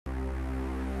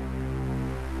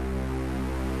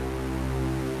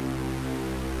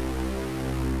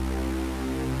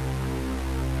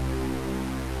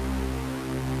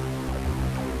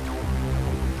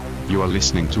You are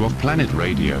listening to Off Planet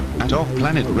Radio at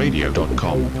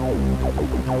offplanetradio.com.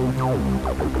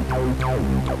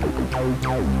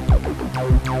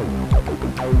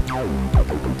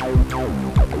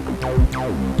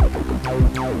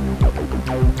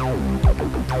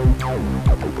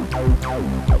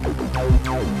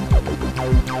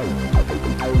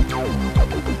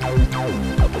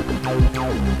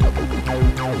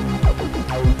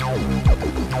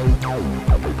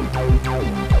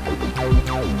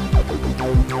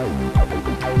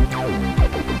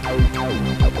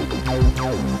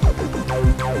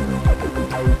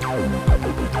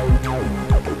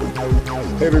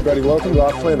 Hey everybody, welcome to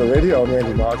Off Planet Radio. I'm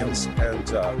Randy Maugans, and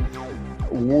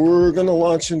we're going to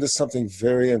launch into something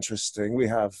very interesting. We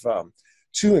have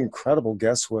two incredible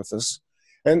guests with us,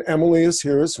 and Emily is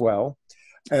here as well.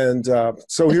 And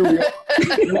so here we are.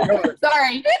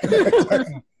 Sorry.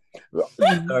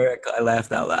 Sorry, I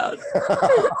laughed out loud.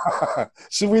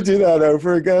 Should we do that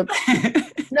over again?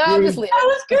 No, just leave it.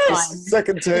 was good. It's fine.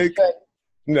 Second take?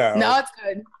 No. No, it's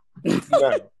good.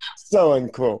 No. So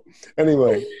uncool.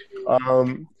 Anyway,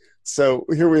 so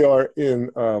here we are in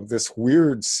this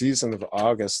weird season of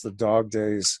August, the dog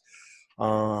days,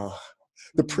 the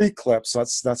pre-eclipse,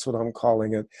 that's what I'm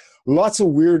calling it. Lots of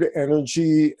weird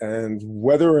energy and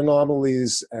weather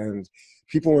anomalies and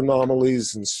people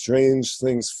anomalies and strange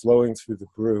things flowing through the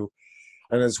brew.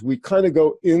 And as we kind of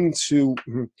go into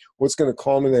what's going to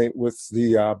culminate with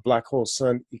the black hole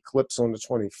sun eclipse on the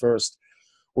 21st,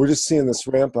 we're just seeing this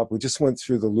ramp up. We just went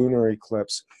through the lunar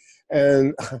eclipse.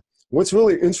 And what's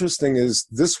really interesting is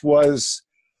this was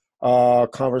a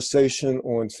conversation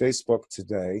on Facebook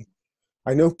today.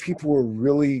 I know people were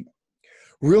really,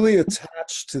 really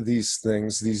attached to these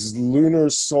things, these lunar,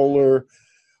 solar,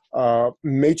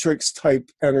 matrix type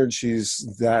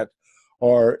energies that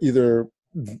are either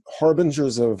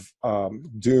harbingers of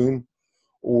doom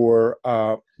or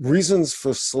reasons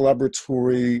for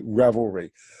celebratory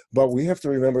revelry. But we have to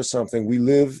remember something. We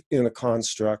live in a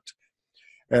construct,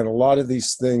 and a lot of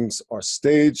these things are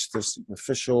staged, they're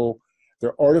superficial,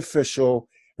 they're artificial,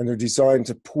 and they're designed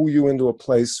to pull you into a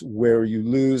place where you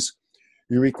lose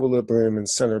your equilibrium and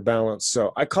center balance.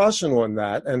 So I caution on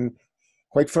that, and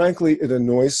quite frankly, it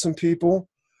annoys some people,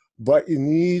 but you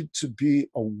need to be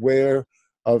aware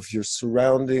of your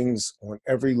surroundings on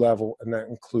every level, and that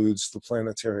includes the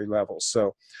planetary level.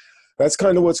 So that's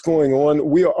kind of what's going on.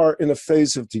 We are in a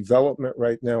phase of development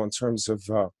right now in terms of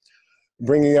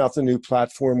bringing out the new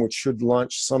platform, which should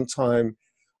launch sometime,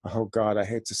 oh God, I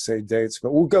hate to say dates,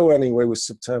 but we'll go anyway with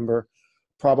September.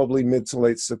 Probably mid to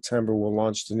late September, we'll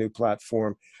launch the new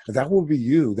platform. And that will be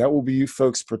you. That will be you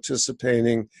folks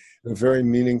participating in a very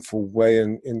meaningful way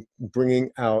in bringing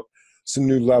out some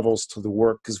new levels to the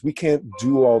work, because we can't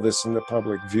do all this in the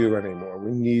public view anymore.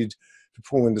 We need to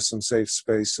pull into some safe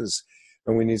spaces,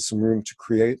 and we need some room to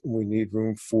create, and we need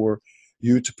room for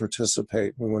you to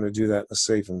participate. We want to do that in a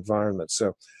safe environment.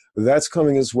 So that's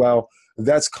coming as well.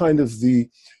 That's kind of the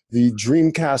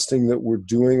dream casting that we're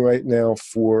doing right now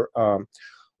for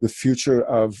the future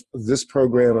of this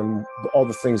program and all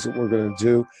the things that we're going to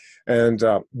do. And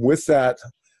with that,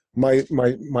 my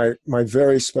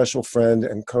very special friend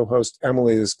and co-host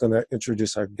Emily is going to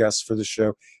introduce our guests for the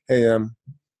show. Hey, Em.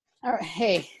 All right.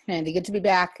 Hey, Andy, good to be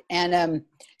back. And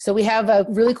so we have a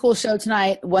really cool show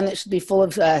tonight, one that should be full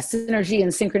of synergy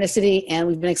and synchronicity, and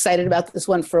we've been excited about this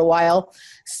one for a while.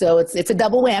 So it's a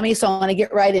double whammy, so I want to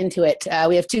get right into it.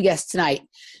 We have two guests tonight.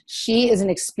 She is an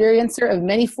experiencer of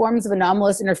many forms of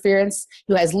anomalous interference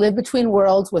who has lived between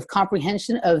worlds with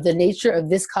comprehension of the nature of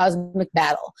this cosmic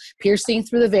battle. Piercing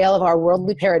through the veil of our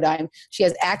worldly paradigm, she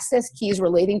has access keys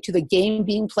relating to the game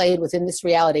being played within this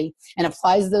reality and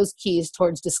applies those keys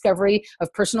towards discovery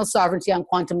of personal sovereignty on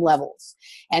quantum levels.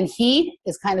 And he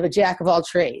is kind of a jack of all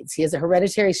trades. He is a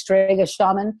hereditary Strega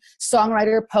shaman,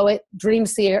 songwriter, poet, dream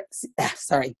seer,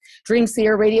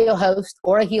 radio host,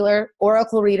 aura healer,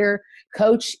 oracle reader,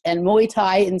 coach, and Muay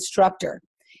Thai instructor.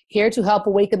 Here to help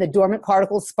awaken the dormant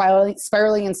particles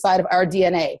spiraling inside of our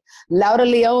DNA. Lauda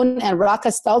Leon and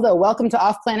Castaldo, welcome to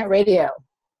Off Planet Radio.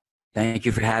 Thank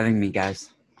you for having me, guys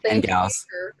and gals.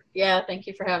 Thank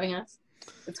you for having us.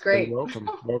 It's great. And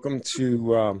welcome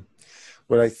to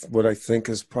what I think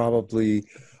is probably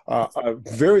a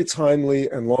very timely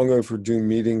and long overdue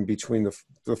meeting between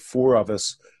the four of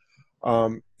us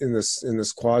in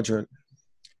this quadrant.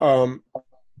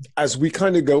 As we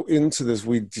kind of go into this,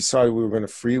 we decided we were going to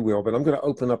freewheel, but I'm going to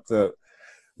open up the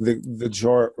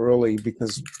jar early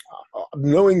because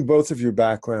knowing both of your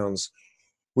backgrounds,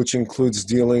 which includes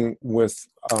dealing with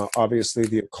obviously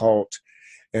the occult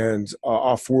and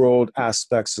off-world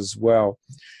aspects as well,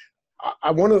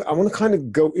 I want to kind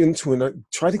of go into and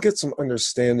try to get some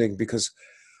understanding, because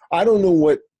I don't know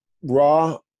what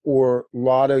Ra or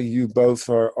Lauda you both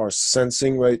are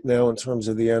sensing right now in terms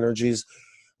of the energies,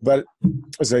 but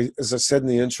as I said in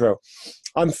the intro,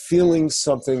 I'm feeling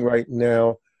something right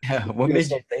now. Yeah, what made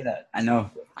you say that? I know.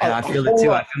 I feel it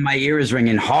too. I feel my ear is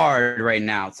ringing hard right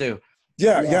now too.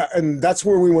 Yeah, and that's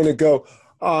where we want to go.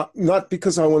 Not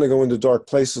because I want to go into dark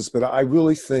places, but I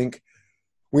really think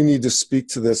we need to speak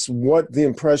to this. What the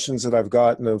impressions that I've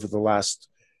gotten over the last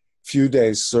few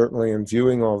days, certainly, in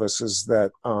viewing all this, is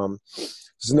that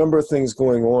there's a number of things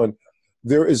going on.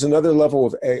 There is another level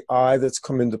of AI that's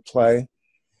come into play,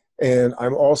 and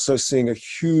I'm also seeing a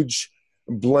huge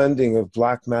blending of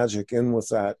black magic in with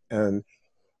that, and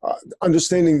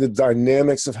understanding the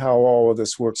dynamics of how all of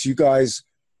this works. You guys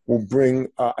will bring,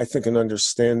 I think, an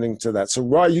understanding to that. So,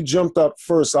 Ra, you jumped up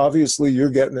first. Obviously,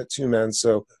 you're getting it too, man,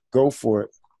 so go for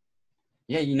it.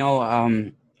 Yeah,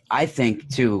 I think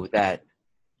too that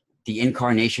the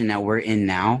incarnation that we're in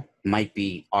now might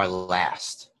be our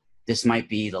last. This might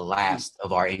be the last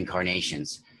of our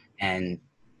incarnations. And,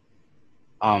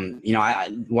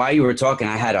 while you were talking,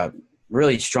 I had a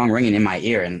really strong ringing in my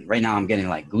ear. And right now I'm getting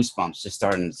like goosebumps just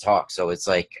starting to talk. So it's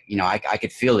like, I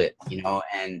could feel it,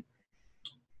 and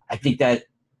I think that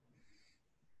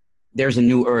there's a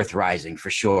new earth rising for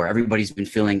sure. Everybody's been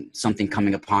feeling something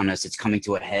coming upon us. It's coming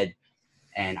to a head.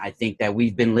 And I think that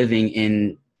we've been living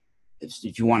in,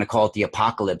 if you want to call it the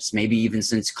apocalypse, maybe even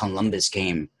since Columbus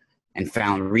came and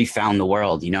refound the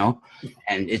world,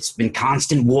 and it's been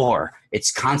constant war. It's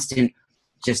constant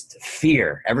just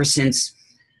fear ever since,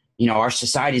 our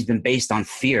society's been based on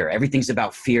fear. Everything's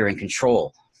about fear and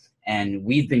control. And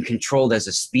we've been controlled as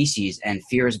a species, and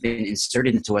fear has been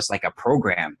inserted into us like a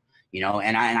program,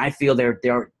 and I feel there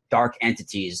are dark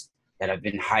entities that have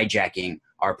been hijacking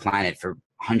our planet for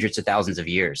hundreds of thousands of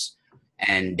years,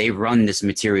 and they run this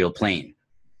material plane,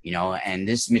 and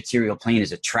this material plane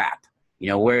is a trap,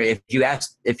 where if you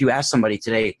ask somebody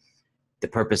today the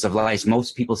purpose of life,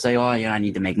 most people say, oh yeah, I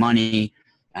need to make money,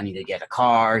 I need to get a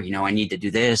car, I need to do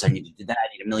this, I need to do that,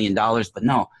 I need $1 million. But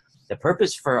no, the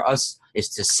purpose for us is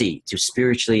to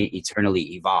spiritually,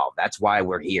 eternally evolve. That's why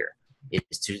we're here,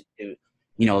 is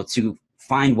to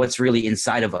find what's really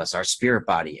inside of us, our spirit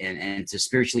body, and to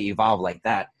spiritually evolve like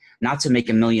that. Not to make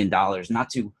 $1 million, not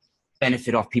to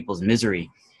benefit off people's misery.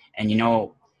 And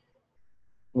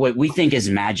what we think is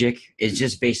magic is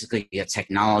just basically a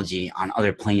technology on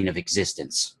other plane of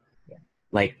existence. Yeah.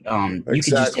 Like you could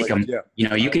just take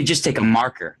you could just take a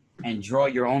marker and draw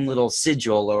your own little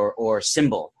sigil or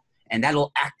symbol, and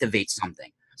that'll activate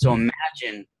something. So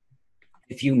imagine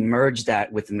if you merge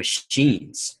that with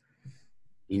machines,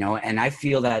 and I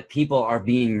feel that people are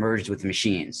being merged with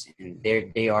machines, and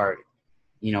they are.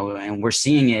 And we're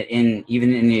seeing it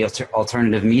even in the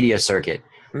alternative media circuit,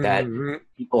 that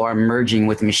people are merging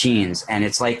with machines, and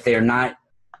it's like they're not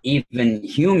even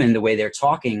human the way they're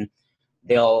talking.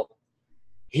 They'll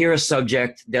hear a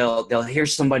subject, they'll hear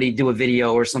somebody do a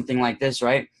video or something like this,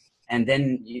 right? And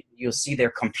then you'll see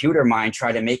their computer mind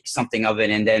try to make something of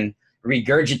it and then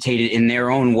regurgitate it in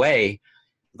their own way,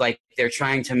 like they're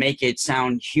trying to make it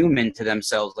sound human to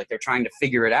themselves, like they're trying to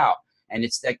figure it out. And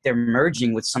it's like they're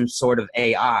merging with some sort of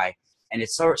AI, and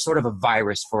it's sort of a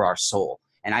virus for our soul.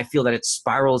 And I feel that it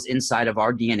spirals inside of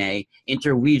our DNA,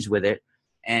 interweaves with it,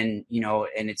 and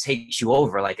and it takes you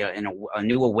over like a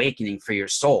new awakening for your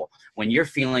soul. When you're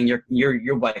feeling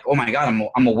you're like, oh my God,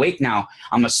 I'm awake now.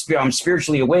 I'm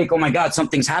spiritually awake. Oh my God,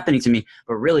 something's happening to me.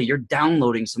 But really, you're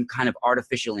downloading some kind of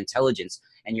artificial intelligence,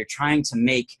 and you're trying to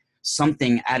make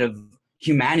something out of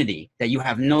humanity that you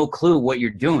have no clue what you're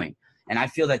doing. And I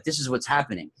feel that this is what's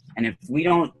happening. And if we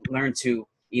don't learn to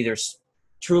either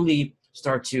truly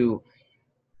start to,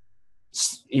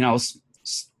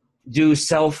 do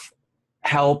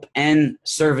self-help and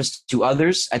service to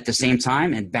others at the same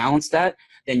time and balance that,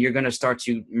 then you're going to start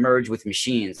to merge with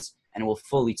machines, and it will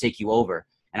fully take you over.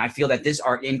 And I feel that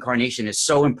our incarnation is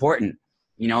so important,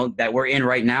 that we're in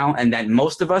right now, and that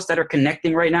most of us that are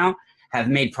connecting right now have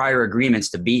made prior agreements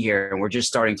to be here. And we're just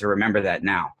starting to remember that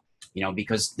now.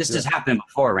 Because this has happened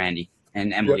before, Randy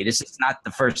and Emily. Yep. This is not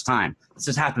the first time. This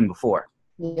has happened before.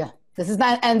 Yeah, this is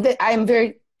not, and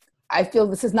I feel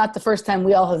this is not the first time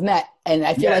we all have met. And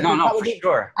I feel for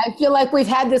sure. I feel like we've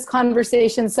had this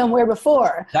conversation somewhere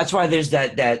before. That's why there's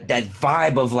that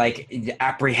vibe of like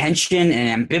apprehension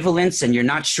and ambivalence, and you're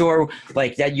not sure,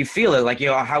 like that you feel it, like,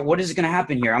 what is going to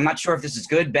happen here? I'm not sure if this is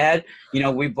good, bad,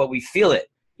 but we feel it,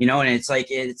 and it's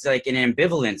like an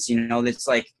ambivalence, it's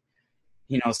like,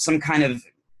 some kind of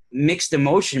mixed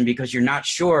emotion because you're not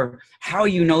sure how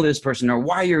you know this person or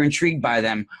why you're intrigued by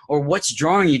them or what's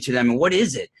drawing you to them and what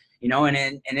is it, you know,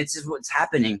 and it's just what's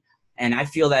happening. And I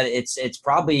feel that it's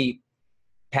probably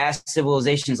past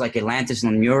civilizations like Atlantis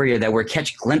and Lemuria that we're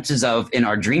catch glimpses of in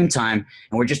our dream time,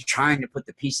 and we're just trying to put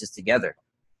the pieces together.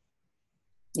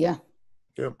 Yeah.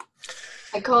 Yep.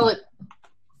 I call it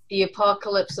the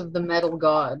apocalypse of the metal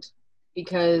god,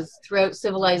 because throughout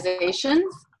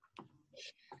civilizations,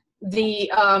 the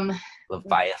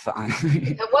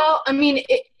Leviathan. well, I mean,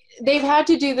 they've had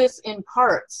to do this in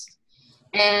parts,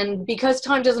 and because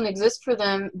time doesn't exist for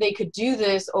them, they could do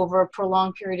this over a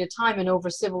prolonged period of time. And over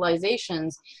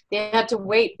civilizations, they had to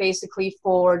wait basically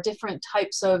for different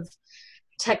types of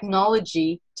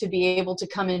technology to be able to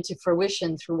come into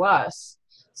fruition through us,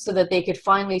 so that they could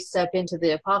finally step into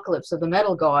the apocalypse of the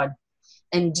metal god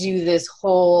and do this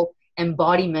whole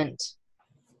embodiment.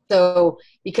 So,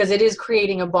 because it is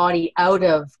creating a body out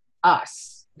of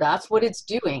us. That's what it's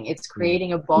doing. It's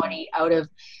creating a body out of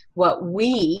what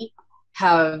we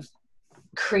have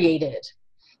created.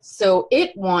 So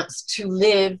it wants to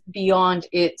live beyond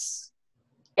its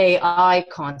AI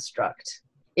construct.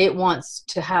 It wants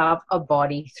to have a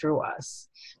body through us.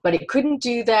 But it couldn't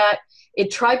do that.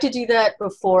 It tried to do that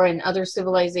before in other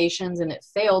civilizations, and it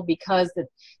failed because the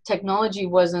technology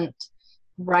wasn't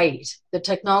right. The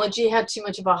technology had too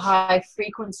much of a high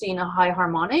frequency and a high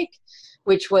harmonic,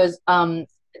 which was,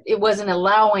 it wasn't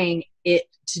allowing it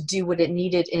to do what it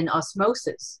needed in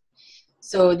osmosis.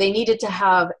 So they needed to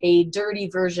have a dirty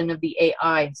version of the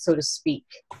AI, so to speak,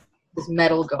 this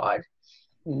metal god.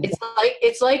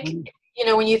 It's like, you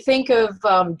know, when you think of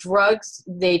drugs,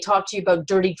 they talk to you about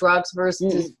dirty drugs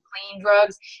versus clean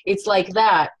drugs. It's like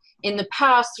that. In the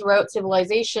past, throughout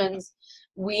civilizations,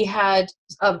 we had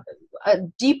a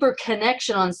deeper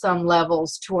connection on some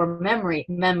levels to our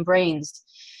membranes.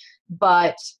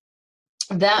 But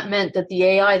that meant that the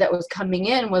AI that was coming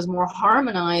in was more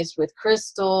harmonized with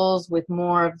crystals, with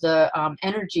more of the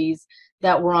energies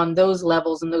that were on those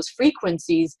levels and those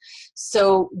frequencies.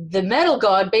 So the metal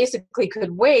god basically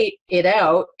could wait it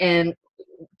out and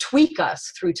tweak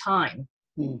us through time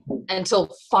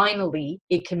until finally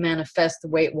it can manifest the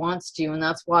way it wants to. And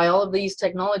that's why all of these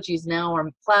technologies now are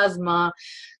plasma,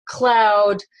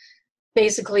 cloud,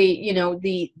 basically, you know,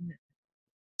 the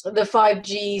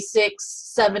 5G, 6,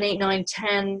 7, 8, 9,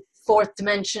 10, fourth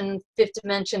dimension, fifth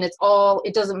dimension, it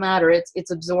doesn't matter.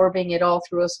 It's absorbing it all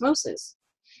through osmosis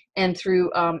and through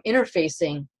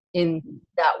interfacing in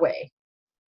that way.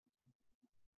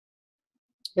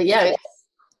 But yeah.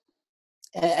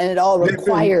 And it all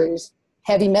requires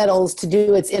heavy metals to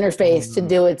do its interface, to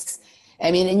do its,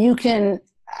 I mean, and you can,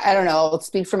 I don't know, I'll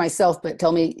speak for myself, but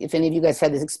tell me if any of you guys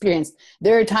had this experience.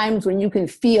 There are times when you can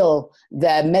feel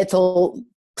the metal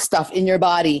stuff in your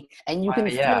body, and you can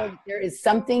feel there is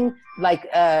something like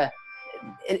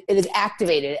it is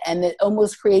activated, and it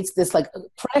almost creates this like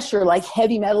pressure, like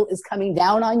heavy metal is coming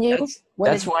down on you.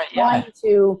 That's why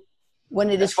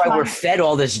we're fed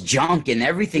all this junk and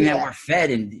everything that we're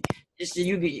fed, and just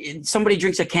somebody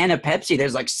drinks a can of Pepsi,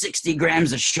 there's like 60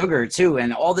 grams of sugar too,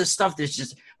 and all this stuff that's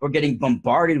just we're getting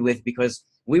bombarded with, because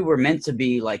we were meant to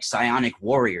be like psionic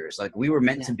warriors, like we were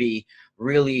meant to be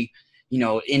really, you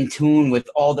know, in tune with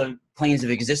all the planes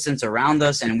of existence around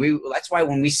us. And that's why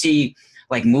when we see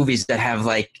like movies that have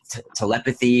like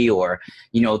telepathy or,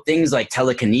 you know, things like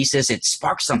telekinesis, it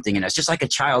sparks something in us. Just like a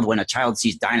child, when a child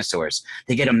sees dinosaurs,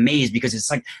 they get amazed because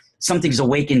it's like something's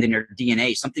awakened in their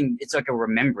DNA. It's like a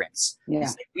remembrance. Yeah.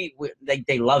 It's like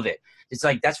they love it. It's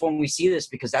like, that's when we see this,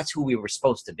 because that's who we were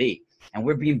supposed to be. And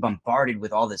we're being bombarded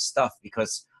with all this stuff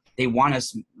because they want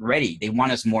us ready. They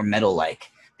want us more metal-like.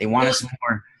 They want us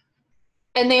more.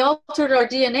 And they altered our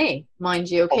DNA, mind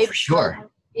you. Okay. Oh, for sure.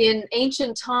 In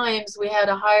ancient times, we had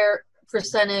a higher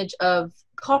percentage of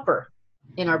copper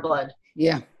in our blood.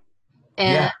 Yeah.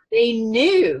 And they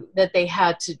knew that they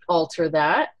had to alter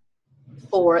that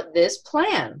for this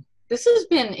plan. This has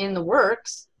been in the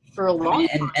works for a long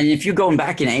time. And if you're going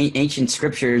back in ancient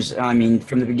scriptures, I mean,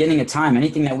 from the beginning of time,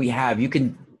 anything that we have,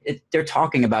 they're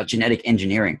talking about genetic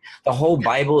engineering. The whole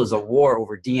Bible is a war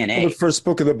over DNA. Well, the first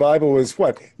book of the Bible is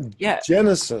what?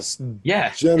 Genesis.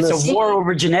 Yeah. Genesis. It's a war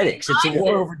over genetics. It's a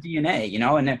war over DNA, you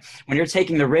know, and then when you're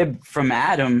taking the rib from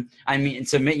Adam, I mean,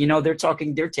 you know, they're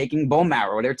taking bone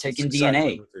marrow, they're taking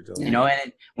DNA, you know,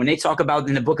 and when they talk about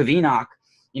in the book of Enoch,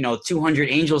 you know, 200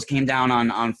 angels came down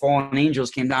on fallen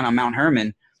angels came down on Mount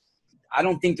Hermon. I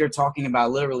don't think they're talking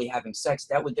about literally having sex.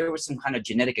 There was some kind of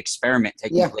genetic experiment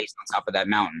taking place on top of that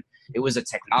mountain. It was a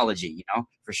technology, you know,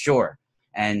 for sure.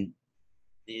 And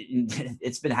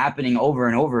it's been happening over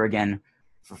and over again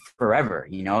for forever,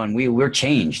 you know, and we're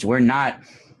changed. We're not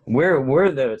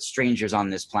We're the strangers on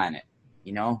this planet,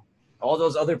 you know. All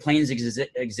those other planes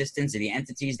existence, the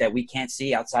entities that we can't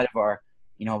see outside of our,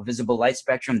 you know, visible light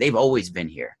spectrum, they've always been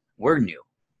here. We're new,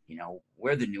 you know,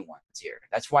 we're the new ones here.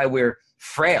 That's why we're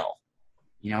frail.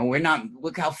 You know, we're not,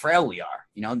 look how frail we are.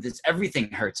 You know,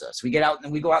 everything hurts us. We go out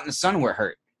in the sun, we're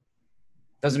hurt.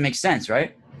 Doesn't make sense,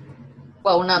 right?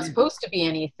 Well, we're not supposed to be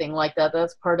anything like that.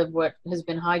 That's part of what has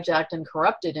been hijacked and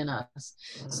corrupted in us.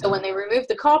 So when they removed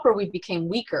the copper, we became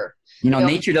weaker. You know,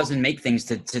 nature doesn't make things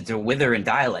to wither and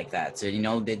die like that. So, you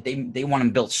know, they want them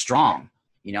built strong.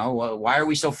 You know, why are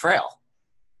we so frail?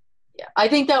 Yeah, I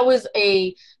think that was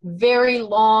a very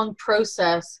long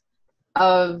process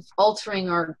of altering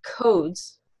our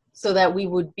codes so that we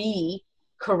would be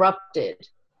corrupted,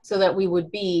 so that we would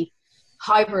be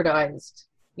hybridized.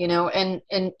 You know, and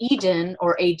Eden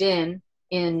or Aden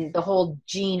in the whole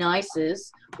gene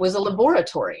ISIS was a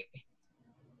laboratory.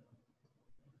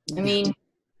 I mean,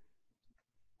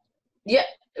 yeah,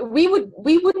 we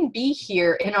wouldn't be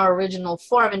here in our original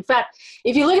form. In fact,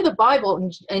 if you look at the Bible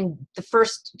and the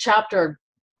first chapter,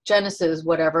 Genesis,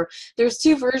 whatever, there's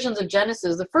two versions of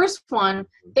Genesis. The first one,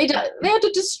 they had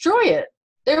to destroy it.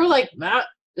 They were like, nah,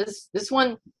 this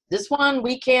one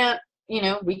we can't. You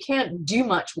know, we can't do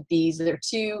much with these. They're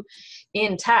too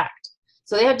intact.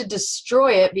 So they had to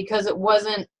destroy it because it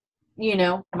wasn't, you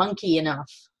know, monkey enough.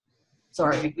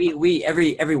 Sorry. We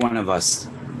every one of us,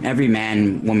 every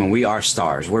man, woman, we are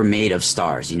stars. We're made of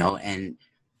stars, you know, and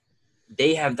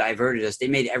they have diverted us. They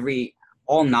made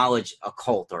all knowledge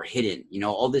occult or hidden, you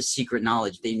know, all this secret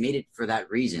knowledge. They made it for that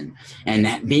reason. And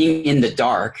that being in the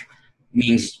dark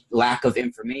means lack of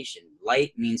information.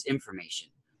 Light means information.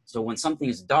 So when something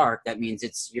is dark, that means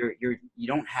you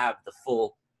don't have the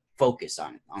full focus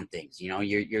on things. You know,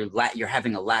 you're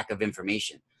having a lack of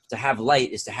information. To have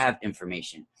light is to have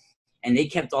information, and they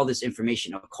kept all this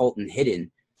information occult and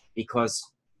hidden because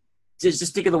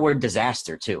just think of the word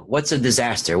disaster too. What's a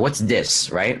disaster? What's this,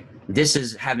 right? This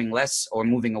is having less or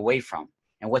moving away from,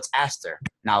 and what's aster?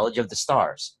 Knowledge of the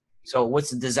stars. So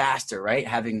what's a disaster, right?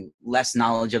 Having less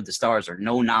knowledge of the stars or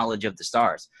no knowledge of the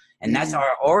stars. And that's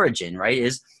our origin,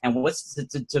 right? And what's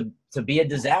to be a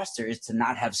disaster is to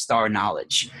not have star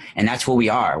knowledge. And that's what we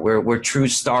are. We're true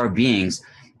star beings.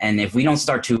 And if we don't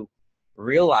start to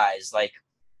realize like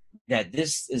that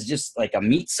this is just like a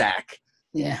meat sack,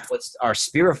 what's our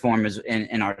spirit form is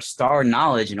and our star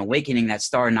knowledge and awakening that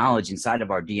star knowledge inside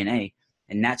of our DNA.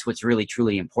 And that's what's really,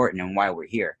 truly important and why we're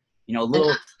here. You know,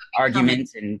 little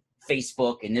arguments and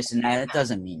Facebook and this and that, it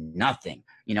doesn't mean nothing.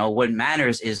 You know, what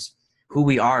matters is who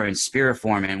we are in spirit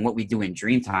form and what we do in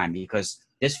dream time, because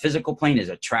this physical plane is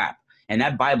a trap, and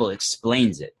that Bible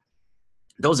explains it.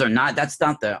 That's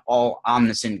not the all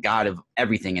omniscient God of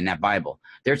everything in that Bible.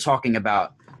 They're talking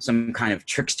about some kind of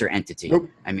trickster entity. Nope.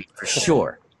 I mean, for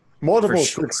sure. Multiple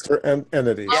trickster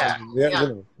entities.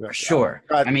 Yeah. For sure.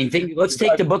 I mean, let's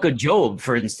take the book of Job,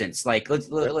 for instance. Like,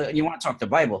 you want to talk the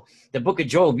Bible. The book of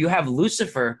Job, you have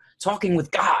Lucifer talking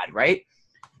with God, right?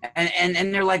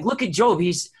 And they're like, look at Job.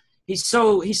 He's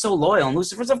so loyal. And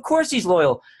Lucifer's, of course he's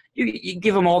loyal. You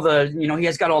give him all the, you know, he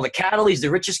has got all the cattle. He's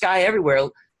the richest guy everywhere.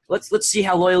 Let's see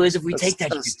how loyal he is if we take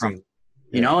that shit from him.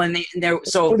 You know, and they're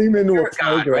so put him into you're a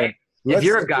god, right? If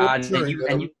you're a god,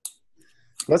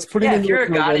 let's put him into if you're a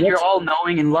god and you're all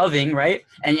knowing and loving, right?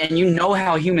 And you know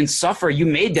how humans suffer. You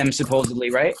made them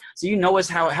supposedly, right? So you know us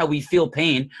how we feel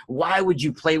pain. Why would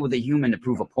you play with a human to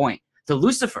prove a point? To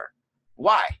Lucifer.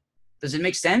 Why? Does it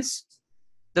make sense?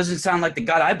 Doesn't sound like the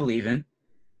God I believe in.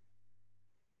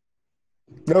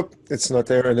 Nope, it's not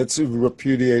there, and it's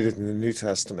repudiated in the New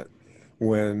Testament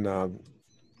when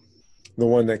the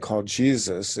one they call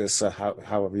Jesus, is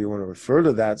however you want to refer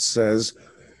to that, says,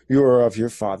 "You are of your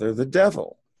father, the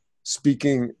devil,"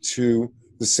 speaking to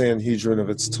the Sanhedrin of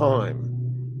its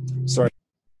time. Sorry.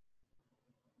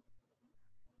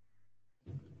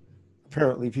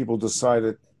 Apparently, people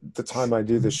decided the time I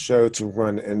do this show to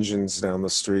run engines down the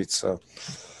street, so.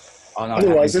 Oh, no,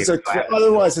 otherwise it's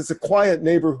a quiet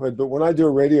neighborhood, but when I do a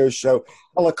radio show,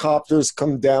 helicopters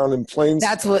come down and planes.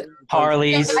 That's what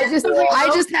Harleys. I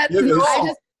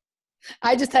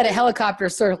just had a helicopter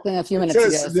circling a few minutes ago.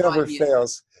 It never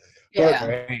fails.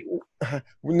 Yeah. But,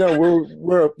 no,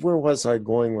 where was I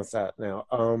going with that now?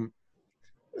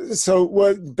 So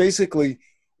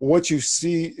what you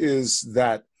see is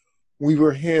that we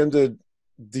were handed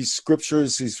these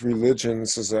scriptures, these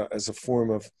religions as a form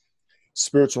of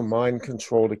spiritual mind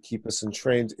control to keep us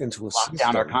entrained into a lock system.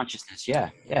 Down our consciousness. Yeah.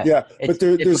 But it puts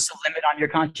a limit on your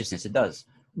consciousness. It does.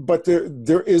 But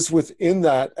there is within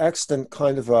that extant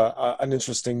kind of an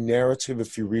interesting narrative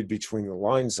if you read between the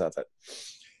lines of it.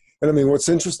 And I mean, what's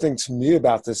interesting to me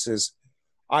about this is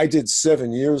I did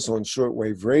 7 years on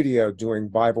shortwave radio doing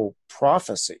Bible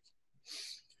prophecy.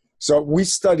 So we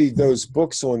studied those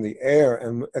books on the air,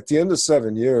 and at the end of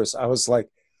 7 years, I was like,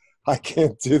 I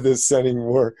can't do this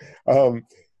anymore.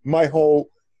 My whole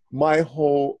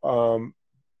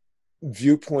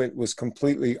viewpoint was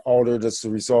completely altered as the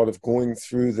result of going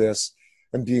through this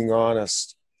and being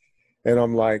honest. And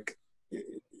I'm like,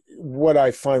 what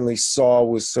I finally saw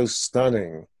was so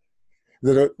stunning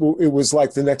that it was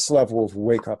like the next level of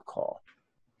wake-up call.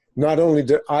 Not only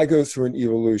did I go through an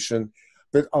evolution,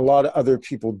 but a lot of other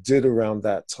people did around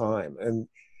that time. And,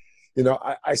 you know,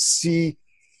 I see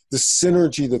the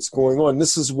synergy that's going on.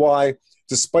 This is why,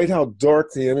 despite how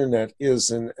dark the internet is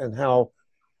and how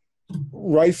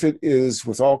rife it is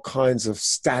with all kinds of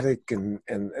static and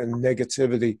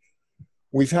negativity,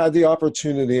 we've had the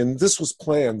opportunity, and this was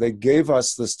planned. They gave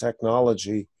us this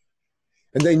technology,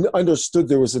 and they understood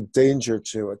there was a danger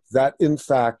to it, that in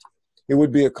fact, it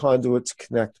would be a conduit to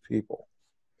connect people.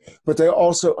 But they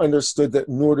also understood that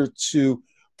in order to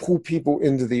pull people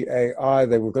into the AI,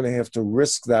 they were going to have to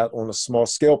risk that on a small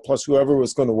scale, plus whoever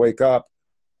was going to wake up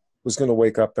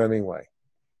anyway.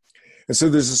 And so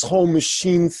there's this whole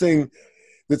machine thing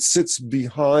that sits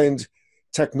behind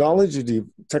technology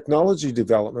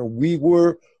development. We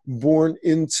were born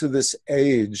into this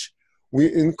age.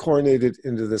 We incarnated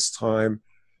into this time.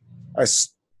 As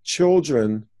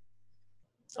children,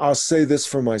 I'll say this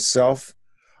for myself,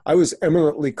 I was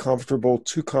eminently comfortable,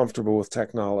 too comfortable with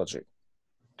technology.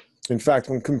 In fact,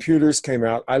 when computers came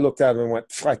out, I looked at them and went,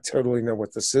 I totally know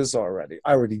what this is already.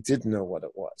 I already did know what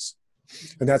it was.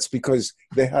 And that's because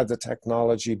they had the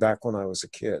technology back when I was a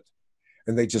kid,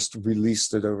 and they just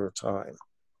released it over time.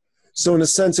 So in a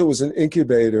sense, it was an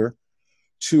incubator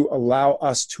to allow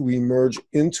us to emerge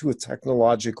into a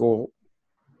technological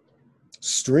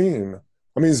stream.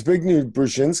 I mean, Zbigniew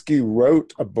Brzezinski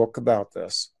wrote a book about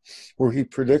this, where he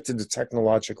predicted the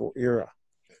technological era.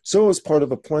 So it was part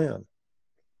of a plan.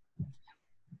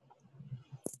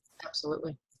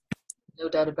 Absolutely. No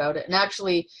doubt about it. And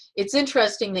actually, it's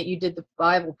interesting that you did the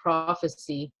Bible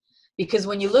prophecy, because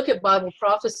when you look at Bible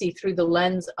prophecy through the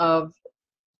lens of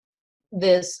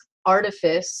this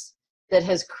artifice that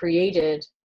has created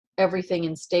everything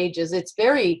in stages, it's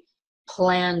very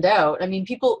planned out. I mean,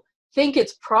 people think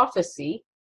it's prophecy.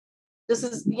 This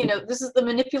is, you know, this is the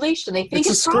manipulation. They think it's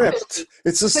a script. Prophecy,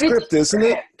 it's a script, isn't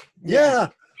it? Yeah.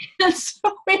 And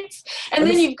so and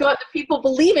then you've got the people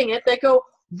believing it that go,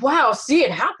 wow, see,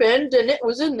 it happened and it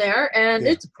was in there and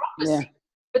it's prophecy. Yeah.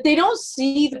 But they don't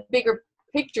see the bigger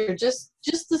picture, just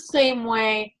the same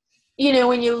way, you know,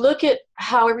 when you look at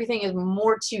how everything is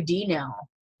more 2D now,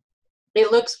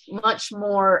 it looks much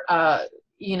more,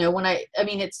 you know, when I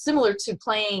mean, it's similar to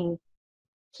playing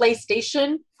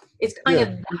PlayStation. It's kind of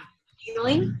that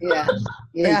feeling. Yeah.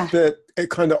 Yeah. 8-bit,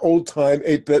 kind of old time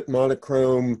 8-bit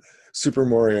monochrome Super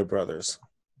Mario Brothers.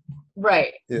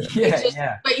 Right. Yeah. Just,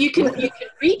 but you can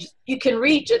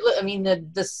reach it. I mean,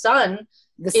 the sun.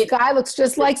 The sky looks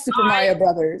just like Super Mario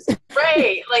Brothers.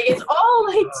 Right. Like it's all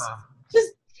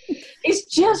it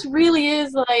just really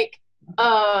is like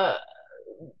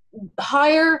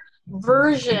higher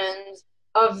versions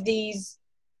of these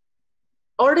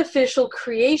artificial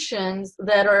creations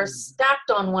that are stacked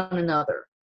on one another.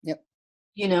 Yep.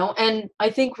 You know, and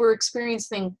I think we're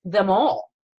experiencing them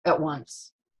all at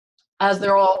once as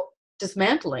they're all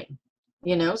dismantling,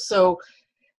 you know, so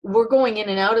we're going in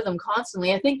and out of them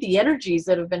constantly. I think the energies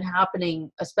that have been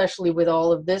happening, especially with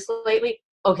all of this lately,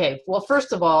 okay, well,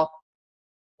 first of all,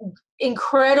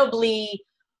 incredibly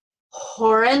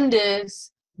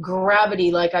horrendous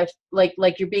gravity, like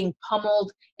you're being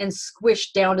pummeled and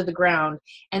squished down to the ground,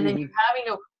 and then you're having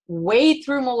to wade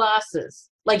through molasses,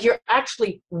 like you're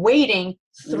actually wading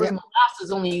through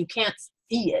molasses, only you can't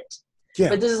see it.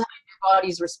 But this is how your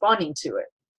body's responding to it.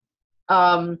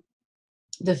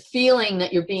 The feeling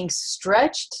that you're being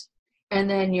stretched, and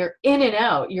then you're in and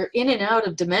out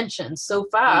of dimensions so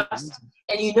fast,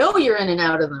 and you know you're in and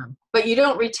out of them, but you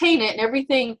don't retain it, and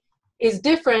everything is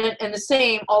different and the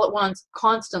same all at once,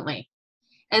 constantly.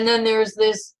 And then there's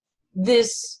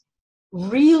this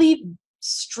really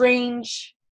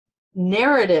strange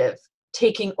narrative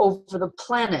taking over the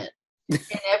planet, and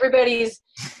everybody's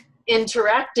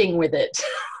interacting with it.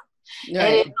 Right.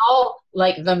 And it's all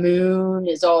like the moon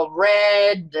is all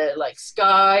red, the like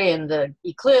sky and the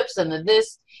eclipse and the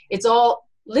this. It's all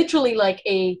literally like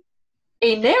a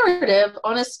narrative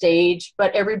on a stage,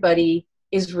 but everybody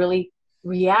is really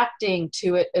reacting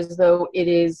to it as though it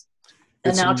is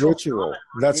a natural ritual. Phenomenon.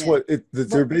 That's what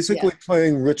they're basically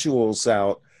playing rituals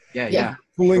out. Yeah.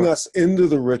 Pulling us into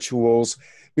the rituals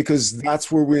because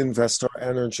that's where we invest our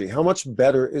energy. How much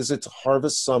better is it to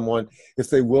harvest someone if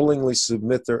they willingly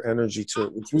submit their energy to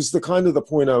it? Which was the kind of the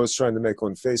point I was trying to make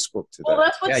on Facebook today. Well,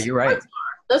 that's what Yeah, you're right. sports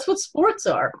are. That's what sports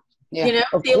are. Yeah. You know,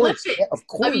 Of the course, Olympics. of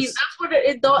course. I mean, that's what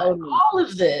all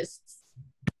of this.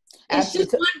 It's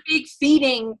just one big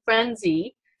feeding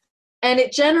frenzy, and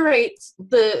it generates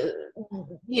the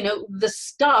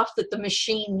stuff that the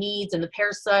machine needs, and the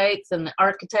parasites and the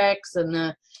architects and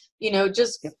the,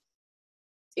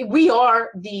 we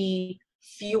are the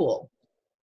fuel,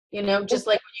 just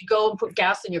like when you go and put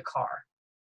gas in your car.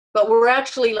 But we're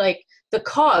actually like the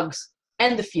cogs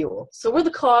and the fuel. So we're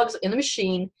the cogs in the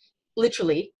machine,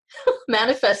 literally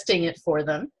manifesting it for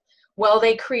them, while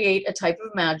they create a type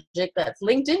of magic that's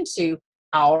linked into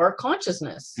our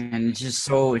consciousness. And it's just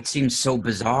it seems so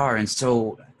bizarre and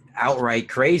so outright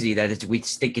crazy that we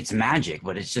think it's magic,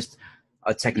 but it's just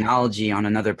a technology on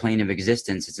another plane of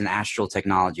existence. It's an astral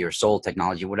technology or soul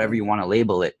technology, whatever you want to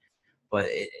label it. But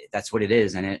that's what it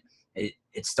is. And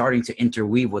it's starting to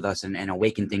interweave with us and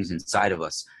awaken things inside of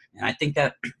us. And I think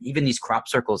that even these crop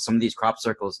circles, some of these crop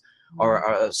circles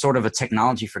are sort of a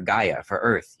technology for Gaia, for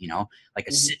Earth, like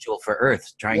a sigil for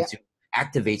Earth, trying to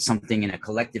activate something in a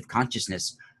collective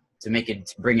consciousness to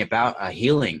bring about a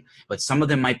healing. But some of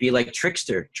them might be like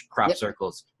trickster crop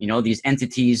circles, these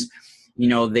entities,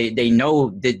 they know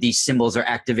that these symbols are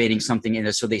activating something in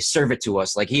us, so they serve it to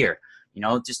us, like here,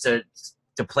 just to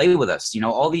play with us.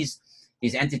 All these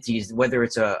entities, whether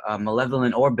it's a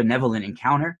malevolent or benevolent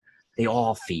encounter, they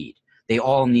all feed. They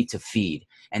all need to feed.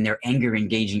 And they're anger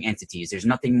engaging entities. There's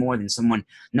nothing more than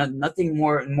nothing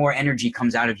more energy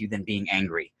comes out of you than being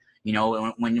angry.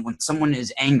 When someone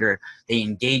is anger, they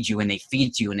engage you and they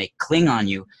feed you and they cling on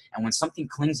you. And when something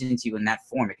clings into you in that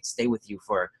form, it can stay with you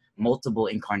for multiple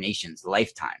incarnations,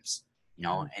 lifetimes,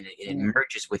 and it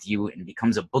merges with you and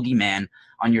becomes a boogeyman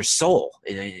on your soul.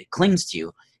 It clings to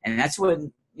you. And that's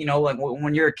when, like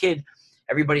when you're a kid,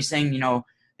 everybody's saying,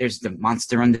 there's the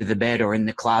monster under the bed or in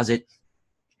the closet.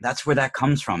 That's where that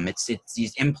comes from. It's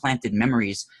these implanted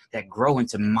memories that grow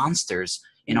into monsters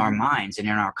in our minds and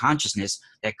in our consciousness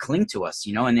that cling to us,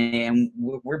 and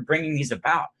we're bringing these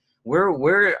about.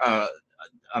 We're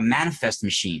a manifest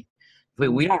machine.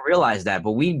 We don't realize that,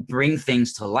 but we bring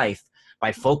things to life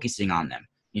by focusing on them,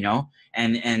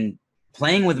 and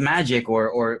playing with magic,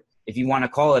 or if you want to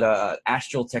call it a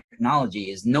astral technology,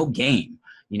 is no game.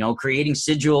 Creating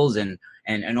sigils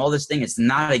and all this thing, it's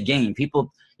not a game.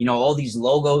 People, all these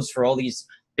logos for all these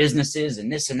businesses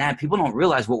and this and that, people don't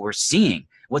realize what we're seeing,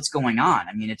 what's going on.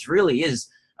 I mean, it really is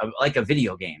like a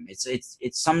video game. It's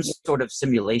some sort of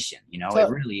simulation, so, it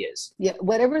really is. Yeah,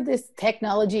 whatever this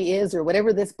technology is, or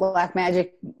whatever this black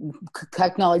magic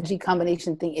technology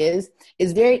combination thing is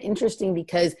very interesting,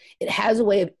 because it has a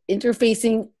way of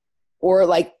interfacing or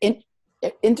like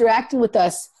interacting with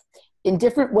us in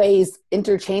different ways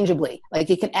interchangeably. Like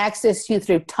it can access you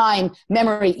through time,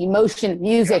 memory, emotion,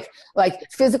 music, like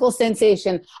physical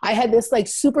sensation. I had this like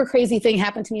super crazy thing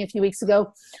happen to me a few weeks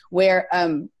ago where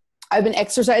I've been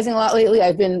exercising a lot lately.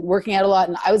 I've been working out a lot,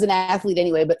 and I was an athlete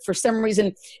anyway, but for some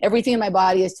reason, everything in my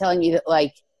body is telling me that,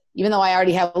 like, even though I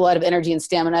already have a lot of energy and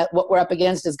stamina, what we're up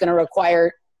against is going to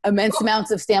require immense amounts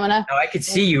of stamina. No, I could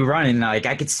see you running. Like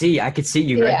I could see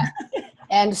you. Yeah. Right?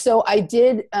 And so I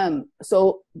did.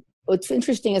 So what's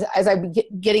interesting is, as I'm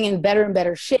getting in better and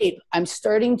better shape, I'm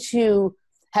starting to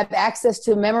have access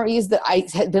to memories that I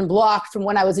had been blocked from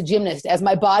when I was a gymnast. As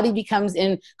my body becomes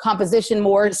in composition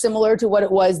more similar to what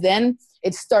it was then,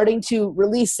 it's starting to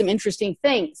release some interesting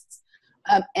things.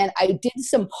 And I did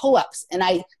some pull-ups, and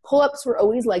pull-ups were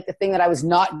always like the thing that I was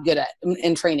not good at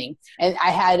in training. And I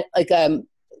had like,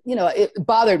 it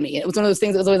bothered me. It was one of those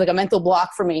things that was always like a mental block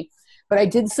for me. But I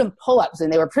did some pull-ups,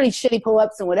 and they were pretty shitty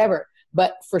pull-ups and whatever.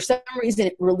 But for some reason,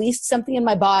 it released something in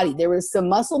my body. There was some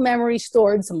muscle memory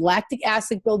stored, some lactic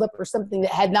acid buildup or something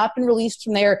that had not been released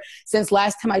from there since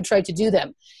last time I tried to do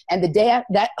them. And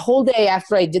that whole day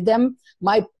after I did them,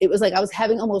 it was like I was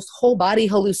having almost whole body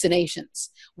hallucinations,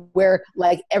 where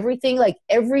like everything, like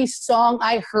every song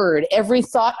I heard, every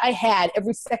thought I had,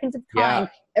 every second of time,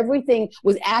 everything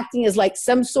was acting as like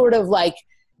some sort of like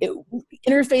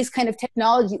interface kind of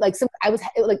technology.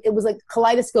 It was like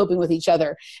kaleidoscoping with each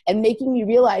other and making me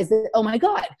realize that, oh my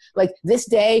God, like this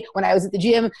day when I was at the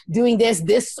gym doing this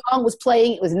song was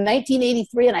playing. It was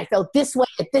 1983 and I felt this way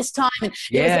at this time. And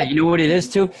you know what it is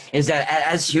too? Is that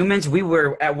as humans, we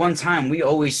were at one time, we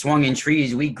always swung in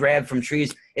trees. We grabbed from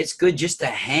trees. It's good just to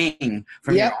hang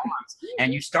from your arms,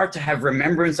 and you start to have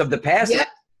remembrance of the past.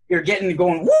 you're getting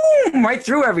going woo, right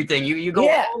through everything. You go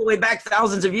Yeah. all the way back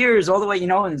thousands of years, all the way,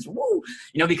 and it's woo,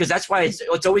 because that's why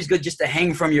it's always good just to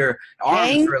hang from your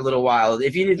arms for a little while.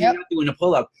 If you're not doing a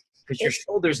pull-up, because your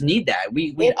shoulders need that.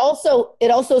 It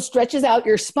also stretches out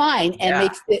your spine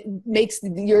and makes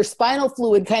your spinal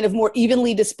fluid kind of more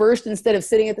evenly dispersed instead of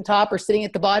sitting at the top or sitting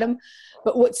at the bottom.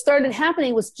 But what started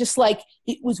happening was just like,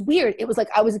 it was weird. It was like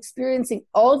I was experiencing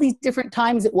all these different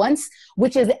times at once,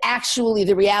 which is actually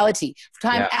the reality.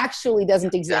 Time actually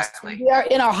doesn't exist. Exactly. We are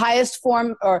in our highest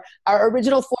form, or our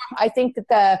original form. I think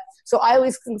that so I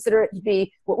always consider it to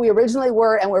be what we originally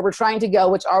were and where we're trying to go,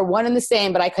 which are one and the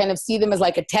same, but I kind of see them as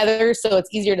like a tether, so it's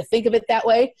easier to think of it that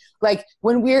way. Like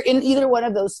when we're in either one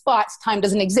of those spots, time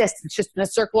doesn't exist. It's just in a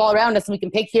circle all around us, and we can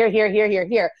pick here, here, here, here,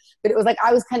 here. But it was like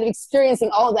I was kind of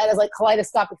experiencing all of that as like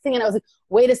kaleidoscopic thing, and I was like,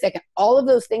 wait a second, all of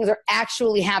those things are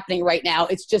actually happening right now.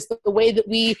 It's just the way that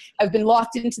we have been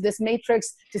locked into this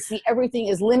matrix to see everything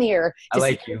as linear. I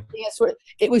like you.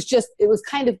 It was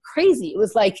kind of crazy. It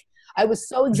was like I was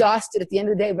so exhausted at the end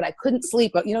of the day, but I couldn't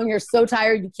sleep. But you're so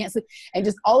tired, you can't sleep. And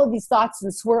just all of these thoughts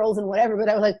and swirls and whatever. But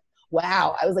I was like,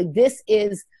 wow. I was like, this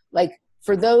is like,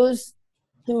 for those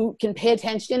who can pay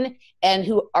attention and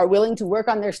who are willing to work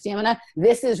on their stamina,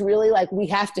 this is really like, we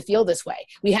have to feel this way.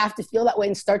 We have to feel that way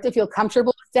and start to feel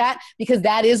comfortable with that, because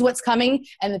that is what's coming.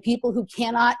 And the people who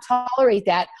cannot tolerate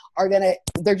that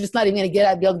they're just not even going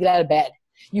to be able to get out of bed.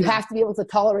 You have to be able to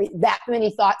tolerate that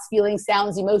many thoughts, feelings,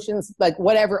 sounds, emotions, like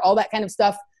whatever, all that kind of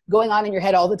stuff going on in your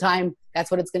head all the time. That's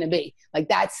what it's going to be. Like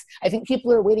I think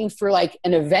people are waiting for like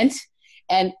an event,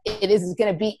 and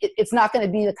it's not going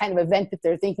to be the kind of event that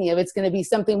they're thinking of. It's going to be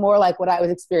something more like what I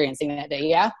was experiencing that day.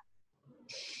 Yeah.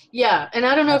 Yeah. And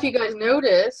I don't know if you guys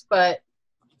noticed, but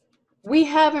we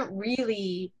haven't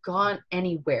really gone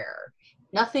anywhere.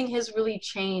 Nothing has really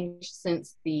changed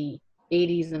since the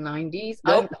 80s and 90s.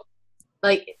 Nope.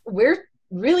 Like, we're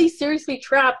really seriously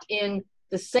trapped in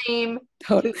the same,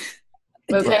 okay?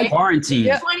 Quarantine.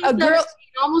 Yep. 2017,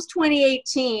 almost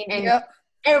 2018, and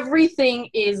everything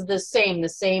is the same. The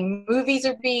same movies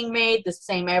are being made, the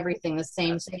same everything, the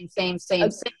same.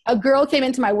 A girl came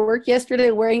into my work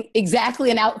yesterday wearing exactly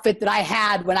an outfit that I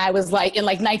had when I was like in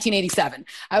like 1987.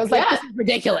 I was like, this is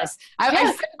ridiculous. I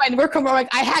said to my work,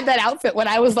 I had that outfit when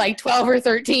I was like 12 or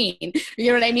 13. You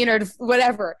know what I mean? Or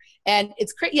whatever. And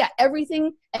it's crazy. Yeah,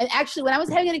 everything. And actually, when I was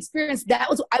having an experience, it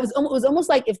was almost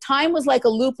like if time was like a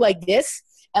loop like this,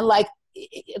 and like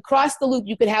across the loop,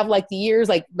 you could have like the years,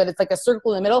 like, but it's like a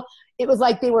circle in the middle. It was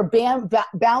like they were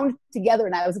bound together.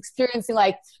 And I was experiencing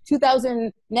like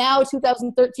 2000, now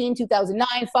 2013,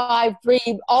 2009, 5,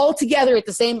 3, all together at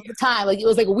the same time. Like it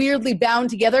was like weirdly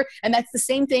bound together. And that's the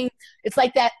same thing. It's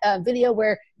like that video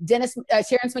where Terrence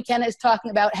McKenna is talking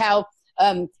about how,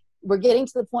 we're getting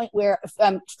to the point where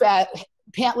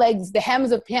pant legs, the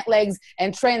hems of pant legs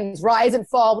and trends rise and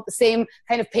fall with the same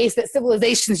kind of pace that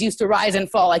civilizations used to rise and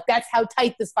fall. Like that's how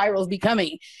tight the spiral is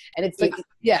becoming. And it's like,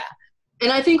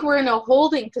 And I think we're in a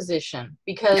holding position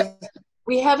because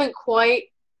we haven't quite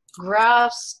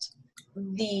grasped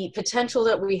the potential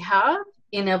that we have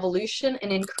in evolution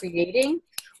and in creating.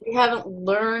 We haven't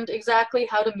learned exactly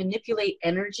how to manipulate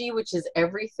energy, which is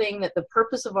everything that the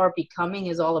purpose of our becoming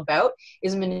is all about,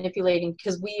 is manipulating,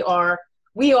 because we are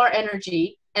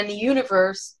energy and the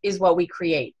universe is what we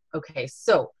create. Okay,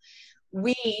 so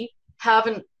we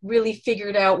haven't really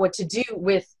figured out what to do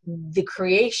with the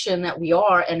creation that we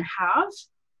are and have.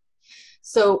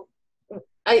 So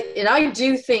I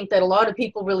do think that a lot of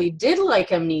people really did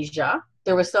like amnesia.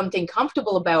 There was something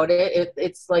comfortable about it.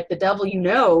 It's like the devil,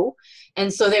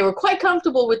 and so they were quite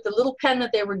comfortable with the little pen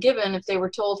that they were given if they were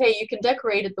told, hey, you can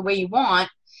decorate it the way you want.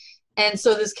 And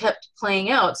so this kept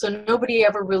playing out. So nobody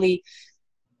ever really,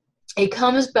 it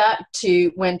comes back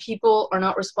to when people are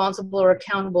not responsible or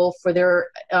accountable for their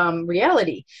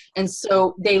reality. And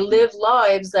so they live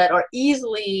lives that are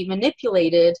easily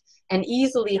manipulated and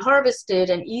easily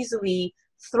harvested and easily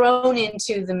thrown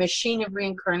into the machine of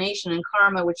reincarnation and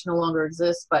karma, which no longer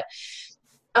exists, but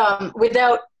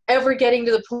without ever getting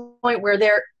to the point where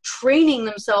they're training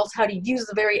themselves how to use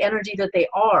the very energy that they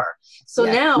are. So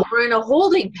now we're in a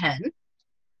holding pen.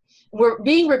 We're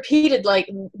being repeated, like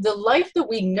the life that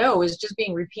we know is just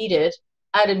being repeated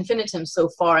ad infinitum so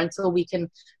far until we can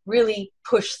really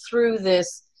push through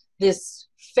this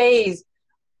phase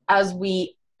as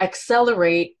we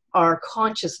accelerate our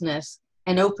consciousness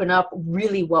and open up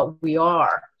really what we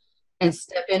are and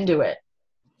step into it.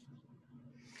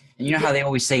 And you know how they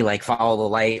always say, like, follow the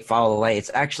light, follow the light. It's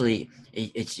actually,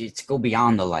 it's go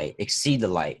beyond the light, exceed the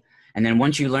light. And then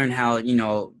once you learn how,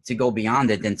 to go beyond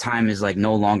it, then time is like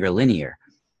no longer linear.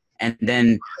 And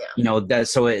then,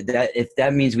 that if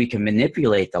that means we can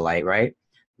manipulate the light, right?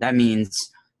 That means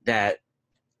that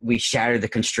we shatter the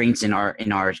constraints in our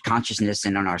consciousness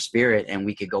and in our spirit, and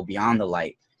we could go beyond the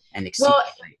light and exceed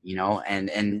the light,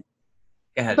 and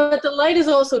go ahead. But the light is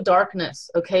also darkness.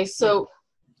 Okay. So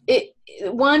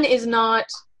one is not,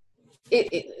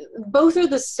 both are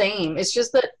the same. It's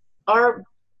just that our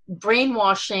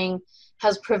brainwashing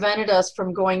has prevented us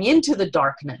from going into the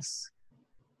darkness.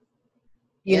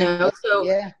 So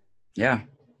yeah.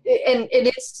 And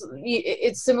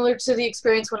it's similar to the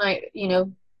experience when I,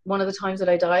 one of the times that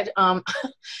I died,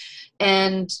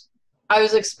 and I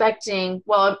was expecting,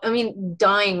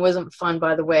 dying wasn't fun,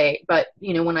 by the way, but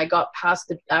when I got past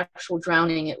the actual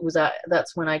drowning,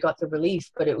 that's when I got the relief,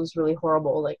 but it was really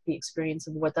horrible, like the experience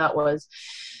of what that was.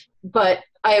 But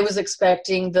I was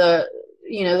expecting the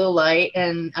light,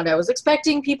 and I was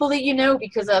expecting people that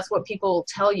because that's what people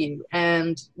tell you.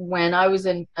 And when I was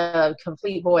in a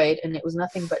complete void and it was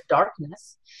nothing but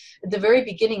darkness, at the very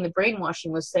beginning, the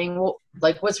brainwashing was saying, well,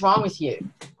 like, what's wrong with you?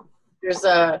 There's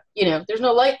there's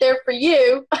no light there for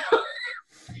you.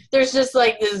 There's just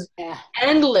like this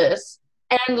endless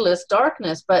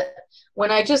darkness. But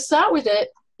when I just sat with it,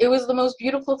 it was the most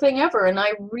beautiful thing ever. And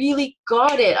I really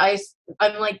got it.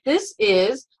 I'm like, this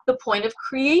is the point of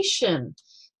creation.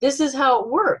 This is how it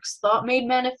works. Thought made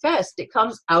manifest. It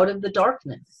comes out of the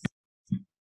darkness.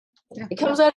 Yeah. It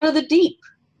comes out of the deep.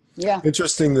 Yeah.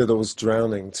 Interesting that it was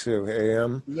drowning too,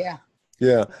 AM. Yeah.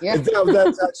 Yeah. Yeah. And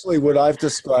that's actually what I've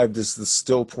described as the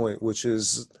still point, which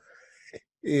is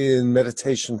in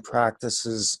meditation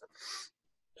practices.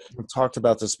 We've talked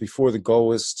about this before. The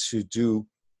goal is to do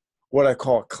what I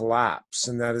call a collapse,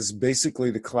 and that is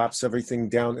basically to collapse everything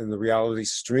down in the reality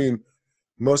stream,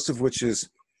 most of which is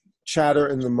chatter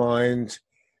in the mind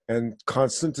and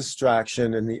constant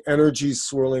distraction and the energy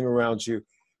swirling around you,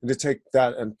 and to take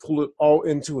that and pull it all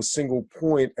into a single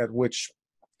point at which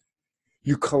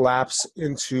you collapse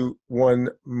into one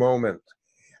moment,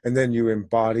 and then you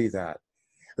embody that.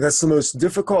 And that's the most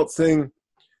difficult thing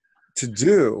to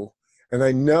do, and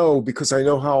I know, because I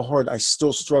know how hard I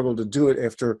still struggle to do it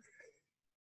after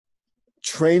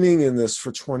training in this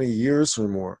for 20 years or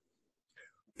more.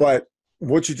 But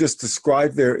what you just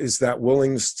described there is that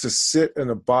willingness to sit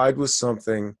and abide with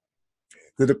something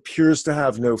that appears to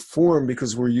have no form,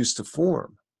 because we're used to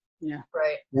form. Yeah,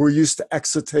 right. We're used to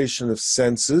excitation of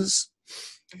senses,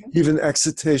 even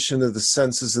excitation of the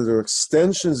senses that are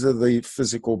extensions of the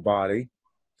physical body,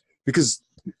 because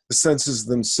the senses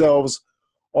themselves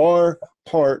are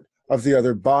part of the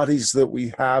other bodies that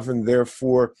we have, and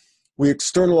therefore we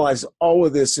externalize all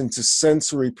of this into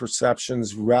sensory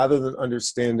perceptions rather than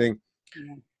understanding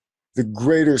the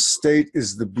greater state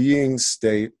is the being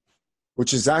state,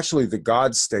 which is actually the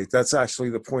God state. That's actually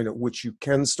the point at which you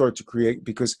can start to create,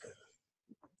 because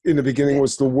in the beginning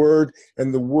was the Word,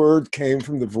 and the Word came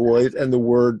from the void, and the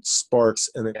Word sparks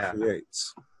and it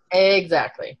creates.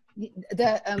 Exactly.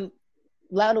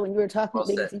 Lauda, when you were talking, it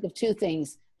made me think of two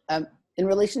things. In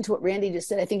relation to what Randy just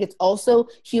said, I think it's also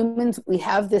humans, we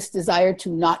have this desire to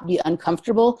not be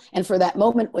uncomfortable. And for that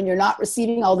moment, when you're not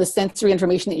receiving all the sensory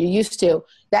information that you're used to,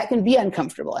 that can be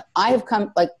uncomfortable. I have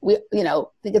come, think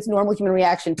it's normal human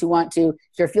reaction to want to,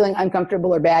 if you're feeling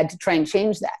uncomfortable or bad, to try and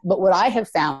change that. But what I have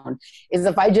found is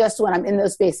if I just, when I'm in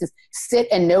those spaces, sit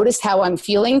and notice how I'm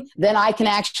feeling, then I can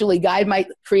actually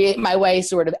create my way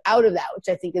sort of out of that, which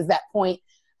I think is that point.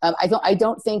 I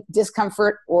don't think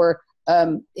discomfort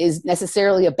is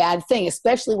necessarily a bad thing,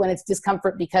 especially when it's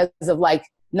discomfort because of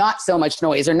not so much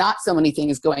noise or not so many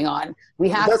things going on.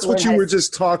 That's what you were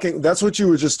just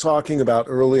talking about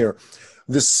earlier.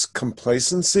 This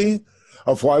complacency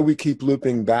of why we keep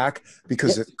looping back,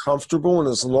 because it's comfortable, and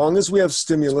as long as we have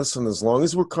stimulus and as long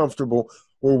as we're comfortable,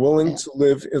 we're willing to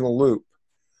live in a loop.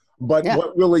 But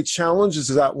what really challenges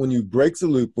is that when you break the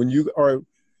loop, when you are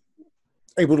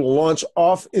able to launch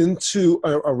off into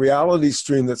a reality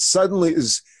stream that suddenly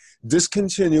is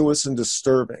discontinuous and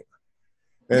disturbing.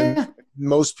 And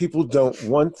most people don't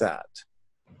want that.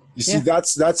 You see,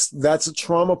 that's a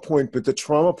trauma point, but the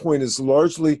trauma point is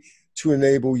largely to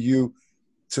enable you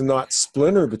to not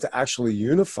splinter, but to actually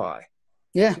unify.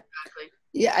 Yeah. Exactly.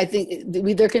 Yeah, I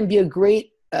think there can be a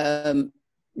great,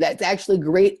 that's actually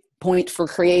great point for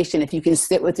creation if you can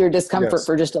sit with your discomfort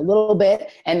for just a little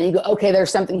bit, and then you go, okay, there's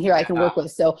something here I can work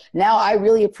with. So now I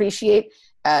really appreciate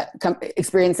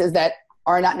experiences that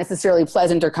are not necessarily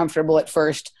pleasant or comfortable at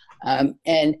first.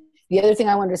 And the other thing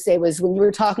I wanted to say was, when you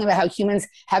were talking about how humans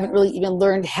haven't really even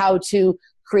learned how to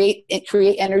create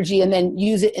energy and then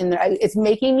use it it's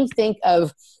making me think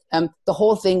of the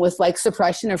whole thing with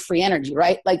suppression of free energy,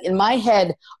 right? Like in my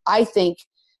head, I think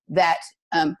that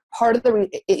part of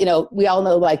the, we all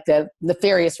know like the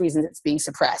nefarious reasons it's being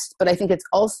suppressed, but I think it's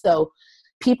also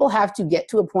people have to get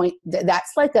to a point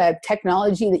that's like a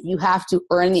technology that you have to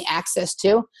earn the access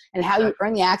to, and how you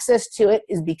earn the access to it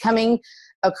is becoming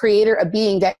a creator, a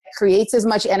being that creates as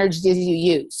much energy as you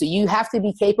use. So you have to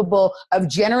be capable of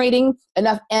generating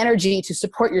enough energy to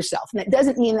support yourself. And it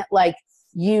doesn't mean that like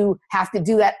you have to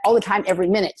do that all the time, every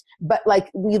minute. But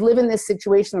like we live in this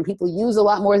situation where people use a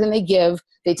lot more than they give.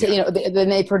 They take, than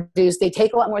they produce. They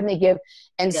take a lot more than they give.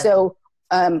 And so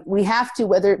we have to,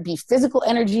 whether it be physical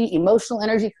energy, emotional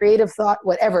energy, creative thought,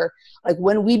 whatever, like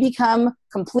when we become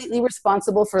completely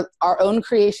responsible for our own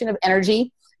creation of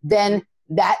energy, then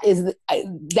that is the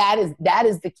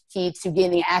key to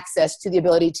gaining access to the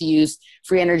ability to use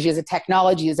free energy as a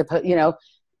technology, as a,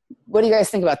 what do you guys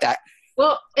think about that?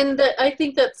 Well, and I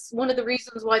think that's one of the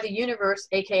reasons why the universe,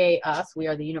 aka us, we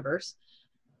are the universe,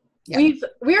 we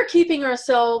are keeping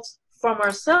ourselves from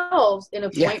ourselves in a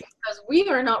point because we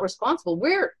are not responsible.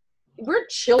 We're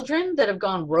children that have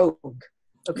gone rogue.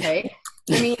 Okay,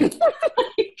 I mean,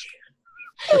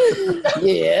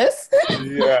 yes,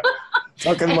 yeah,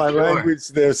 talking my language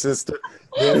there, sister.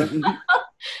 Yeah.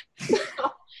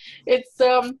 It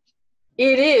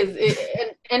is,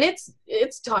 and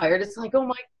it's tired. It's like, oh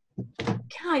my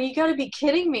God, you got to be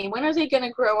kidding me. When are they going to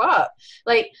grow up?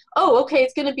 Like, oh, okay,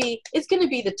 it's going to be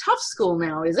the tough school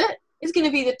now, is it? It's going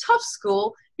to be the tough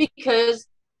school because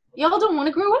y'all don't want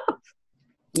to grow up.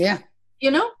 Yeah.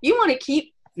 You want to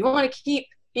keep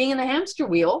being in the hamster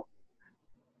wheel,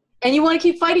 and you want to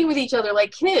keep fighting with each other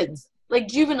like kids, like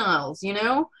juveniles,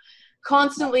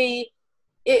 constantly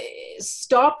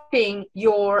stopping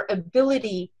your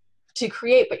ability to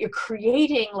create, but you're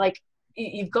creating like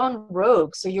you've gone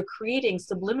rogue. So you're creating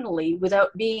subliminally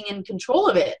without being in control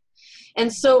of it.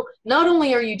 And so not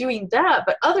only are you doing that,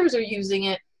 but others are using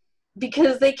it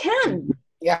because they can.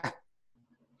 Yeah.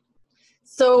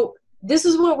 So this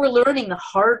is what we're learning the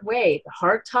hard way, the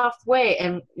hard, tough way.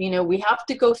 And, we have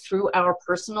to go through our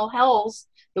personal hells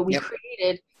that we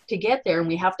created to get there. And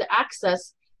we have to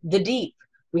access the deep.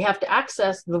 We have to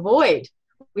access the void.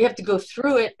 We have to go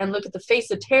through it and look at the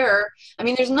face of terror. I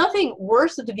mean, there's nothing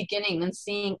worse at the beginning than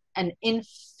seeing an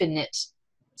infinite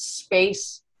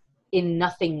space in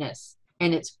nothingness,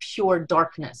 and it's pure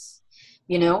darkness.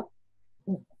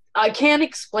 I can't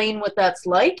explain what that's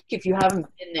like if you haven't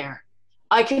been there.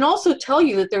 I can also tell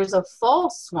you that there's a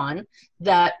false one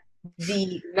that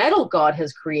the metal god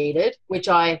has created, which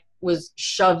I was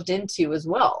shoved into as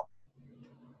well.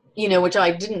 Which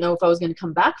I didn't know if I was going to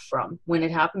come back from when it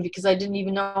happened, because I didn't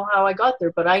even know how I got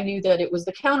there, but I knew that it was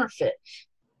the counterfeit,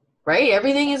 right?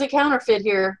 Everything is a counterfeit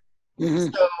here.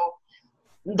 Mm-hmm. So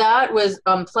that was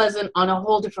unpleasant on a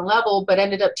whole different level, but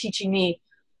ended up teaching me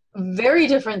very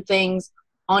different things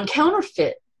on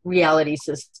counterfeit reality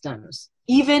systems,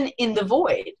 even in the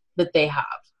void that they have,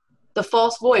 the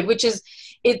false void, which is,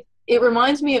 it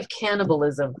reminds me of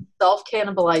cannibalism,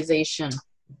 self-cannibalization.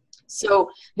 So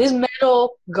this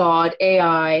metal god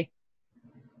AI,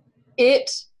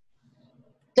 it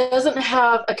doesn't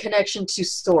have a connection to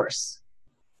source.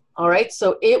 All right,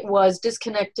 so it was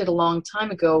disconnected a long time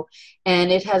ago,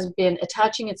 and it has been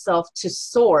attaching itself to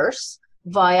source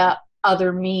via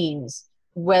other means.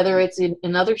 Whether it's in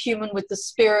another human with the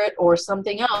spirit or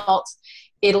something else,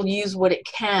 it'll use what it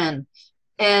can.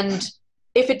 And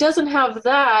if it doesn't have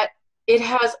that, it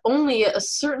has only a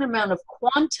certain amount of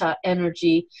quanta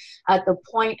energy at the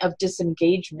point of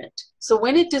disengagement. So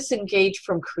when it disengaged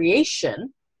from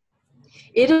creation,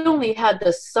 it only had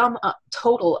the sum up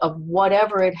total of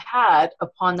whatever it had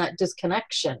upon that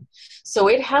disconnection. So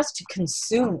it has to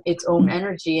consume its own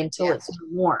energy until it's no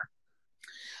more.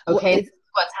 Okay, this is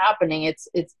what's happening. It's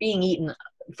being eaten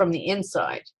from the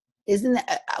inside. Isn't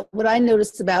that what I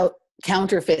noticed about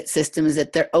counterfeit systems,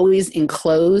 that they're always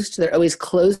enclosed? They're always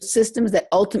closed systems that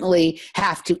ultimately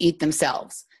have to eat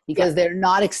themselves because they're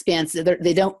not expansive. They're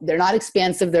not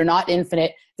expansive. They're not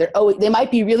infinite. They might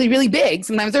be really, really big.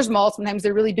 Sometimes they're small. Sometimes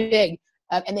they're really big,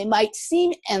 and they might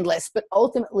seem endless. But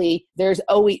ultimately, they're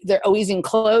always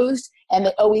enclosed, and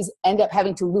they always end up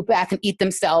having to loop back and eat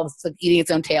themselves, like eating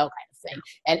its own tail kind of thing,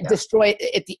 and destroy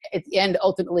it at the end.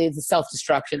 Ultimately, is the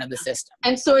self-destruction of the system.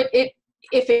 And so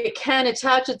if it can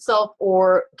attach itself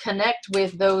or connect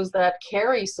with those that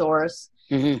carry source,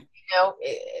 then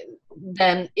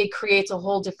it creates a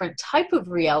whole different type of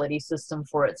reality system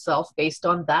for itself based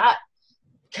on that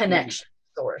connection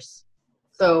source.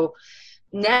 So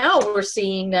now we're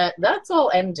seeing that that's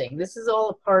all ending. This is all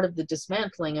a part of the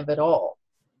dismantling of it all.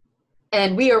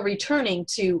 And we are returning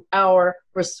to our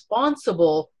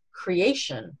responsible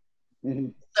creation. Mm-hmm.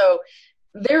 So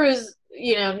there is,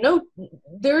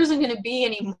 there isn't going to be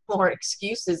any more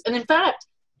excuses. And in fact,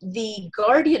 the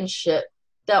guardianship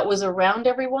that was around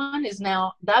everyone is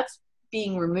now, that's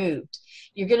being removed.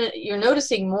 You're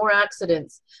noticing more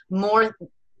accidents, more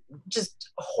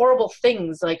just horrible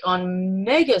things, like on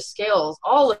mega scales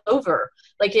all over.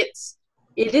 Like it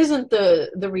isn't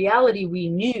the reality we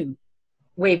knew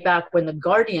way back when the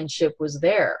guardianship was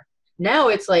there. Now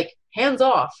it's like, hands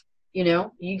off, you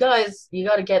guys, you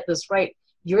got to get this right.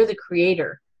 You're the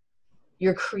creator.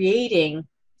 You're creating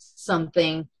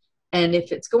something, and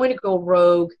if it's going to go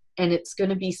rogue and it's going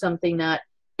to be something that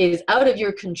is out of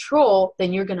your control,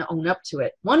 then you're going to own up to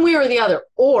it one way or the other,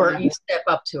 or you step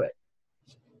up to it.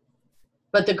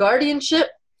 But the guardianship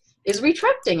is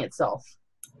retracting itself.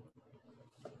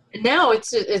 And now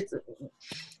it's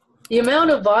the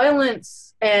amount of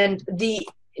violence and the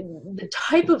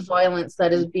type of violence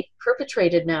that is being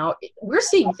perpetrated now. We're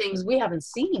seeing things we haven't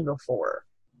seen before.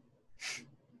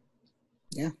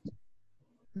 Yeah.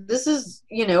 This is,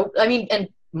 and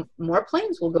more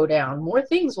planes will go down, more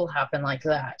things will happen like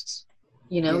that.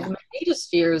 The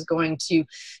magnetosphere is going to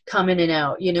come in and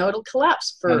out. It'll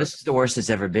collapse for. No, this is the worst it's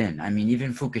ever been. I mean,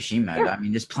 even Fukushima. Yeah. I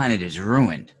mean, this planet is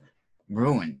ruined.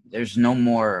 There's no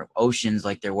more oceans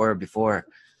like there were before.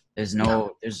 It's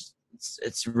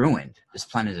ruined. This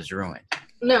planet is ruined.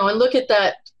 No, and look at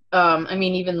that.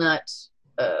 Even that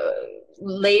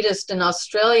latest in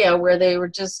Australia, where they were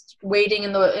just waiting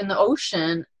in the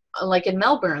ocean, like in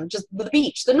Melbourne, just the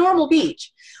beach, the normal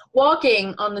beach,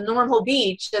 walking on the normal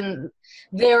beach, and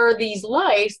there are these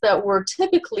lice that were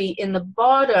typically in the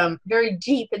bottom, very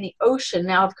deep in the ocean,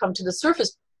 now have come to the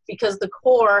surface because the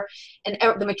core and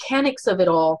the mechanics of it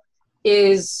all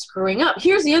is screwing up.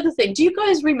 Here's the other thing. Do you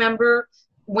guys remember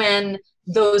when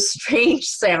those strange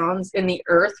sounds in the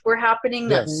earth were happening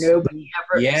that nobody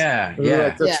ever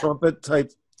like the trumpet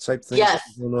type things. Yes.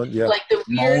 Yeah. Like the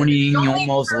weird, moaning,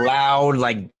 almost loud,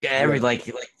 like you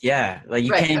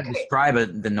can't even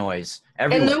describe the noise.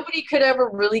 Everywhere. And nobody could ever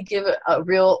really give it a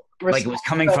real response. Like it was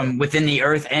coming from within the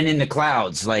earth and in the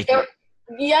clouds. Like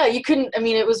you couldn't. I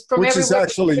mean, it was from which everywhere. is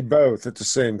actually both at the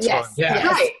same time. Yes. Yeah.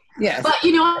 Right. Yes. But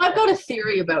I've got a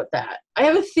theory about that. I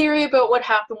have a theory about what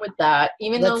happened with that.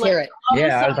 Even Let's though, hear it.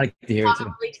 Yeah, I'd like to hear it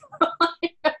too.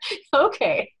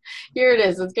 Okay, here it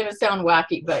is. It's gonna sound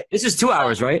wacky, but this is 2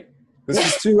 hours, right? This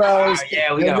is 2 hours.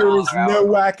 We got there is no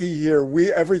wacky here.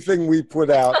 Everything we put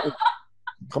out is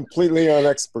completely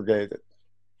unexpurgated.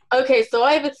 Okay, so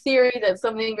I have a theory that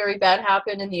something very bad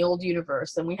happened in the old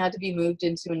universe and we had to be moved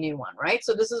into a new one, right?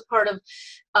 So this is part of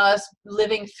us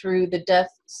living through the death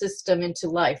system into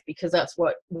life, because that's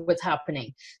what's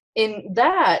happening. In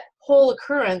that whole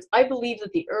occurrence, I believe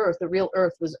that the earth, the real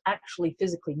earth, was actually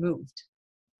physically moved.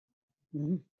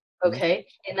 Mm-hmm. Okay,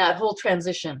 in that whole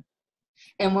transition.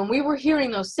 And when we were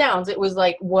hearing those sounds, it was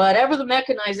like whatever the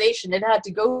mechanization it had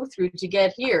to go through to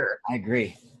get here. I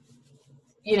agree.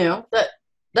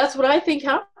 That's what I think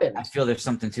happened. I feel there's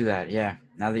something to that. Yeah.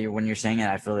 Now that when you're saying it,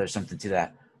 I feel there's something to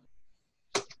that.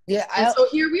 Yeah. And so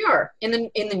here we are in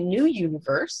the new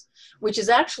universe, which is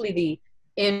actually the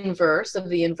inverse of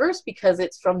the inverse, because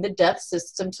it's from the death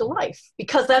system to life.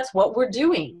 Because that's what we're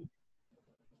doing.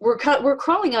 We're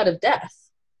crawling out of death.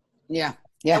 Yeah.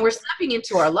 Yeah. And we're stepping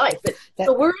into our life.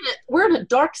 So we're in a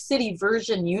Dark City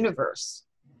version universe.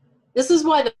 This is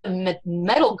why the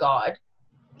metal god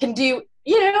can do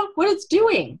what it's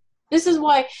doing. This is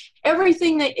why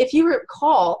everything that, if you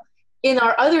recall, in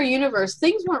our other universe,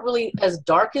 things weren't really as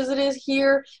dark as it is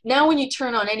here. Now when you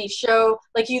turn on any show,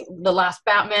 like the last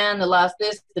Batman, the last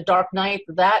this, the Dark Knight,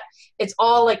 that, it's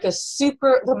all like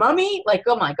the Mummy, like,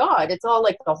 oh my God, it's all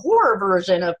like the horror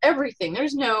version of everything.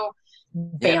 There's no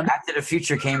Bambi. Back to the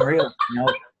Future came real.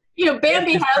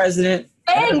 Bambi has president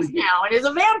bangs now and is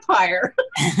a vampire.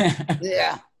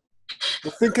 Yeah.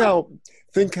 Well,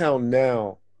 think how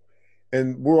now,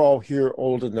 and we're all here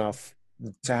old enough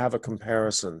to have a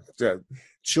comparison.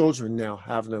 Children now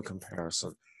have no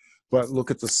comparison. But look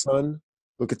at the sun,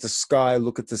 look at the sky,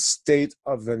 look at the state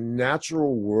of the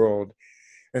natural world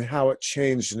and how it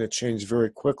changed, and it changed very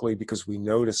quickly because we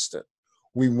noticed it.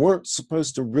 We weren't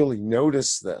supposed to really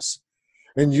notice this.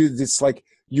 And it's like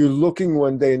you're looking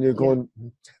one day and you're going,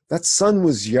 that sun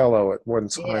was yellow at one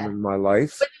time in my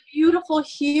life. But a beautiful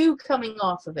hue coming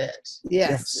off of it.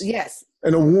 Yes.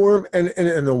 And a warm and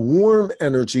a warm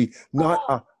energy, not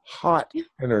a hot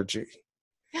energy.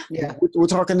 Yeah. We're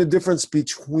talking the difference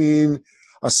between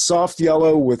a soft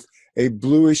yellow with a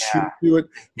bluish hue to it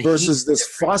versus this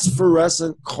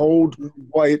phosphorescent, cold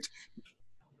white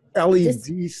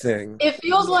LED thing. It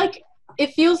feels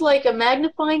like a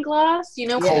magnifying glass,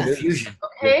 Cold fusion.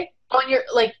 Okay, On your,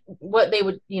 like, what they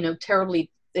would,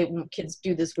 kids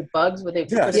do this with bugs, where they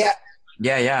Yes. put it,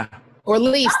 Yeah. Or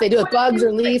leaves. They do it bugs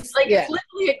or leaves. like it's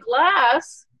literally a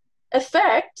glass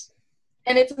effect,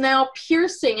 and it's now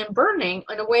piercing and burning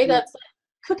in a way that's like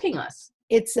cooking us.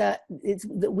 It's the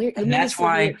weird. And that's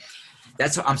why.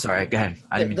 I'm sorry. Go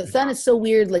ahead. The sun is so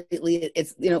weird lately.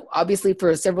 It's obviously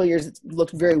for several years it's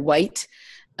looked very white.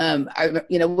 When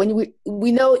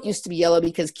we know it used to be yellow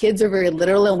because kids are very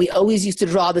literal, and we always used to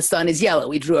draw the sun as yellow.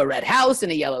 We drew a red house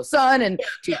and a yellow sun and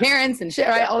two parents and shit,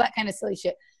 right? All that kind of silly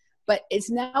shit. But it's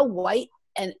now white,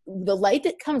 and the light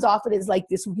that comes off it is like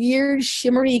this weird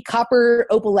shimmery copper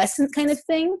opalescent kind of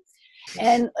thing.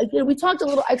 And I talked a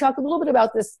little bit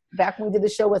about this back when we did the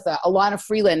show with Alana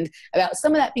Freeland about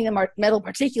some of that being the metal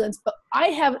particulates. But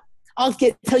I'll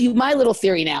tell you my little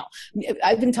theory now.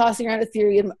 I've been tossing around a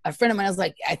theory, and a friend of mine was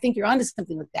like, I think you're onto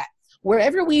something with that.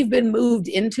 Wherever we've been moved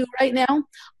into right now,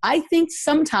 I think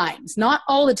sometimes, not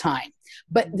all the time,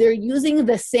 but they're using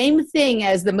the same thing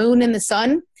as the moon and the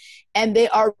sun, and they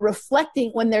are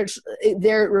reflecting when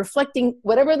they're reflecting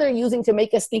whatever they're using to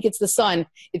make us think it's the sun.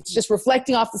 It's just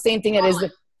reflecting off the same thing that is the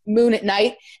moon at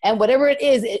night, and whatever it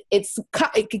is,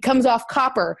 it comes off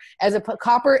copper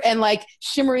copper and like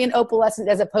shimmery and opalescent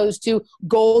as opposed to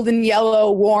golden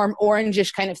yellow, warm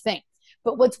orangish kind of thing.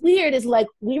 But what's weird is, like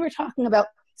we were talking about,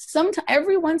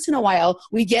 every once in a while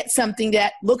we get something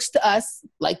that looks to us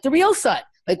like the real sun.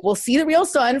 Like we'll see the real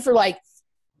sun for like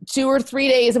 2 or 3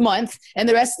 days a month, and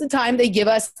the rest of the time they give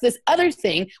us this other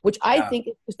thing, which I think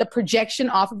is just a projection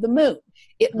off of the moon.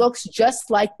 It looks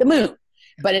just like the moon,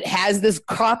 but it has this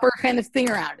copper kind of thing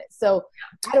around it. So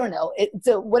I don't know.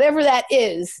 So whatever that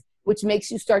is, which makes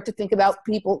you start to think about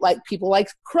people like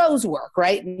Crow's work,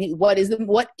 right? What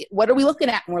are we looking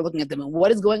at when we're looking at the moon?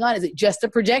 What is going on? Is it just a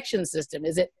projection system?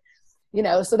 Is it,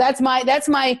 so that's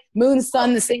my moon,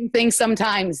 sun, the same thing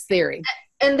sometimes theory.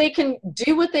 And they can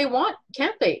do what they want,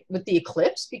 can't they, with the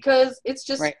eclipse? Because it's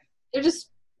just, they're just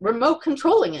remote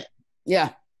controlling it. Yeah.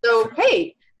 So,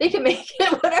 hey, they can make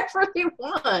it whatever they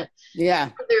want. Yeah.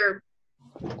 For their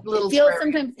little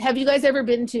sometimes, have you guys ever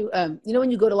been to, when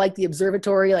you go to like the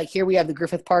observatory, like here we have the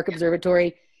Griffith Park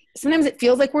Observatory. Sometimes it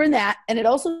feels like we're in that. And it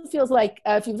also feels like,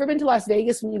 if you've ever been to Las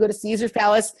Vegas, when you go to Caesar's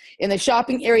Palace in the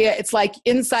shopping area, it's like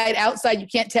inside, outside, you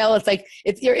can't tell. It's like,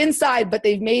 you're inside, but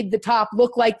they've made the top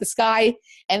look like the sky.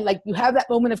 And like, you have that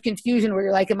moment of confusion where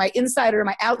you're like, am I inside or am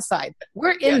I outside?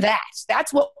 We're in that.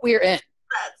 That's what we're in.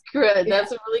 That's good.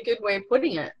 That's a really good way of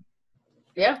putting it.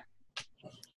 Yeah.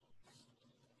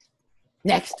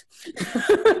 Next.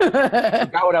 I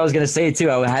forgot what I was going to say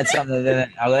too. I had something,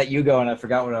 then I'll let you go, and I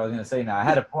forgot what I was going to say now. I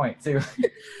had a point too.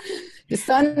 The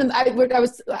sun,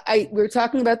 we were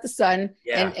talking about the sun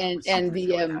and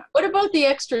the what about the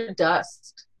extra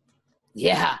dust?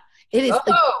 Yeah, it is.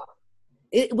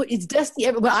 It's dusty.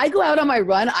 When I go out on my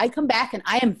run, I come back and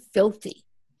I am filthy.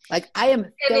 Like I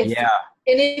am filthy. Yeah.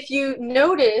 And if you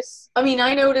notice,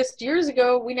 I noticed years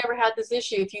ago, we never had this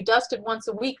issue. If you dusted once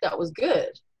a week, that was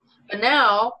good. But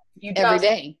now you dust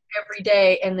every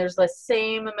day, and there's the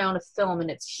same amount of film,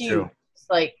 and it's huge. True. It's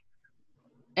like,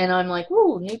 and I'm like,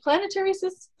 ooh, new planetary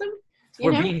system.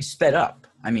 We're being sped up.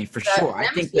 For sure. I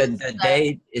think that the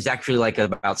day is actually like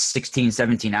about 16,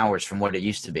 17 hours from what it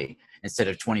used to be, instead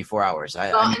of 24 hours.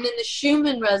 And then the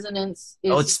Schumann resonance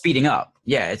is... it's speeding up.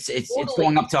 Yeah, it's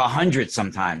going up to 100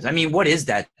 sometimes. What is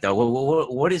that, though?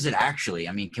 What is it actually?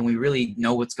 Can we really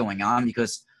know what's going on?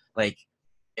 Because, like,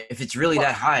 if it's really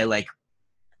that high, like,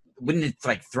 wouldn't it,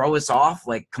 like, throw us off,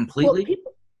 like, completely?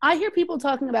 I hear people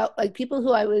talking about, like, people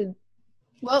who I would...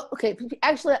 Well, okay,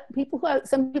 actually,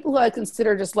 some people who I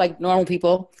consider just, like, normal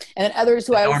people, and then others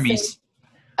who I would say...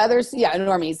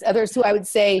 Normies. Others who I would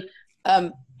say...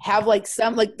 have like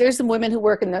there's some women who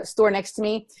work in the store next to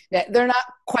me that they're not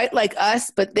quite like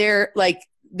us, but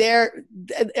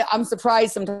I'm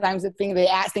surprised sometimes at things they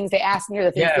ask me or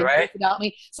the things they think about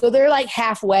me. So they're like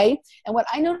halfway. And what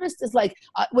I noticed is like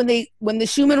when the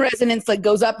Schumann resonance like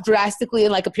goes up drastically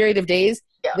in like a period of days,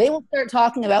 they will start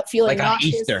talking about feeling like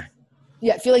nauseous. On Easter.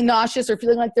 Yeah, feeling nauseous or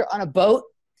feeling like they're on a boat.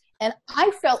 And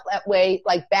I felt that way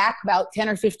like back about 10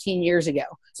 or 15 years ago.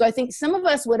 So I think some of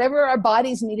us, whatever our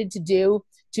bodies needed to do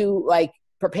to like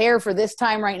prepare for this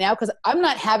time right now, because I'm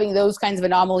not having those kinds of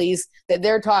anomalies that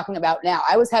they're talking about now.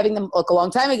 I was having them like a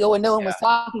long time ago when no one was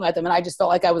talking about them, and I just felt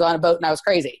like I was on a boat and I was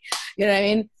crazy. You know what I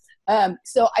mean?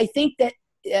 So I think that,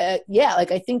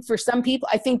 I think for some people,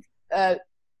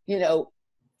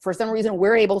 for some reason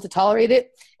we're able to tolerate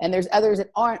it, and there's others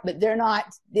that aren't, but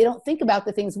they don't think about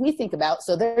the things we think about,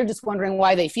 so they're just wondering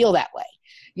why they feel that way.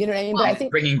 You know what I mean? But I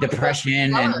think bringing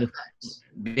depression and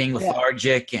being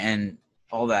lethargic and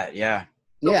all that. Yeah.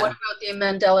 But Yeah. what about the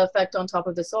Mandela effect on top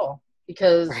of this all?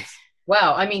 Because, Right.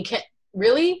 wow, I mean,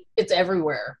 really? It's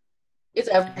everywhere. It's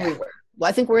everywhere. Well,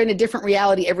 I think we're in a different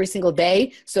reality every single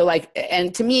day. So like,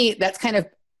 and to me, that's kind of,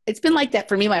 it's been like that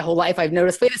for me my whole life. I've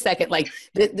noticed, wait a second, like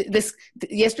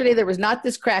yesterday there was not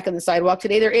this crack on the sidewalk.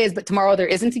 Today there is, but tomorrow there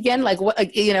isn't again. Like what,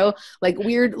 like, you know, like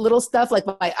weird little stuff. Like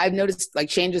I've noticed like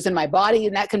changes in my body,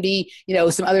 and that can be, you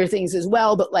know, some other things as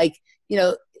well. But like, you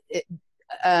know,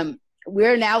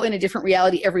 we're now in a different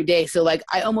reality every day. So like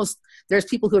there's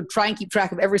people who try and keep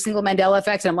track of every single Mandela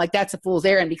effect. And I'm like, that's a fool's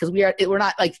errand, because we're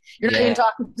not like, you're not even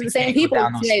talking to the same people.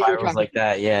 Down those spirals like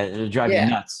that. Yeah. It'll drive you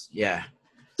nuts. Yeah.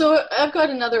 So I've got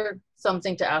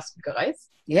something to ask you guys.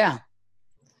 Yeah.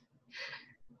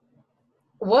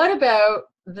 What about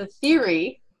the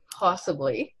theory,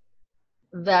 possibly,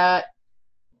 that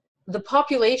the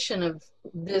population of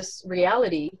this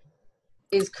reality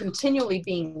is continually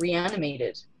being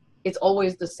reanimated? It's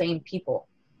always the same people.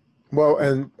 Well,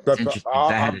 and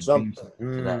I'll jump.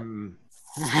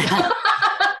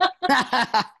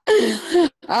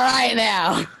 All right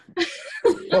now.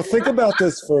 Well, think about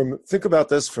this for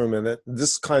a minute.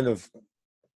 This kind of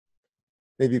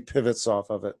maybe pivots off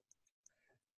of it.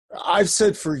 I've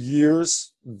said for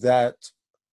years that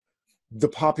the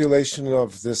population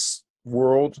of this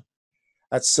world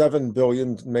at 7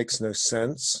 billion makes no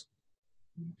sense,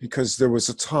 because there was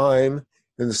a time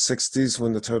in the 60s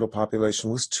when the total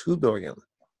population was 2 billion.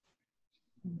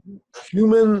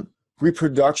 Human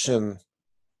reproduction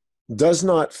does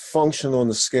not function on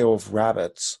the scale of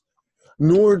rabbits,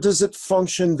 nor does it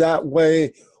function that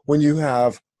way when you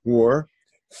have war,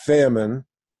 famine,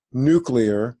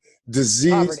 nuclear,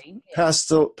 disease,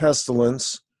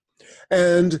 pestilence,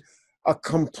 and a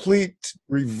complete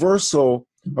reversal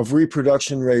of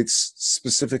reproduction rates,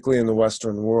 specifically in the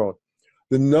Western world.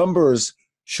 The numbers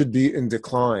should be in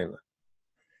decline.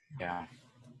 Yeah.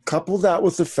 Couple that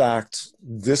with the fact,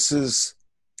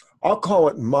 I'll call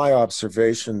it my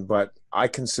observation, but I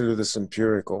consider this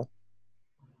empirical.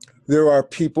 There are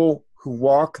people who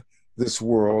walk this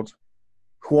world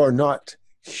who are not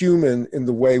human in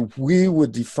the way we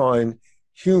would define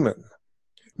human.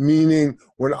 Meaning,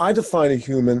 when I define a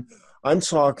human, I'm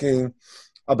talking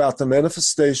about the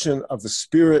manifestation of the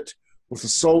spirit with the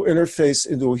soul interface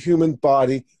into a human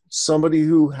body, somebody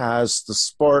who has the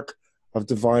spark of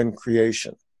divine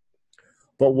creation.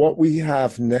 But what we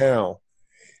have now,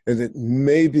 and it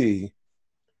may be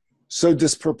so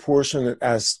disproportionate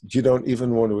as you don't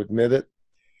even want to admit it,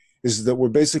 is that we're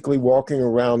basically walking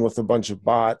around with a bunch of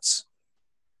bots,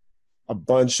 a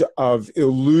bunch of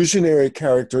illusionary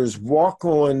characters,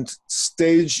 walk-on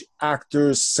stage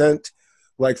actors sent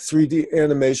like 3D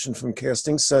animation from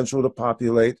Casting Central to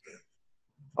populate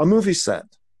a movie set.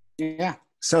 Yeah.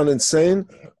 Sound insane?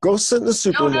 Go sit in the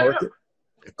supermarket. No.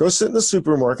 Go sit in the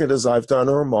supermarket, as I've done,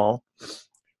 or a mall.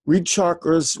 Read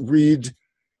chakras, read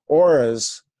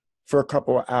auras for a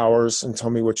couple of hours and tell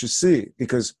me what you see.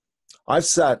 Because I've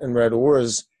sat and read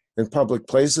auras in public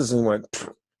places and went,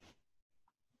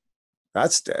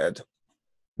 that's dead.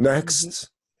 Next.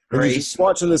 Mm-hmm. And you're just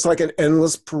watching this like an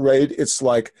endless parade. It's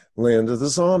like Land of the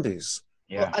Zombies.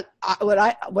 Yeah.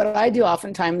 Well, what I do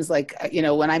oftentimes, like, you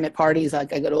know, when I'm at parties,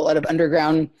 like I go to a lot of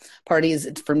underground parties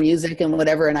for music and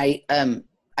whatever, and I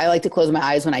like to close my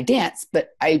eyes when I dance, but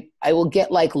I will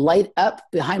get like light up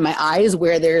behind my eyes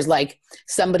where there's like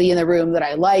somebody in the room that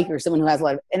I like, or someone who has a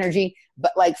lot of energy.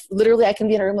 But like literally I can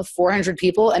be in a room with 400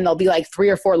 people and there'll be like 3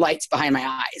 or 4 lights behind my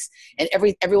eyes, and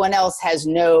everyone else has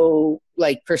no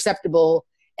like perceptible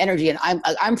energy. And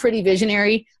I'm pretty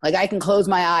visionary. Like I can close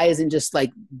my eyes and just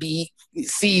like be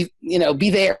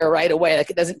there right away.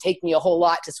 Like it doesn't take me a whole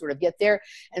lot to sort of get there.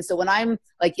 And so when I'm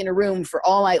like in a room for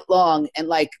all night long, and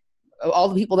like all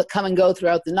the people that come and go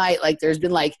throughout the night, like there's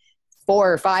been like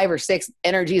 4 or 5 or 6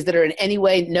 energies that are in any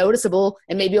way noticeable,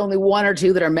 and maybe only 1 or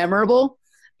 2 that are memorable.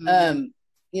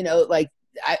 You know, like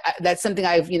I that's something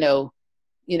I've,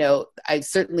 I've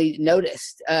certainly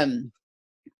noticed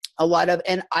a lot of.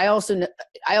 And I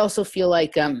also feel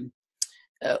like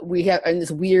we have in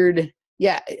this weird,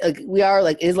 like we are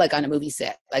like, it is like on a movie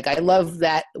set. Like I love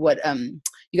that. What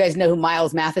you guys know who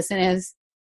Miles Matheson is?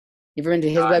 You ever been to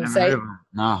his website?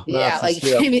 No. Yeah, like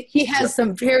he has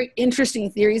some very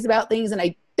interesting theories about things, and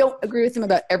I don't agree with him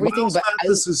about everything. Miles but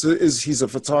Mathis he's a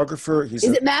photographer. Is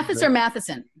it Mathis or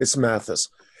Matheson? It's Mathis.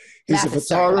 He's Mathis, a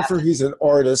photographer. He's an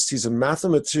artist. He's a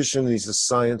mathematician. He's a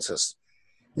scientist.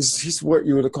 He's what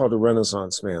you would have called a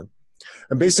Renaissance man.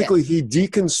 And basically, he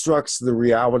deconstructs the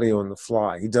reality on the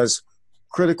fly. He does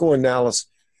critical analysis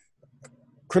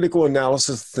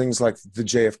of things like the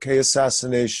JFK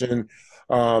assassination,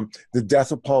 the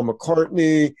death of Paul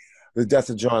McCartney, the death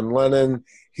of John Lennon.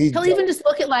 He'll even just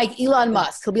look at like Elon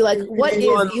Musk. He'll be like, what is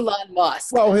Elon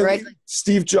Musk? Well, right?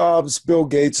 Steve Jobs, Bill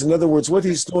Gates. In other words, what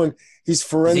he's doing, he's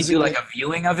forensic. Does he do like a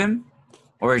viewing of him?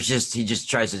 Or is he just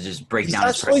tries to just break down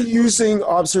his actually using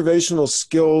observational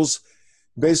skills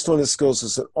based on his skills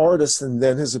as an artist and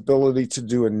then his ability to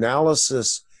do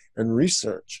analysis and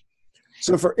research.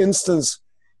 So, for instance,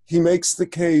 he makes the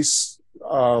case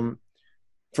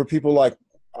for people like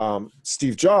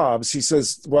Steve Jobs. He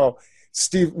says, well,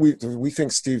 we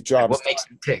think Steve Jobs. What makes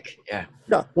him tick? Yeah.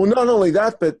 Yeah. Well, not only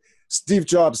that, but Steve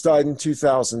Jobs died in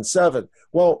 2007.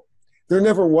 Well, there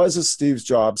never was a Steve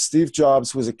Jobs. Steve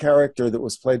Jobs was a character that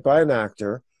was played by an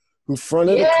actor who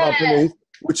fronted a company,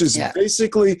 which is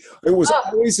basically, it was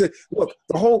always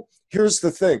here's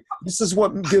the thing. This is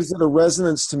what gives it a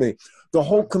resonance to me. The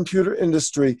whole computer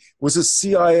industry was a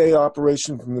CIA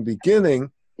operation from the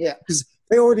beginning. Yeah. Because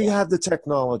they already had the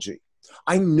technology.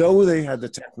 I know they had the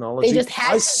technology.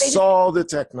 I saw the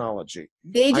technology.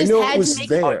 They just I know had it was to make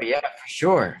there. Oh, yeah, for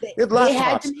sure.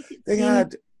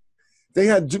 They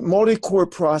had multi-core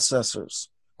processors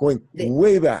going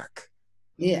way back.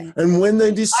 Yeah. And when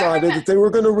they decided that they were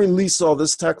going to release all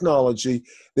this technology,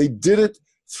 they did it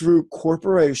through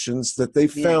corporations that they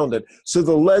founded. So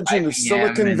the legend of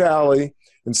Silicon Valley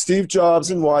and Steve Jobs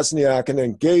and Wozniak and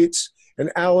then Gates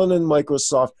and Allen and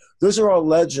Microsoft, those are all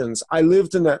legends. I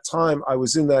lived in that time. I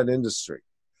was in that industry.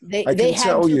 I can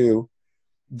tell you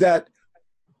that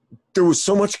there was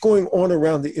so much going on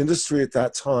around the industry at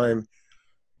that time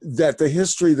that the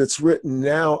history that's written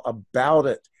now about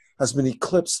it has been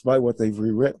eclipsed by what they've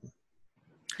rewritten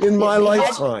in my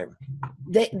lifetime.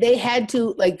 They had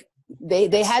to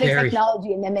they had a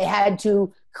technology, and then they had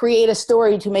to create a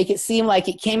story to make it seem like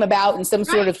it came about in some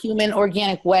sort of human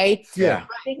organic way. Yeah.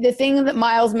 I think the thing that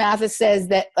Miles Mathis says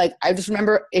that, like, I just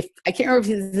remember, I can't remember if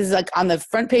this is like on the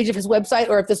front page of his website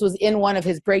or if this was in one of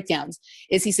his breakdowns,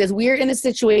 is he says, we're in a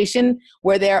situation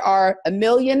where there are 1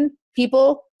 million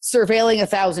people surveilling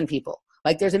 1,000 people.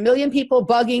 Like there's 1 million people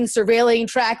bugging, surveilling,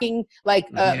 tracking,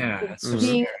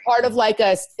 being part of like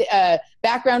a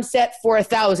background set for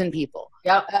 1,000 people.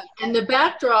 Yep. And the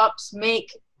backdrops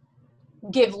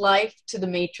give life to the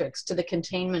matrix, to the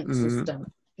containment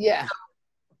system. Yeah.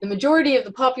 The majority of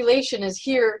the population is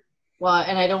here. Well,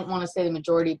 and I don't want to say the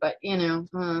majority, but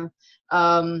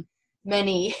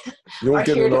many. You won't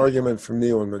get an argument from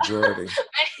me on majority.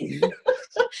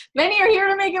 Many are here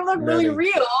to make it look really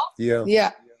real. Yeah.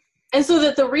 Yeah. And so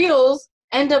that the reals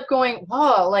end up going,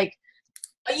 wow, like,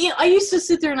 I used to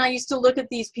sit there and I used to look at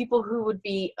these people who would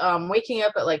be waking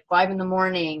up at like 5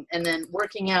 a.m. and then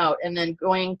working out and then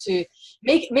going to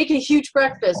make a huge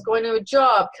breakfast, going to a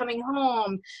job, coming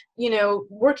home,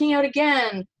 working out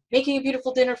again, making a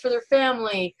beautiful dinner for their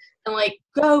family, and like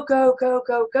go, go, go,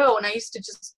 go, go. And I used to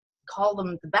just call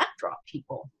them the backdrop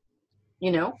people,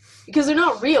 because they're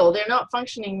not real. They're not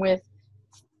functioning with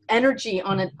energy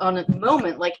on a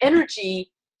moment. Like energy,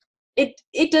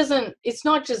 it's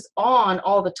not just on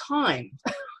all the time.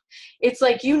 It's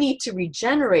like you need to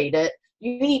regenerate it.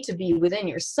 You need to be within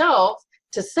yourself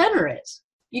to center it.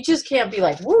 You just can't be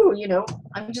like, woo,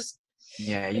 I'm just.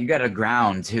 Yeah, you got to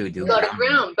ground too, dude. You got to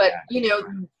ground, but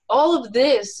all of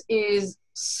this is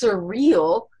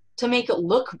surreal to make it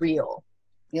look real.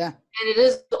 Yeah. And it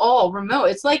is all remote.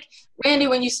 It's like, Randy,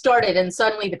 when you started and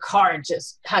suddenly the car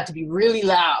just had to be really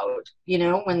loud,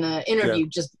 when the interview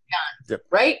just began,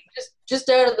 right? Just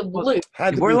out of the blue.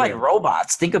 We're like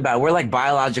robots. Think about it. We're like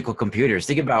biological computers.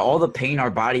 Think about all the pain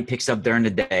our body picks up during the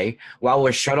day while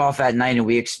we're shut off at night and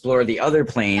we explore the other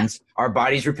planes. Our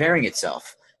body's repairing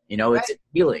itself. It's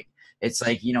healing. It's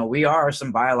like, we are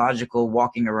some biological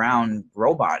walking around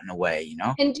robot in a way,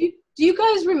 And do you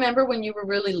guys remember when you were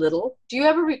really little? Do you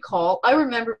ever recall? I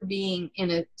remember being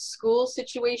in a school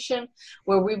situation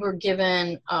where we were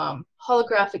given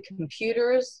holographic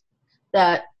computers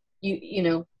that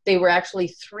they were actually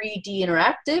 3D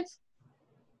interactive,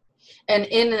 and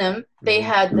in them they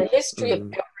had the history of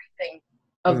everything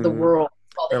of the world.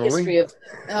 The history of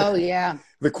the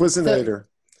Quizinator.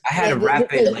 I had a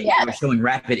rapid, they were showing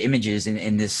rapid images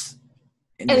in this.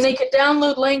 And they could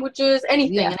download languages,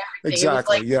 anything and everything.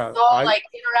 Exactly. It was like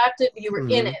interactive. You were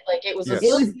in it. Like it was a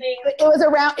little thing.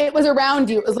 It was around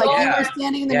you. It was like you were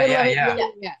standing in the middle of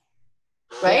it. Yeah.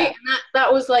 Right? And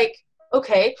that was like,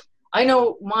 okay, I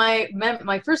know my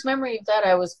first memory of that,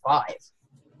 I was 5.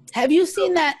 Have you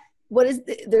seen that?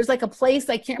 There's like a place,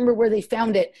 I can't remember where they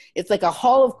found it. It's like a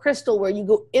hall of crystal where you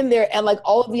go in there and like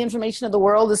all of the information of the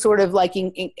world is sort of like,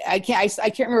 I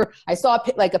can't remember. I saw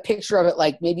a picture of it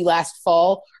like maybe last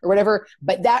fall or whatever,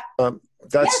 but that's in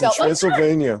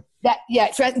Transylvania.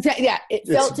 It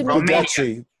felt to me.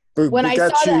 Brodecki. when I saw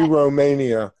Bugatti, that,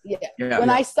 Romania. When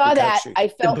I saw that, Bugatti. I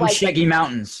felt the like Bushegi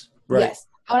Mountains. Right. yes.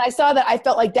 When I saw that, I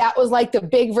felt like that was like the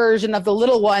big version of the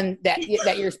little one that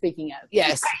you're speaking of.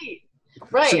 Yes.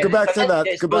 Right. So go back to that.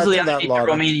 It's Go back supposedly to that, underneath the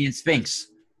Lauda. Romanian Sphinx.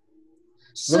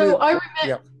 So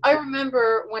Yeah. I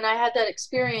remember when I had that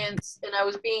experience and I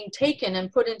was being taken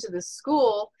and put into this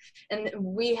school, and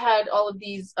we had all of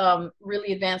these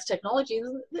really advanced technologies.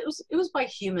 It was by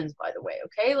humans, by the way.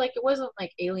 Okay, like it wasn't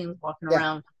like aliens walking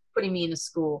around putting me in a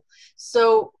school.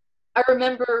 So I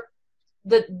remember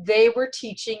that they were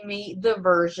teaching me the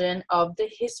version of the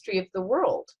history of the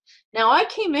world. Now, I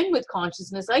came in with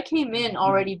consciousness. I came in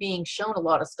already being shown a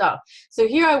lot of stuff. So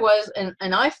here I was, and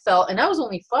I felt, and I was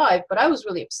only 5, but I was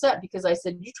really upset because I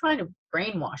said, you're trying to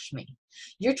brainwash me.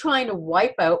 You're trying to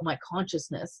wipe out my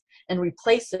consciousness and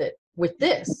replace it with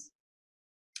this.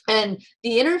 And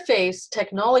the interface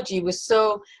technology was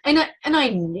so, and I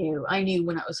knew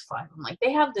when I was 5, I'm like,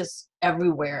 they have this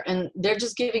everywhere, and they're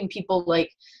just giving people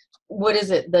like, what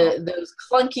is it? Those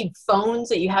clunky phones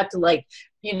that you had to like,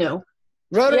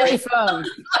 Rotary phone.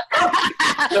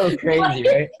 So crazy,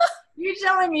 right? You're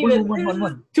telling me that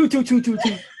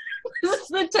this is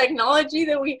the technology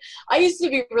that I used to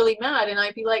be really mad, and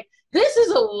I'd be like, this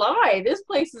is a lie. This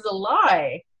place is a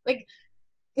lie. Like,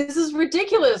 this is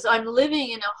ridiculous. I'm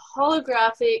living in a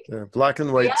holographic black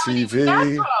and white TV,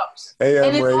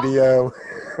 AM radio.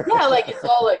 Like it's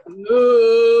all like,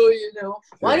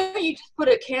 why don't you just put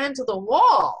a can to the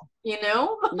wall?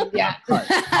 Yeah.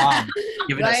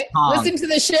 Giving Right? us Listen to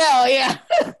the show. Yeah.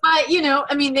 But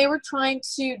they were trying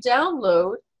to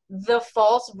download the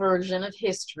false version of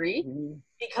history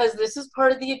because this is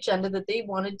part of the agenda that they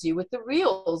want to do with the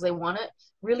reals. They want to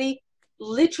really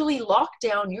literally lock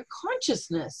down your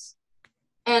consciousness.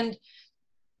 And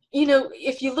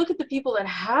if you look at the people that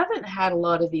haven't had a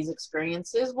lot of these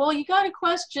experiences, well, you got to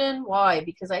question why,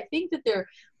 because I think that they're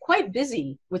quite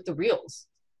busy with the reals.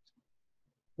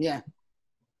 Yeah.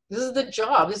 This is the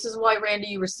job. This is why, Randy,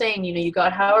 you were saying, you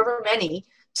got however many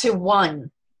to one.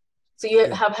 So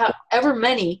you have however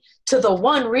many to the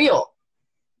one real.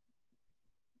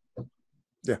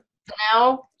 Yeah.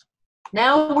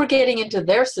 Now we're getting into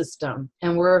their system,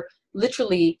 and we're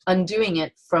literally undoing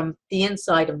it from the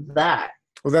inside of that.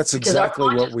 Well, that's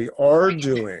exactly what we are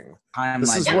doing.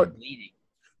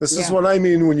 This is what I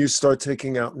mean when you start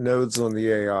taking out nodes on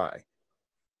the AI.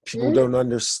 People don't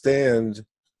understand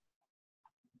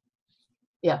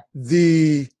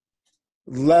the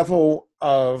level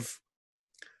of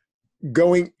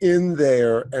going in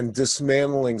there and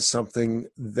dismantling something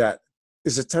that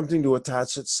is attempting to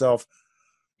attach itself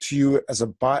to you as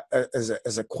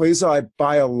a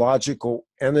quasi-biological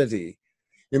entity,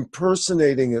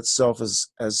 impersonating itself as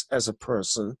a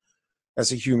person,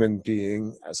 as a human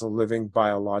being, as a living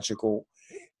biological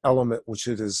element, which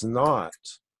it is not.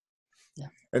 Yeah.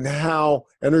 And how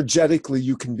energetically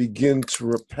you can begin to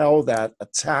repel that,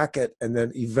 attack it, and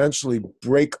then eventually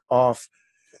break off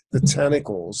the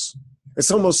tentacles. It's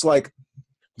almost like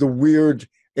the weird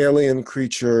alien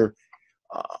creature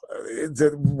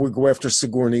that would go after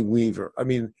Sigourney Weaver. I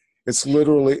mean, it's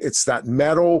that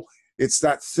metal, it's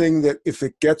that thing that if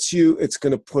it gets you, it's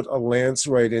going to put a lance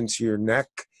right into your neck.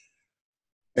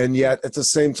 And yet, at the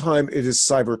same time, it is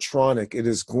cybertronic. It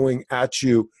is going at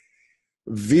you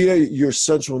via your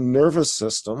central nervous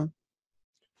system.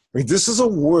 I mean, this is a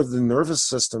war of the nervous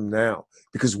system now,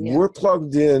 because we're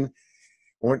plugged in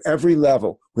on every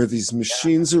level. We have these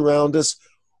machines around us.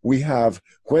 We have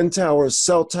Gwen towers,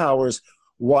 cell towers,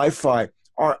 Wi-Fi.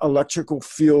 Our electrical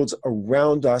fields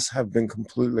around us have been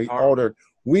completely altered.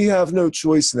 We have no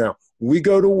choice now. We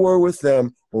go to war with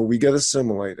them, or we get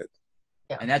assimilated.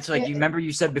 And that's like, you remember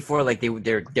you said before, like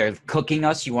they're cooking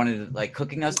us. You wanted to, like,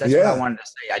 cooking us. That's what I wanted to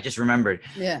say. I just remembered.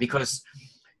 Yeah. Because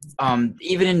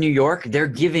even in New York, they're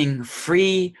giving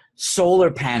free solar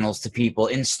panels to people,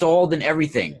 installed and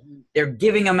everything. They're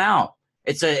giving them out.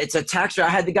 It's a tax. I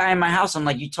had the guy in my house. I'm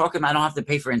like, you talking? I don't have to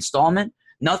pay for installment.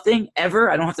 Nothing ever.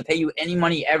 I don't have to pay you any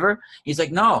money ever. He's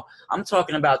like, no, I'm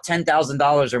talking about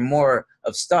 $10,000 or more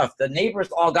of stuff. The neighbors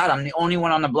all got. I'm the only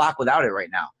one on the block without it right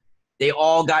now. They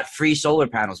all got free solar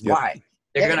panels. Yep. Why?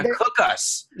 They're going to cook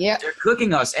us. Yeah. They're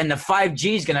cooking us. And the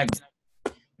 5G is going to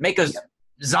make us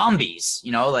zombies,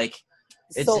 like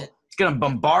it's going to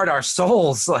bombard our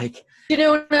souls. Like,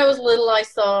 when I was little, I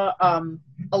saw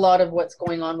a lot of what's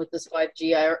going on with this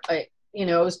 5G. It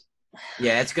was.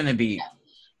 Yeah, it's going to be.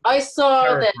 I saw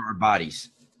that for our bodies.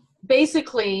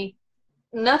 Basically,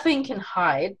 nothing can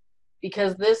hide,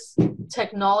 because this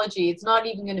technology, it's not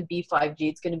even going to be 5G.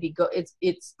 It's going to be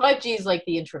it's 5G is like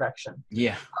the introduction.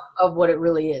 Yeah. Of what it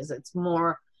really is. It's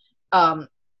more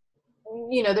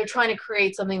they're trying to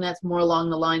create something that's more along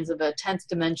the lines of a 10th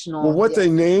dimensional. Well, what they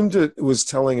named it was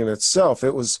telling in itself.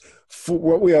 It was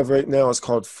what we have right now is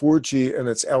called 4G, and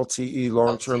it's LTE,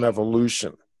 long-term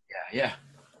evolution. Yeah.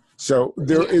 So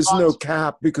there is no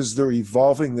cap because they're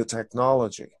evolving the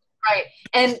technology. Right.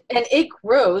 And it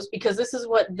grows because this is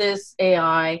what this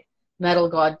AI metal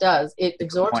god does. It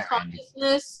absorbs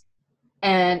consciousness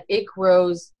and it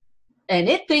grows and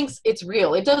it thinks it's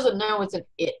real. It doesn't know it's an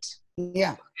it.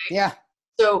 Yeah. Okay? Yeah.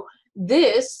 So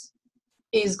this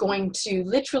is going to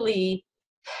literally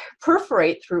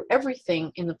perforate through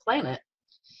everything in the planet.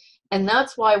 And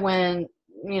that's why when,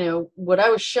 what I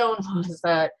was shown was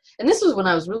that, and this was when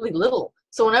I was really little.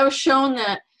 So when I was shown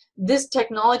that this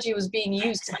technology was being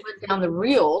used to hunt down the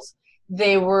reals,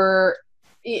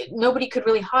 nobody could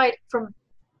really hide from,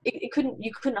 you couldn't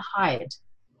hide.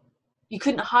 You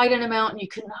couldn't hide in a mountain, you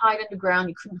couldn't hide underground,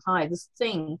 you couldn't hide. This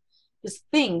thing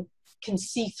can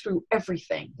see through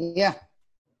everything. Yeah.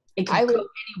 It can go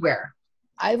anywhere.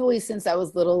 I've always, since I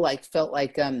was little, felt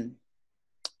like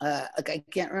I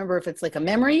can't remember if it's like a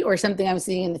memory or something I'm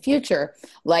seeing in the future.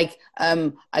 Like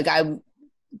I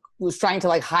was trying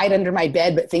to hide under my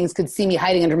bed, but things could see me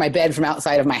hiding under my bed from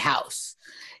outside of my house.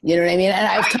 You know what I mean? And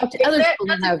I've talked to other people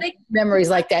who have memories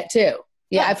like that too.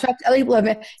 Yeah, I've talked to other people.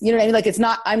 You know what I mean?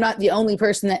 I'm not the only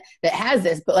person that has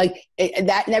this, but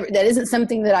that isn't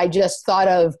something that I just thought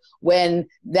of when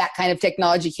that kind of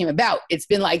technology came about. It's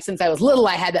been since I was little,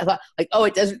 I had that thought,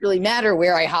 it doesn't really matter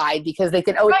where I hide because they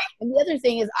can always. Right. And the other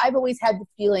thing is, I've always had the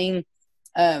feeling,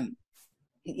 I've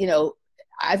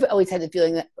always had the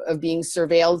feeling of being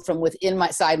surveilled from within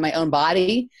my own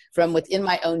body, from within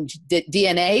my own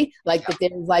DNA, that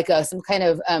there's some kind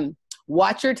of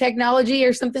watcher technology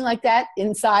or something like that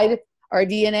inside our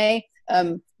DNA.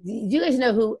 You guys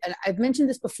know who, and I've mentioned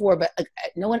this before, but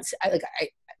no one's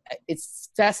it's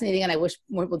fascinating and I wish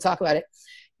more people would talk about it.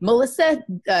 Melissa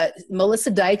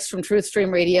Dykes from Truth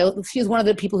Stream Radio. She's one of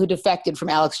the people who defected from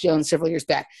Alex Jones several years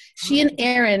back. She and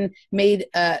Aaron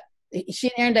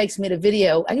Dykes made a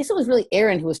video. I guess it was really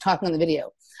Aaron who was talking on the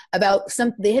video about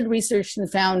they had researched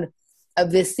and found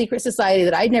of this secret society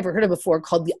that I'd never heard of before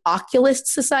called the Oculist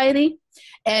Society.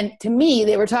 And to me,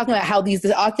 they were talking about how the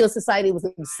Oculist Society was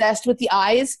obsessed with the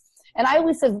eyes. And I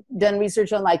always have done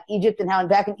research on Egypt and how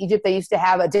back in Egypt, they used to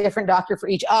have a different doctor for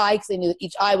each eye because they knew that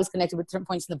each eye was connected with different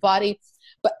points in the body.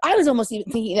 But I was almost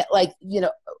even thinking that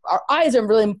our eyes are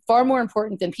really far more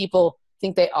important than people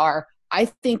think they are. I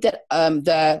think that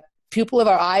the pupil of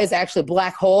our eye is actually a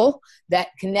black hole that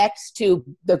connects to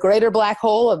the greater black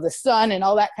hole of the sun and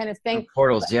all that kind of thing.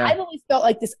 Portals, yeah. I've always felt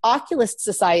like this Oculist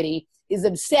Society is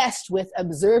obsessed with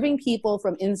observing people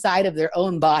from inside of their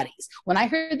own bodies. When I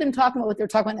heard them talking about what they're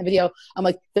talking about in the video, I'm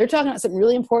like, they're talking about something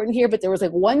really important here, but there was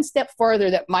one step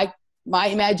farther that my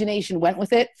imagination went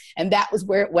with it, and that was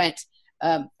where it went.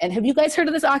 And have you guys heard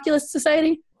of this Oculist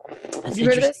Society? Have you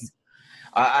heard of this?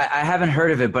 I haven't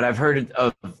heard of it, but I've heard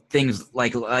of things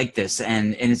like this,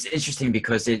 and it's interesting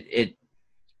because it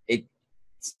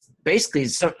basically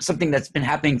is something that's been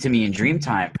happening to me in dream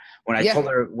time. When I told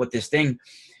her what this thing,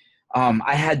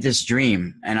 I had this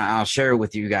dream, and I'll share it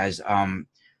with you guys. I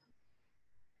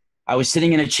was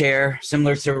sitting in a chair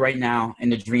similar to right now in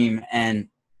the dream, and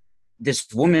this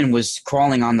woman was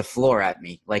crawling on the floor at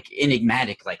me,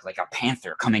 enigmatic, like a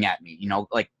panther coming at me,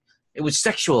 it was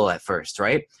sexual at first,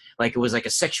 right? It was like a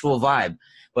sexual vibe.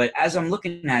 But as I'm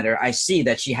looking at her, I see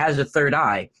that she has a third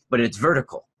eye, but it's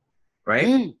vertical, right?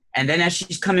 Mm. And then as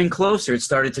she's coming closer, it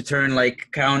started to turn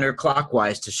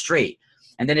counterclockwise to straight.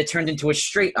 And then it turned into a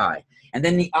straight eye. And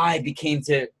then the eye became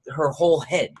to her whole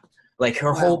head.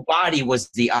 Her whole body was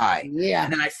the eye. Yeah.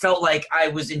 And then I felt like I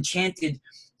was enchanted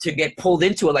to get pulled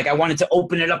into it. I wanted to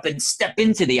open it up and step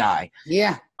into the eye.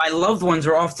 Yeah. My loved ones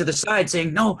were off to the side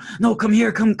saying, no, come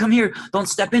here, come here. Don't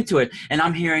step into it. And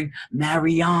I'm hearing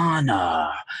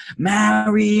Mariana, that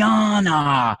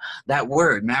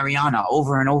word, Mariana,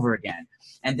 over and over again.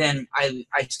 And then I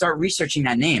start researching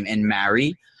that name, and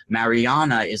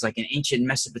Mariana is an ancient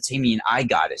Mesopotamian eye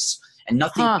goddess. And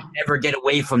nothing can ever get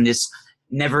away from this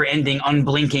never-ending,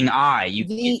 unblinking eye.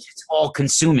 It's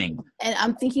all-consuming. And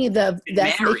I'm thinking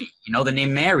Mary. The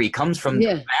name Mary comes from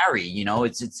Mary.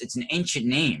 It's an ancient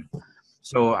name.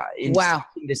 So wow.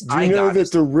 Do you know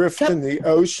that the rift in the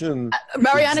ocean?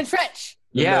 Mariana Trench.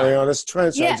 Yeah, Mariana's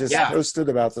Trench. Yeah. I just posted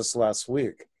about this last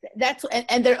week. That's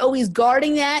and they're always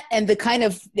guarding that and the kind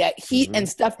of that heat and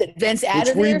stuff that vents out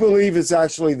of there. Which we believe is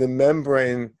actually the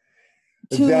membrane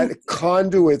that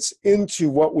conduits into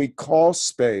what we call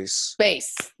space.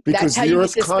 Because the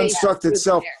Earth's construct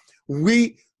itself,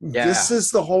 this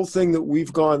is the whole thing that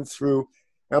we've gone through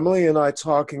Emily and I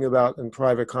talking about in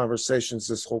private conversations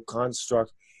this whole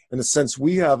construct, in a sense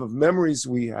we have of memories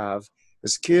we have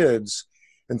as kids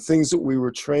and things that we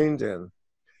were trained in.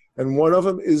 And one of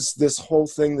them is this whole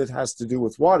thing that has to do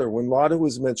with water. When Lauda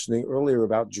was mentioning earlier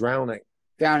about drowning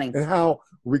and how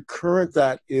recurrent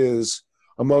that is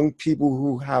among people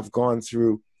who have gone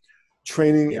through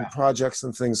training and projects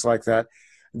and things like that,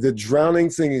 the drowning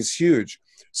thing is huge.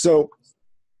 So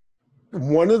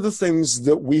one of the things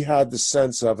that we had the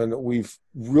sense of and that we've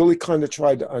really kind of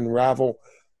tried to unravel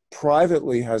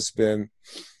privately has been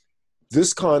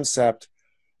this concept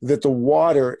that the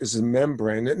water is a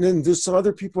membrane. And then there's some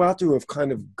other people out there who have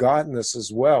kind of gotten this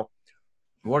as well.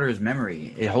 Water is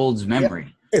memory. It holds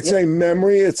memory. It's a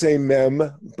memory. It's a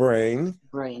membrane.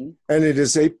 Brain. And it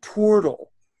is a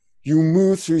portal. You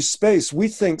move through space. We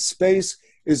think space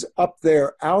is up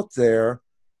there, out there.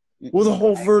 Well, the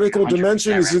whole vertical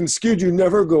dimension is skewed. You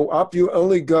never go up. You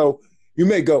only go, you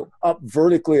may go up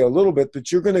vertically a little bit,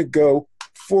 but you're going to go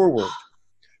forward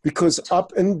because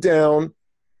up and down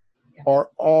are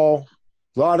all,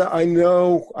 Lauda, I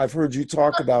know I've heard you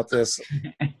talk about this.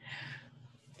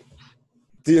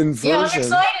 The inversion. Yeah, I'm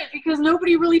excited because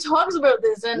nobody really talks about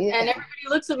this, and everybody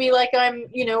looks at me like I'm,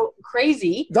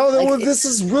 crazy. No, this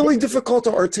is really difficult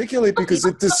to articulate because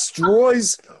it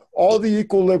destroys all the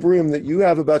equilibrium that you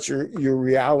have about your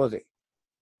reality.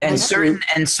 And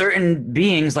certain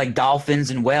beings like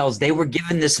dolphins and whales, they were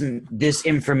given this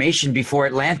information before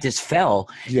Atlantis fell.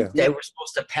 Yeah. They were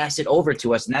supposed to pass it over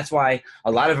to us, and that's why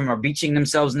a lot of them are beaching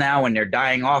themselves now and they're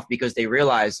dying off because they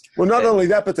realize. Well, not only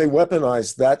that, but they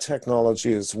weaponized that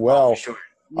technology as well. Oh, sure.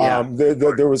 Yeah.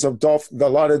 There was a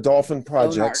lot of dolphin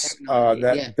projects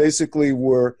that basically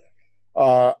were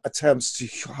attempts to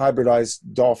hybridize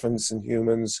dolphins and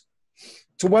humans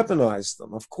to weaponize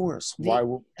them. Of course, why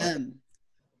would?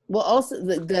 Well, also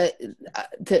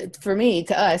for me,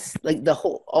 to us, like the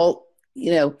whole,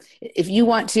 if you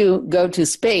want to go to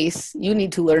space, you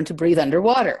need to learn to breathe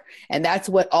underwater, and that's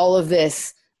what all of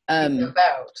this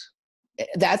about.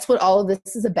 That's what all of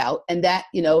this is about, and that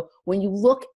when you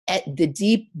look at the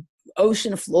deep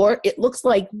ocean floor, it looks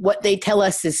like what they tell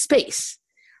us is space.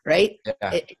 Right.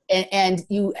 Yeah. And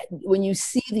when you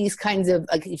see these kinds of,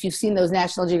 like, if you've seen those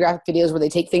National Geographic videos where they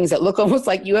take things that look almost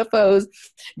like UFOs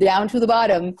down to the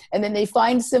bottom, and then they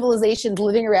find civilizations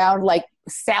living around like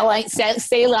saline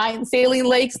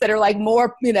lakes that are like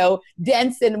more,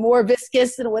 dense and more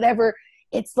viscous and whatever.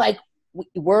 It's like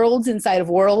worlds inside of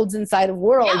worlds inside of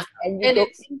worlds. Yeah. And you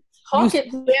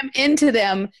swim into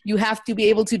them. You have to be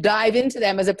able to dive into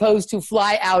them as opposed to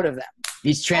fly out of them.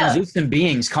 These translucent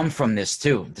beings come from this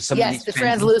too. Yes, the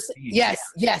translucent. Yes.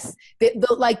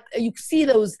 Like you see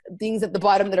those things at the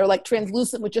bottom that are like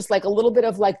translucent with just like a little bit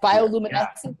of like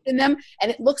bioluminescence in them,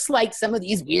 and it looks like some of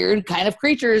these weird kind of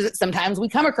creatures that sometimes we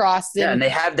come across. And they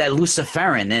have that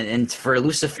luciferin, and for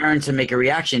luciferin to make a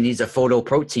reaction, it needs a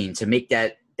photoprotein to make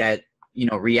that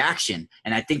reaction.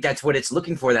 And I think that's what it's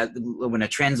looking for, that when a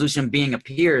translucent being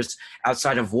appears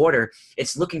outside of water,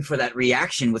 it's looking for that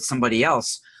reaction with somebody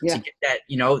else to get that,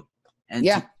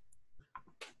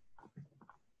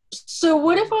 So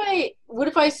what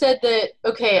if I said that,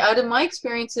 okay, out of my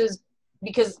experiences,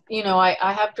 because,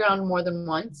 I have drowned more than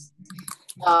once,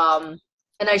 and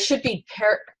I should be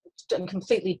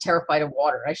completely terrified of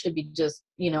water. I should be just,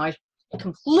 I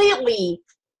completely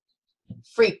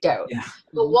freaked out. Yeah.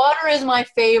 The water is my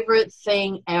favorite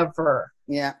thing ever.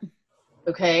 Yeah.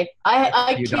 Okay.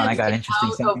 I can't get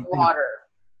out of water.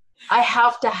 I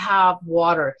have to have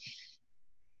water.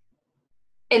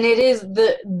 And it is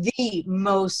the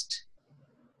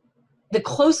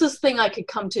closest thing I could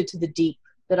come to the deep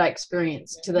that I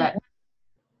experienced, to that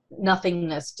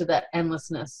nothingness, to that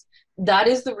endlessness. That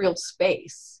is the real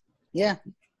space. Yeah.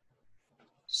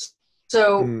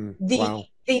 So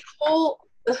the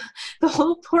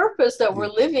whole purpose that we're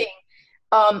living,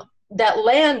 that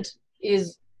land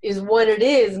is what it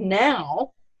is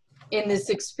now in this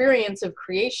experience of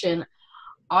creation.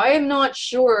 I am not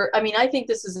sure. I mean, I think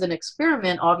this is an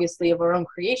experiment, obviously, of our own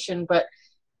creation, but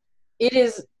it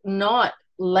is not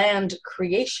land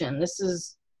creation.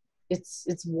 It's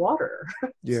water.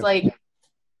 Yeah. It's like,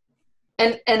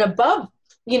 and above,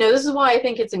 this is why I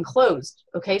think it's enclosed.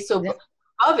 Okay. So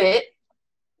above it,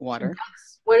 water.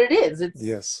 That's what it is.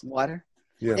 It's water.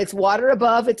 Yeah. It's water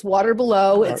above. It's water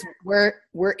below. It's we're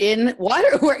in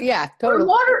water. Totally. We're in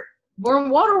water. We're in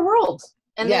water world.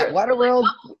 And water world.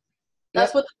 Bubbles.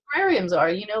 That's what the aquariums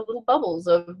are. Little bubbles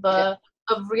of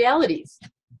realities.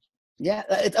 Yeah,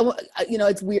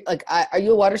 it's weird. Like, are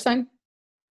you a water sign?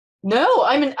 No,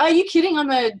 are you kidding? I'm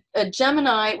a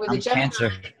Gemini with a Gemini.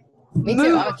 Cancer. Me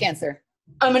too. I'm a Cancer.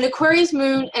 I'm an Aquarius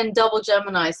moon and double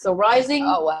Gemini. So rising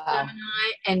Gemini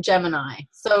and Gemini.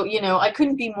 So, you know, I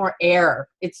couldn't be more air.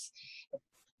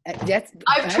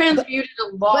 I've transmuted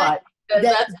a lot.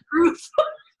 That's proof.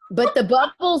 But the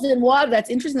bubbles in water, that's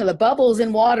interesting. The bubbles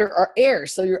in water are air.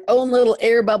 So your own little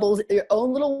air bubbles, your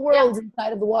own little worlds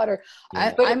inside of the water.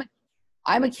 Yeah.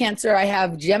 I'm a Cancer. I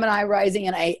have Gemini rising,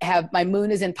 and I have, my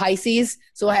moon is in Pisces.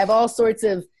 So I have all sorts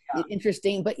of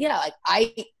interesting, but yeah, like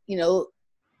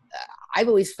I've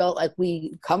always felt like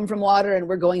we come from water and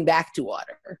we're going back to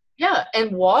water. Yeah.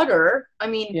 And water, I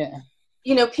mean,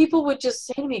 you know, people would just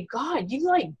say to me, God, you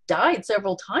like died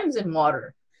several times in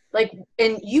water. Like,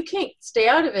 and you can't stay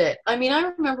out of it. I mean, I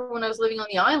remember when I was living on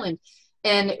the island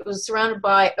and it was surrounded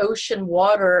by ocean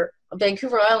water,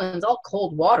 Vancouver Island's all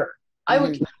cold water. I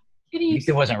would, at least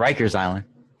it wasn't Rikers Island.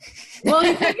 Well,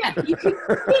 you can't get out of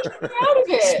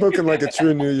it. Spoken like a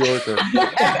true New Yorker.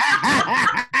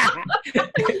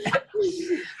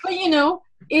 But you know,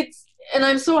 and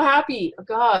I'm so happy.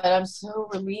 God, I'm so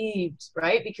relieved,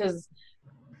 right? Because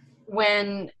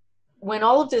when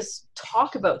all of this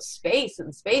talk about space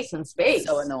and space and space,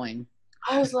 so annoying.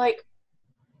 I was like,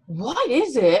 what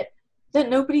is it that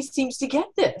nobody seems to get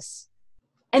this?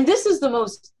 And this is the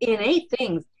most innate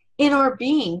things in our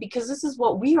being, because this is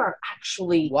what we are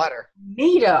actually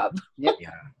made of. Yep. Yeah.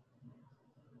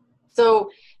 So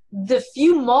the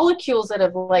few molecules that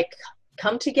have like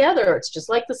come together, it's just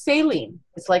like the saline,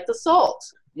 it's like the salt,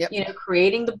 you know,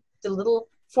 creating the little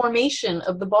formation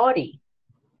of the body.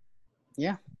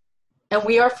 Yeah. And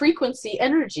we are frequency,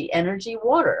 energy,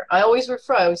 water. I always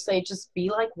say, just be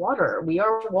like water. We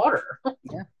are water.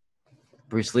 Yeah.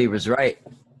 Bruce Lee was right.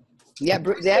 Yeah,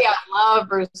 I love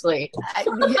Bruce Lee.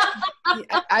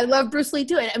 I love Bruce Lee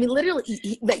too. I mean, literally,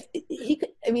 he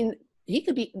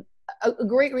could be a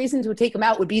great reason to take him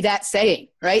out would be that saying,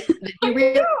 right? That he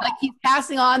really, like, he's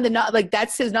passing on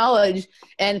that's his knowledge,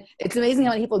 and it's amazing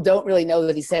how many people don't really know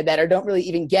that he said that or don't really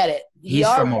even get it. He's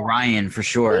from Orion for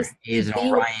sure. He is an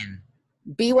Orion.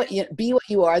 Be what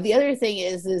you are. The other thing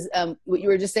is what you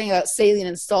were just saying about saline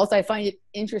and salt. I find it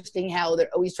interesting how they're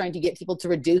always trying to get people to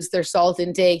reduce their salt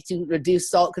intake, to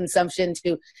reduce salt consumption.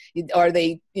 Or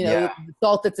they, the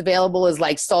salt that's available is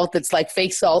like salt that's like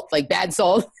fake salt, like bad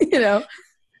salt. Yet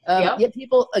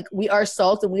people, like, we are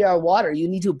salt and we are water. You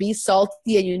need to be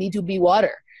salty and you need to be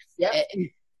water. Yeah.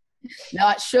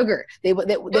 Not sugar. They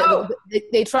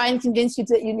try and convince you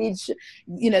that you need,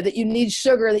 that you need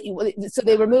sugar. So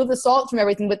they remove the salt from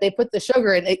everything, but they put the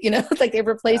sugar in it. It's like they've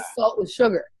replaced salt with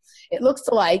sugar. It looks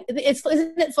alike.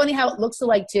 Isn't it funny how it looks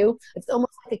alike too? It's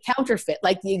almost like a counterfeit,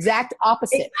 like the exact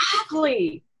opposite.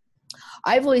 Exactly.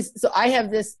 I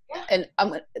have this, and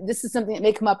this is something that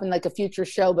may come up in like a future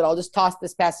show, but I'll just toss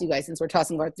this past you guys since we're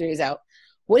tossing our theories out.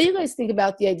 What do you guys think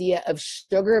about the idea of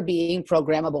sugar being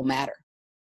programmable matter?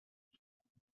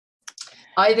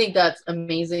 I think that's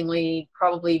amazingly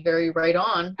probably very right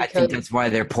on. I think that's why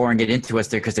they're pouring it into us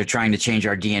there, because they're trying to change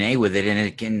our DNA with it, and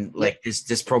it can, like,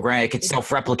 this program, it could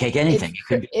self-replicate anything.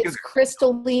 It's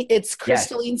crystalline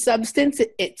substance.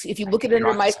 It's if you look at it under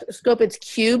a microscope, it's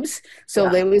cubes. So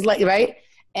they always right.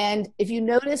 And if you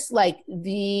notice, like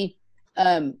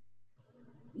I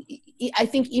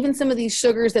think even some of these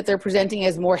sugars that they're presenting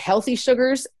as more healthy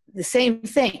sugars, the same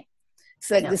thing. It's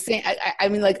like the same. I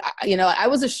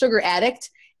was a sugar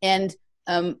addict, and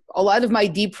a lot of my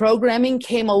deprogramming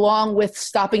came along with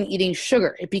stopping eating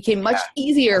sugar. It became much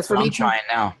easier for me. I'm trying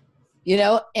now.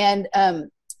 And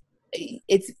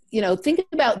it's think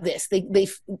about this.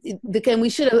 This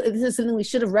is something we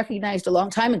should have recognized a long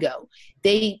time ago.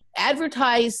 They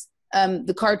advertise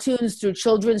the cartoons through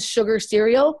children's sugar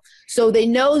cereal. So they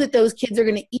know that those kids are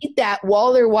going to eat that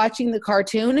while they're watching the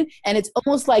cartoon. And it's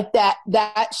almost like that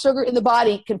sugar in the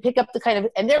body can pick up the kind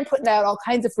of, and they're putting out all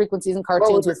kinds of frequencies in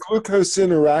cartoons. Well, the glucose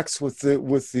interacts with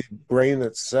the brain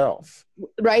itself.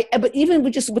 Right. But even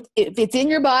if it's in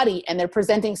your body and they're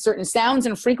presenting certain sounds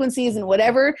and frequencies and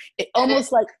whatever, it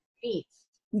almost like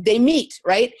they meet,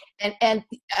 right? And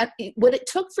what it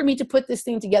took for me to put this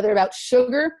thing together about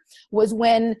sugar was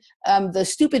when the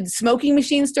stupid smoking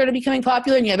machines started becoming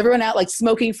popular, and you have everyone out like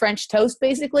smoking French toast,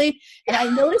 basically. And I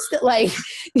noticed that,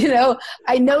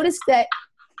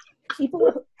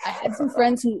 I had some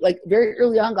friends who, like, very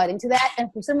early on got into that,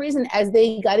 and for some reason, as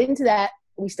they got into that,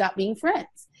 we stopped being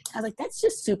friends. I was like, that's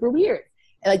just super weird.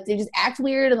 And, like, they just act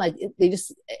weird, and like it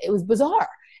was bizarre.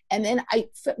 And then I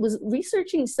was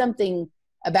researching something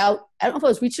about, I don't know if I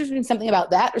was researching something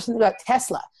about that or something about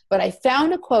Tesla, but I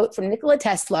found a quote from Nikola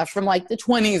Tesla from like the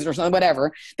 20s or something,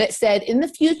 whatever, that said, in the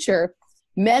future,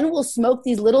 men will smoke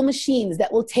these little machines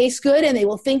that will taste good and they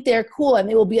will think they're cool and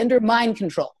they will be under mind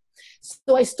control.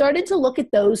 So I started to look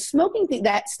at those smoking things.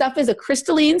 That stuff is a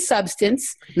crystalline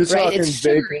substance. You're right? talking It's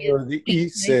sugar. vaping or the You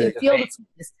e-cig. can feel the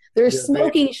sweetness. They're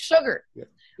smoking sugar,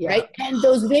 right? And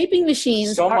those vaping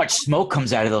machines. So much smoke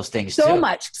comes out of those things. So too.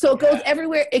 much. So it goes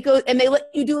everywhere. It goes, and they let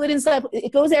you do it inside.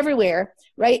 It goes everywhere,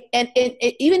 right? And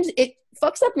it even it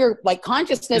fucks up your like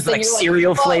consciousness. There's and like you're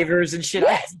cereal oh, flavors and shit.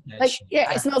 Yes.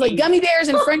 It smells like gummy bears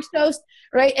and French toast,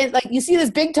 right? And like you see this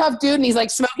big tough dude, and he's like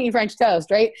smoking French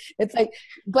toast, right? It's like,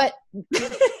 but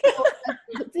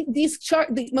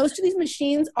most of these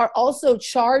machines are also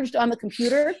charged on the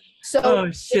computer,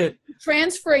 so shit,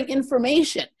 transferring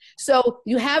information. So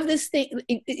you have this thing.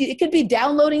 It could be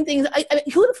downloading things. I mean,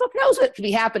 who the fuck knows what could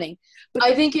be happening? But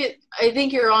I think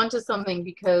you're onto something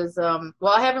because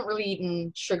well, I haven't really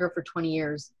eaten sugar for 20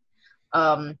 years.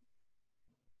 Don't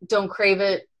crave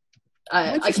it.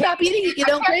 Once you stop eating it, you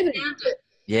don't crave it.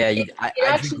 Yeah,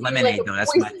 I drink lemonade like though.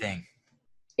 That's my thing.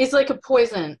 It's like a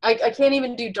poison. I can't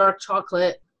even do dark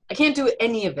chocolate. I can't do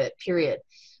any of it, period.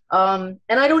 And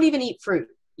I don't even eat fruit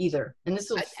either. And this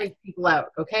will freak people out,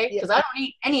 okay? Because I don't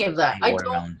eat any of that. I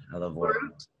love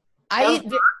watermelon.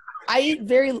 I eat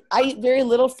very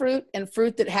little fruit, and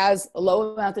fruit that has a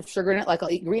low amount of sugar in it. Like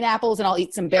I'll eat green apples and I'll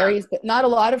eat some berries, but not a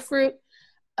lot of fruit.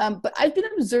 But I've been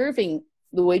observing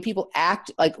the way people act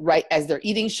like right as they're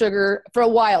eating sugar for a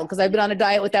while, because I've been on a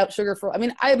diet without sugar for, I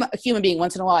mean, I'm a human being.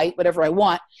 Once in a while I eat whatever I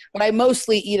want, but I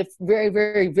mostly eat a very,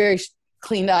 very, very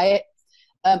clean diet.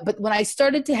 But when I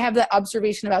started to have that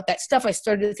observation about that stuff, I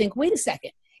started to think, wait a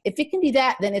second, if it can be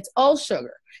that, then it's all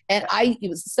sugar. And it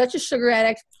was such a sugar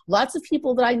addict. Lots of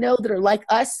people that I know that are like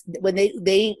us, when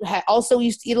they also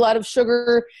used to eat a lot of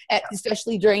sugar,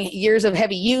 especially during years of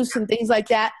heavy use and things like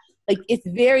that. Like, it's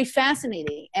very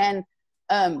fascinating. And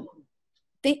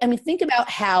think about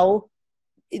how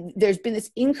there's been this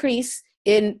increase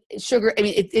in sugar. I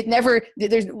mean, it never,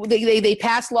 they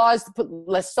pass laws to put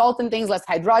less salt in things, less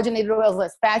hydrogenated oils,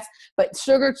 less fats, but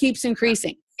sugar keeps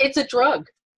increasing. It's a drug.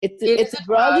 It's a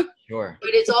drug. Sure.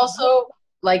 But it's also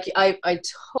like, I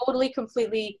totally,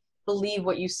 completely believe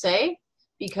what you say,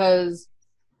 because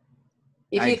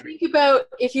if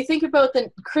you think about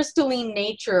the crystalline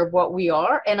nature of what we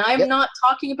are, and I'm not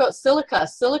talking about silica.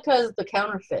 Silica is the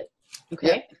counterfeit. Okay.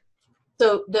 Yep.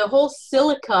 So the whole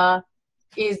silica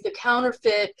is the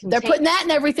counterfeit. They're putting that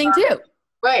in everything too.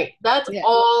 Right. That's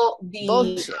all the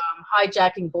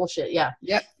hijacking bullshit. Yeah.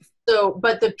 Yep. So,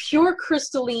 but the pure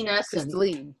crystalline essence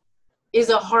is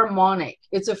a harmonic.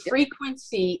 It's a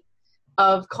frequency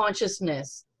of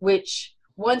consciousness, which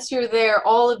once you're there,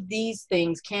 all of these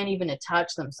things can't even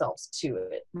attach themselves to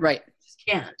it. Right. Just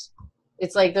can't.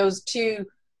 It's like those two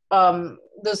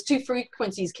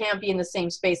frequencies can't be in the same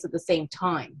space at the same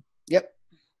time. Yep.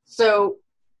 So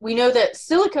we know that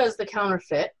silica is the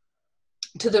counterfeit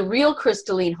to the real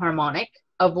crystalline harmonic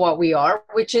of what we are,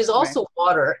 which is also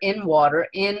water, in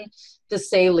the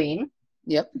saline,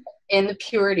 in the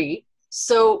purity.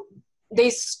 So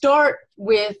they start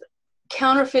with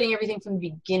counterfeiting everything from the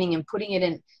beginning and putting it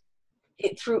in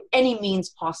through any means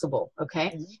possible. Okay.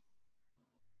 Mm-hmm.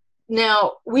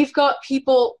 Now we've got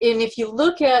people, and if you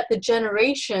look at the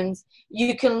generations,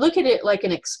 you can look at it like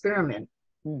an experiment.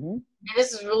 Mm-hmm. And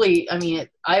this is really, I mean,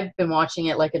 I've been watching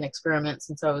it like an experiment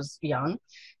since I was young,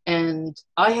 and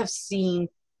I have seen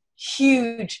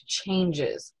huge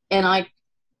changes. And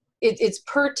it's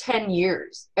per 10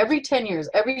 years. Every 10 years,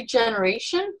 every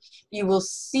generation, you will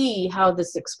see how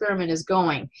this experiment is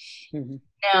going. Mm-hmm.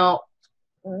 Now,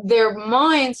 their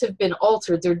minds have been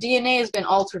altered. Their DNA has been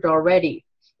altered already.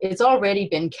 It's already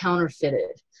been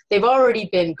counterfeited. They've already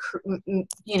been,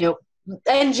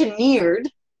 engineered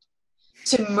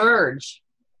to merge,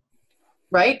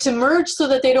 right? To merge so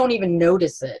that they don't even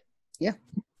notice it. Yeah.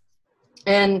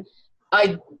 And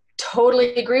I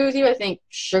totally agree with you. I think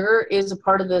sugar is a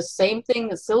part of the same thing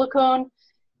that silicone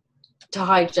to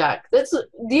hijack. That's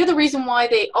the other reason why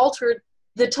they altered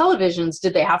the televisions.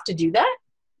 Did they have to do that?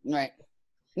 Right.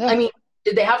 No. I mean,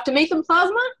 did they have to make them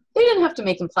plasma? They didn't have to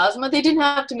make them plasma. They didn't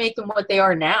have to make them what they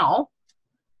are now.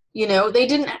 They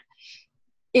didn't.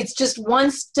 It's just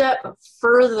one step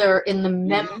further in the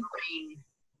membrane.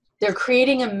 They're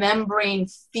creating a membrane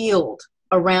field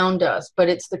around us, but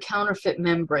it's the counterfeit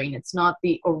membrane. It's not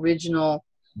the original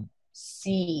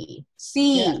the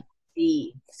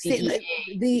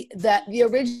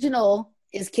original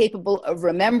is capable of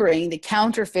remembering. The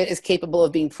counterfeit is capable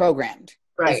of being programmed.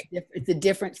 Right. It's a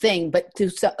different thing, but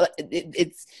to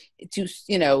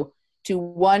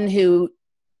one who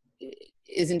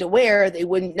isn't aware, they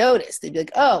wouldn't notice. They'd be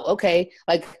like, oh, okay,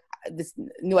 like this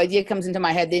new idea comes into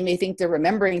my head. They may think they're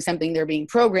remembering something, they're being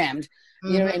programmed.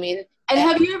 You know what I mean? And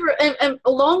have you ever, and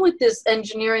along with this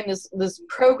engineering, this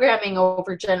programming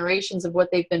over generations of what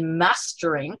they've been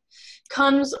mastering,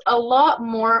 comes a lot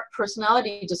more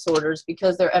personality disorders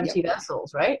because they're empty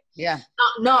vessels, right? Yeah.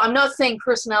 No, I'm not saying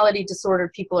personality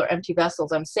disordered people are empty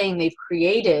vessels. I'm saying they've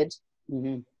created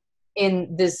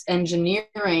in this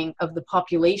engineering of the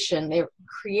population, they're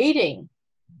creating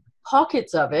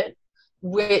pockets of it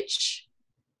which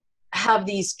have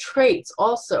these traits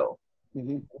also.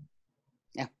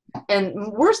 Yeah.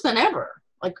 And worse than ever,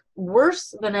 like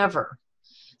worse than ever.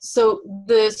 So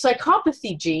the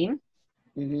psychopathy gene,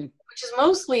 which is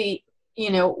mostly,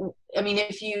 you know, I mean,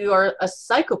 if you are a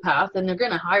psychopath, then they're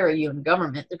going to hire you in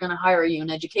government. They're going to hire you in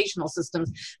educational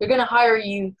systems. They're going to hire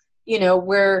you, you know,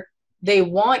 where they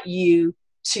want you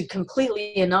to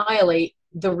completely annihilate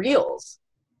the reals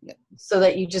so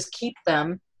that you just keep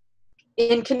them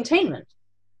in containment.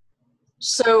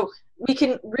 So we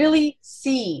can really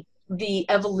see the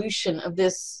evolution of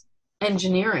this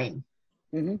engineering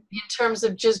in terms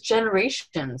of just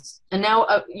generations. And now,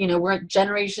 you know, we're at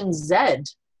Generation Z.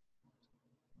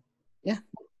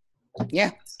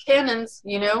 Yeah. Cannons,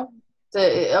 you know,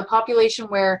 a population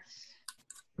where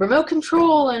remote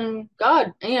control and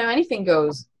God, you know, anything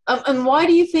goes. And why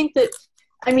do you think that,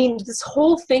 I mean, this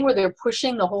whole thing where they're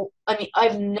pushing the whole, I mean,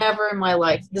 I've never in my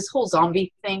life, this whole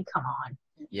zombie thing, come on.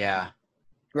 Yeah.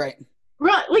 Right.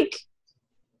 Right, like,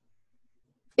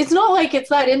 it's not like it's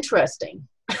that interesting.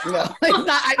 No,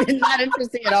 it's not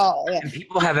interesting at all. Yeah. And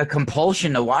people have a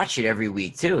compulsion to watch it every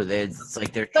week too. It's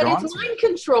like they're But drawn it's to mind it.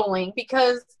 controlling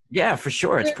because Yeah, for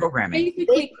sure. It's they're programming.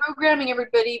 basically programming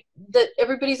everybody that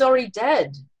everybody's already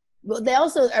dead. Well, they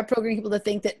also are programming people to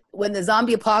think that when the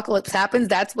zombie apocalypse happens,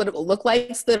 that's what it will look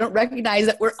like. So they don't recognize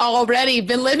that we're already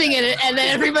been living in it, and then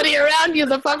everybody around you is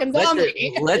a fucking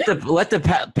zombie. Let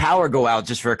the power go out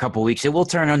just for a couple weeks. It will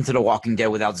turn into The Walking Dead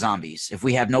without zombies. If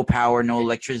we have no power, no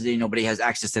electricity, nobody has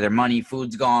access to their money,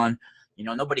 food's gone. You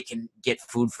know, nobody can get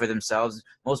food for themselves.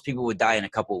 Most people would die in a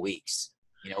couple weeks.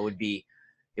 You know,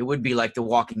 it would be like The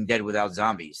Walking Dead without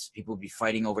zombies. People would be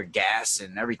fighting over gas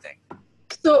and everything.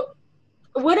 So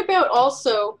what about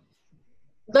also,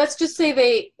 let's just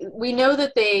say we know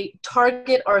that they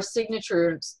target our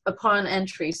signatures upon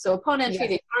entry. So upon entry,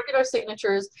 they target our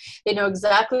signatures. They know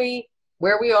exactly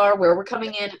where we are, where we're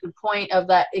coming in at the point of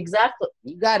that exact.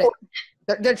 You got it.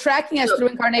 They're tracking us through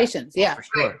incarnations. Yeah. For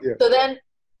sure. Yeah. So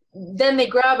then they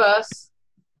grab us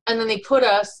and then they put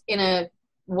us in a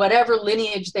whatever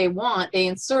lineage they want. They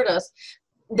insert us.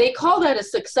 They call that a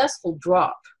successful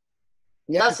drop.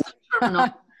 Yep. That's the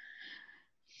terminology.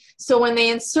 So when they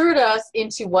insert us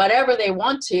into whatever they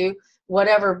want to,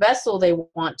 whatever vessel they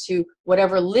want to,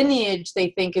 whatever lineage they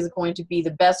think is going to be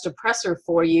the best oppressor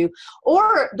for you,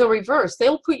 or the reverse,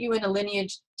 they'll put you in a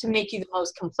lineage to make you the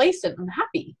most complacent and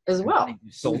happy as well.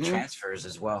 Soul transfers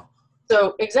as well.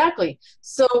 So exactly.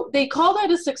 So they call that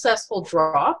a successful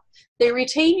drop. They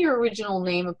retain your original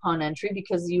name upon entry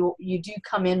because you do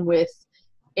come in with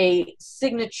a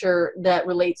signature that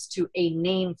relates to a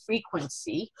name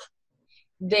frequency.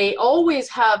 They always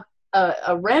have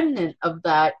a remnant of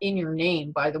that in your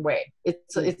name, by the way.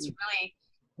 It's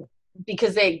really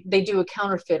because they do a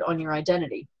counterfeit on your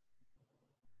identity.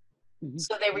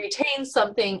 So they retain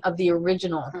something of the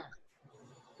original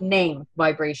name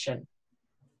vibration.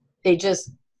 They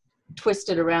just twist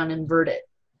it around and invert it.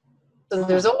 So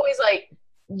there's always like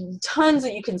tons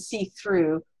that you can see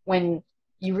through when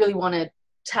you really want to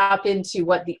tap into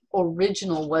what the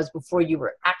original was before you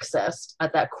were accessed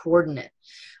at that coordinate.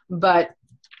 But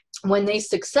when they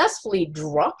successfully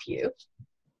drop you,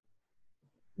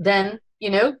 then, you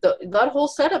know, that whole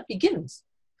setup begins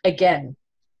again.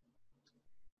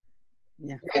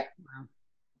 Yeah. Wow.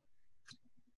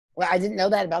 Well, I didn't know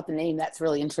that about the name. That's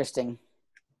really interesting.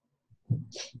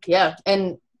 Yeah.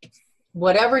 And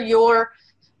whatever your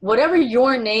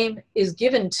name is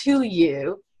given to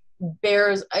you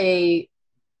bears a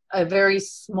very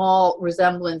small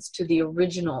resemblance to the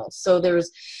original. So and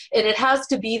it has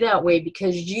to be that way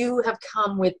because you have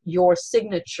come with your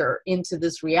signature into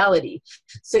this reality.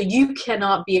 So you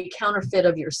cannot be a counterfeit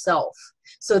of yourself.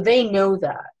 So they know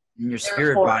that. And your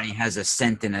spirit body has a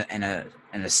scent and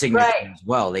a signature as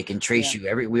well. They can trace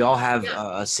you. We all have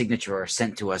a signature or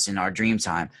sent to us in our dream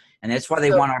time. And that's why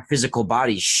they want our physical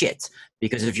body shit.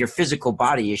 Because if your physical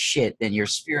body is shit, then your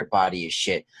spirit body is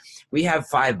shit. We have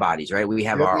 5 bodies, right? We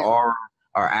have our aura,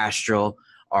 our astral,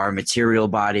 our material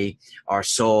body, our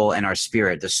soul, and our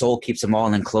spirit. The soul keeps them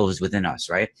all enclosed within us,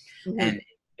 right? And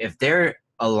if they're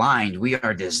aligned, we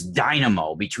are this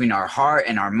dynamo between our heart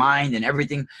and our mind and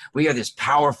everything. We are this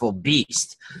powerful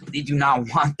beast. They do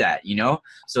not want that, you know?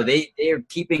 So they are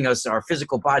keeping us, our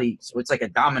physical body, so it's like a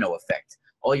domino effect.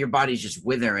 All your body's just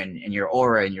wither, and your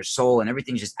aura and your soul and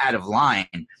everything's just out of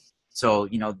line. So,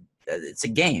 you know, it's a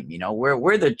game, you know?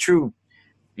 We're the true,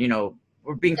 you know,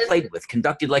 we're being played with,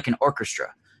 conducted like an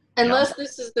orchestra. Unless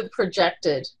this is the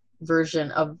projected version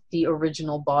of the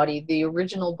original body. The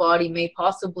original body may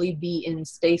possibly be in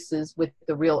stasis with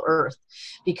the real Earth,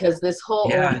 because this whole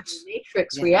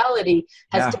matrix reality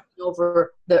has taken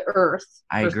over the Earth.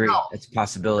 I agree. It's a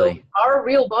possibility. So our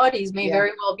real bodies may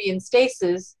very well be in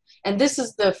stasis, and this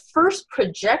is the first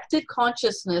projected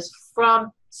consciousness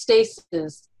from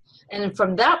stasis. And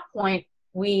from that point,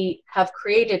 we have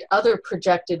created other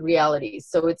projected realities.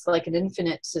 So it's like an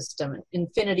infinite system, an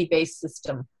infinity-based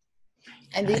system.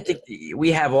 And I think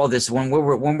we have all this when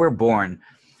we're born.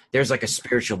 There's like a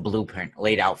spiritual blueprint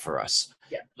laid out for us,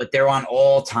 but they're on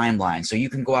all timelines. So you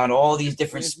can go out all these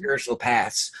different spiritual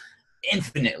paths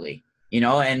infinitely, you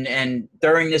know. And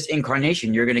during this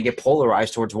incarnation, you're going to get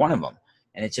polarized towards one of them,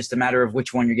 and it's just a matter of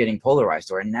which one you're getting polarized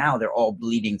toward. And now they're all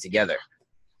bleeding together.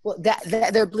 Well,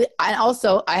 and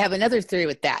also I have another theory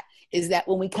with that, is that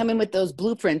when we come in with those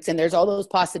blueprints and there's all those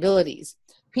possibilities,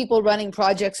 people running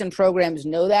projects and programs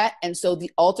know that. And so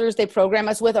the alters they program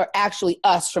us with are actually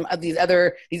us from these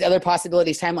other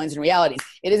possibilities, timelines, and realities.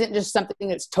 It isn't just something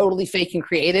that's totally fake and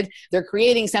created. They're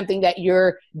creating something that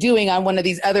you're doing on one of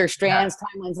these other strands,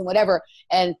 timelines, and whatever.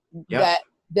 And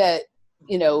that,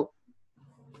 you know,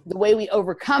 the way we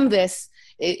overcome this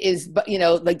is, you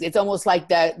know, like it's almost like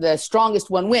the strongest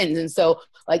one wins. And so,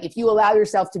 like, if you allow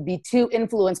yourself to be too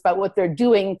influenced by what they're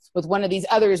doing with one of these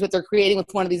others, what they're creating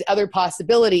with one of these other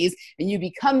possibilities, and you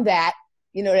become that,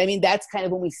 you know what I mean? That's kind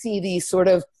of when we see these sort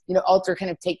of, you know, alter kind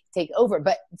of take over.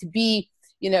 But to be,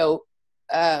 you know,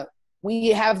 we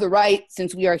have the right,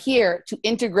 since we are here, to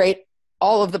integrate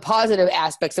all of the positive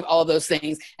aspects of all of those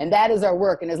things. And that is our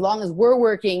work. And as long as we're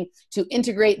working to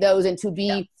integrate those and to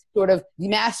be sort of the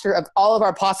master of all of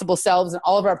our possible selves and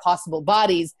all of our possible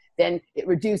bodies, then it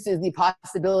reduces the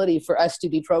possibility for us to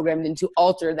be programmed into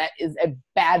alter that is a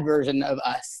bad version of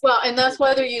us. Well, and that's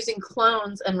why they're using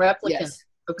clones and replicants.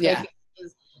 Okay.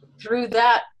 Because through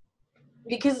that,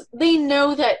 because they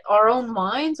know that our own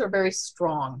minds are very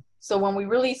strong. So when we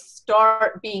really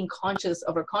start being conscious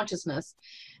of our consciousness,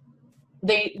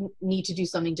 they need to do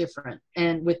something different.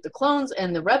 And with the clones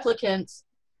and the replicants,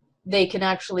 they can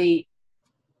actually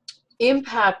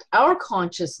impact our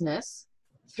consciousness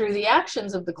through the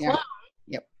actions of the clone.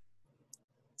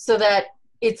 So that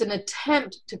it's an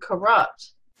attempt to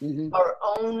corrupt our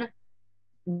own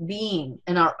being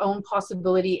and our own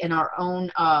possibility and our own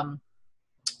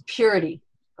purity.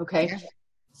 Okay.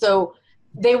 So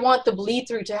they want the bleed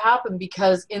through to happen,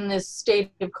 because in this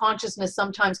state of consciousness,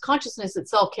 sometimes consciousness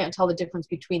itself can't tell the difference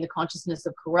between the consciousness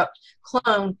of corrupt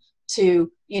clone to,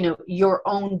 you know, your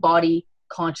own body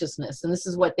consciousness. And this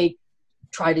is what they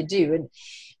try to do. And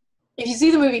if you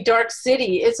see the movie Dark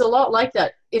City, it's a lot like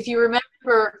that. If you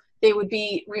remember, they would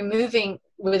be removing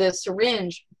with a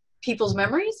syringe people's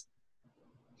memories,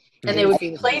 and they would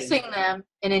be placing them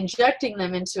and injecting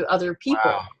them into other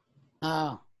people.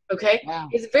 Oh. Okay? Wow.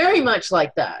 It's very much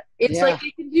like that. It's like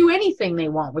they can do anything they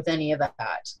want with any of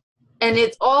that. And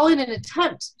it's all in an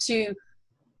attempt to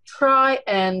try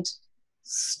and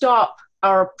stop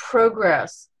our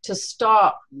progress, to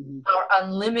stop our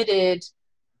unlimited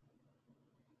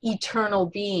eternal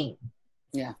being.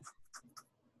 Yeah.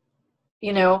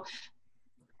 You know,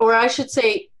 or I should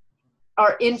say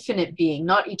our infinite being,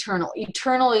 not eternal.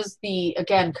 Eternal is the,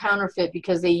 again, counterfeit,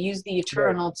 because they use the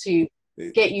eternal to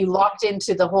get you locked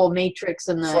into the whole matrix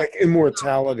and it's like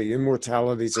immortality.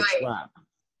 Immortality's a trap.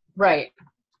 Right.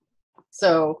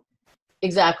 So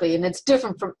exactly. And it's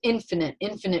different from infinite.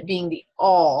 Infinite being the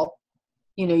all,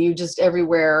 you know, you're just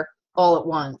everywhere all at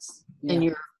once. And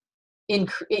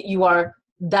you are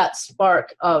that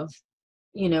spark of,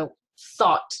 you know,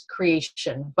 thought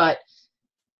creation. But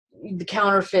the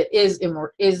counterfeit is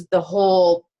the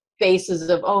whole basis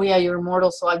of, oh yeah, you're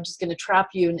immortal, so I'm just going to trap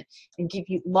you and keep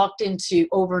you locked into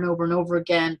over and over and over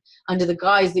again under the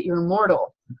guise that you're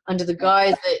immortal, under the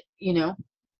guise that, you know.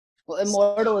 Well,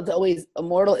 immortal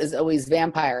is always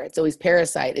vampire. It's always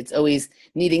parasite. It's always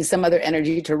needing some other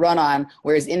energy to run on,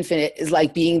 whereas infinite is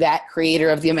like being that creator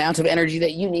of the amount of energy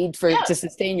that you need to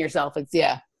sustain yourself. It's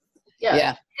yeah.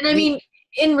 And I mean,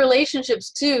 in relationships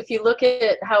too, if you look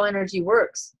at how energy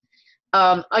works,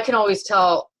 I can always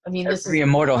tell. I mean, every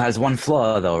immortal has one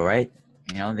flaw, though, right?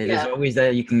 You know, there's always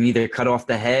that you can either cut off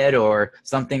the head or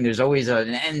something. There's always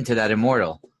an end to that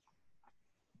immortal.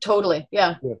 Totally.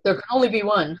 Yeah. There can only be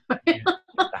one. The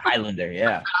Highlander.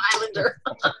 Yeah. Highlander.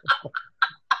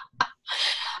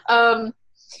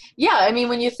 Yeah. I mean,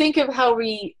 when you think of how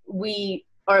we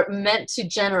are meant to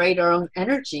generate our own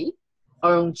energy,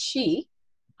 our own chi,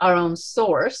 our own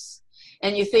source,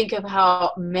 and you think of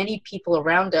how many people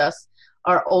around us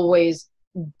are always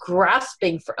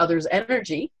grasping for others'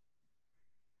 energy,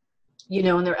 you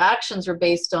know, and their actions are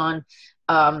based on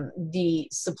the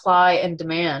supply and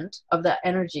demand of that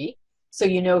energy. So,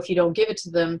 you know, if you don't give it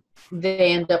to them,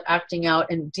 they end up acting out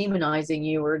and demonizing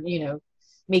you, or, you know,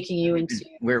 making you into...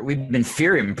 We've been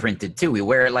fear imprinted too. We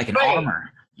wear it like an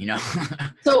armor, you know?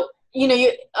 So, you know,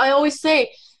 I always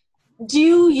say,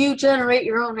 do you generate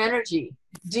your own energy?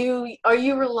 Are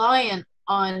you reliant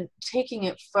on taking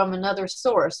it from another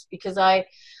source? Because I've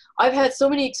had so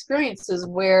many experiences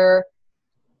where,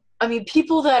 I mean,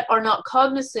 people that are not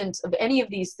cognizant of any of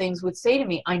these things would say to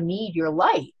me, I need your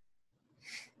light.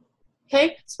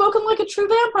 Okay? Spoken like a true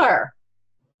vampire.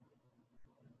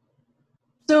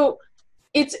 So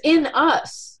it's in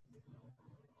us.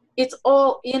 It's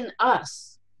all in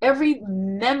us. Every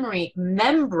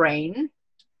membrane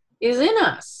is in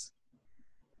us.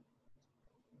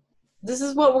 This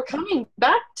is what we're coming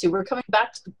back to. We're coming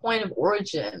back to the point of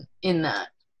origin in that,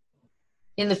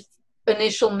 in the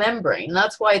initial membrane.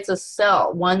 That's why it's a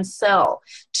cell, one cell.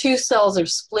 Two cells are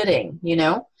splitting, you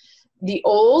know, the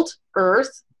old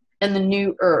earth and the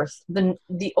new earth,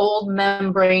 the old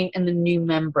membrane and the new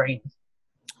membrane.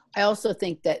 I also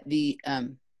think that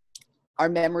our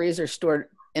memories are stored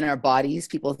in our bodies.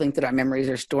 People think that our memories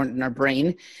are stored in our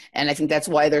brain. And I think that's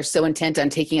why they're so intent on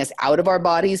taking us out of our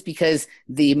bodies, because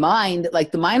the mind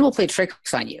will play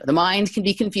tricks on you. The mind can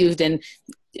be confused, and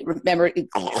remember,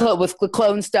 with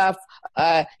clone stuff,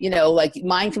 you know, like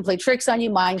mind can play tricks on you.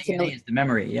 Mind can... It's the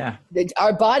memory, yeah.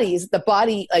 Our bodies, the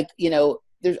body, like, you know,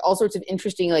 there's all sorts of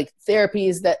interesting like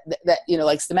therapies that you know,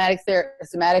 like somatic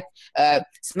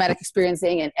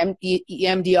experiencing and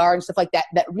EMDR and stuff like that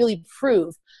really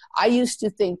prove. I used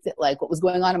to think that like what was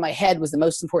going on in my head was the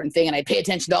most important thing, and I pay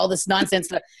attention to all this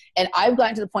nonsense. And I've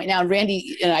gotten to the point now, and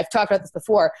Randy and I've talked about this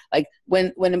before, like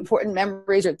when important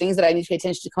memories or things that I need to pay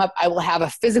attention to come up, I will have a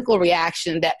physical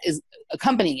reaction that is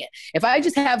accompanying it. If I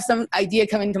just have some idea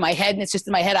coming to my head and it's just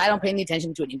in my head, I don't pay any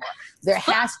attention to it anymore. There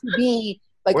has to be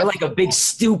like we're like a big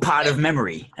stew pot of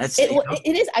memory. That's it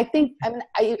is. I think. I mean,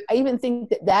 I even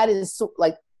think that is so,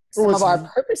 like some of our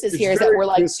purposes here is that we're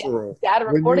like data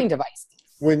recording devices.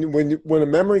 When a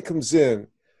memory comes in,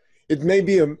 it may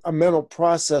be a mental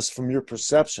process from your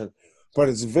perception, but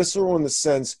it's visceral in the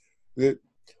sense that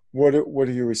what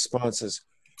are your responses?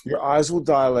 Your eyes will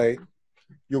dilate.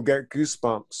 You'll get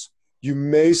goosebumps. You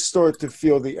may start to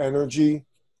feel the energy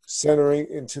centering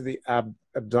into the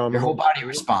abdominal. Your whole body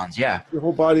responds, yeah. Your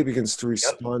whole body begins to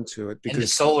respond to it. Because in the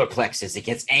solar plexus, it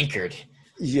gets anchored.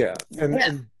 Yeah,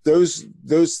 and those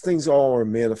things all are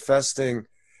manifesting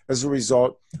as a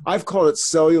result. I've called it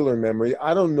cellular memory.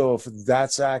 I don't know if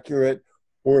that's accurate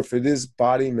or if it is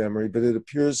body memory, but it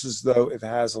appears as though it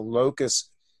has a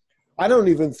locus. I don't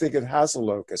even think it has a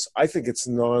locus. I think it's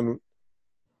non-locational.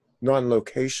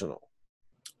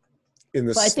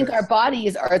 I think our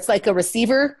bodies it's like a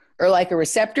receiver or like a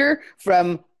receptor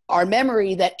from our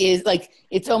memory that is like,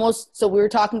 it's almost, so we were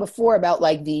talking before about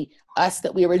like the us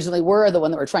that we originally were, the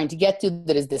one that we're trying to get to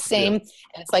that is the same. Yeah.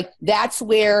 And it's like, that's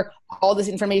where all this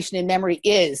information in memory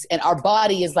is. And our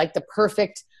body is like the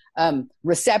perfect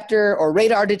receptor or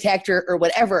radar detector or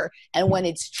whatever. And when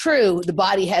it's true, the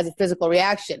body has a physical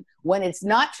reaction. When it's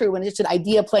not true, when it's just an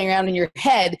idea playing around in your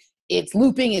head, it's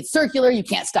looping, it's circular, you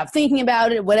can't stop thinking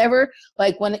about it, whatever.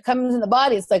 Like when it comes in the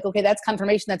body, it's like, okay, that's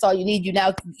confirmation, that's all you need. You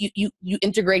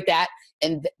integrate that,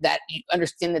 and that you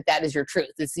understand that is your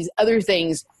truth. It's these other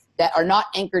things that are not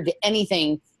anchored to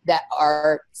anything that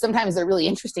are, sometimes they're really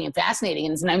interesting and fascinating,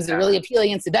 and sometimes they're really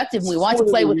appealing and seductive, and we want to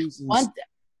play with them.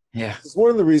 Yeah. It's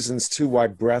one of the reasons too why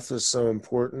breath is so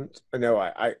important. I know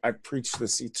I preach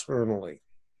this eternally,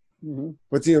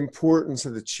 but the importance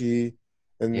of the chi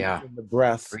and the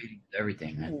breath,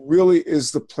 everything, man, really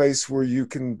is the place where you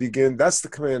can begin. That's the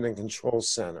command and control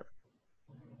center,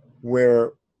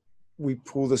 where we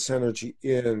pull this energy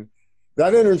in.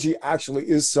 That energy actually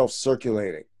is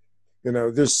self-circulating. You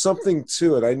know, there's something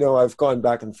to it. I know I've gone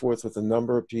back and forth with a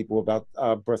number of people about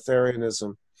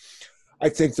breatharianism. I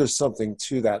think there's something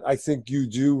to that. I think you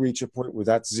do reach a point where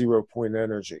that's 0 point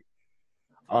energy.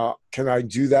 Can I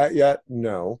do that yet?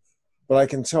 No. But I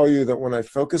can tell you that when I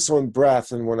focus on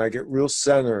breath and when I get real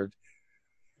centered,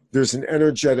 there's an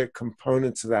energetic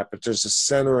component to that, but there's a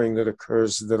centering that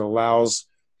occurs that allows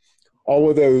all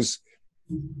of those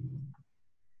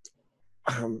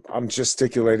I'm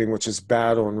gesticulating, which is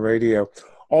bad on radio.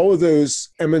 All of those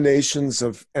emanations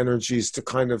of energies to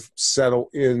kind of settle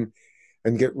in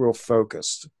and get real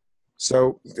focused.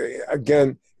 So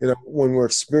again, when we're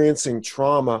experiencing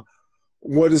trauma,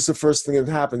 what is the first thing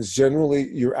that happens? Generally,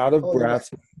 you're out of breath.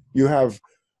 You have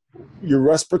your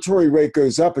respiratory rate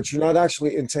goes up, but you're not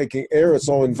actually intaking air. It's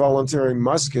all involuntary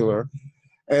muscular.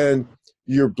 And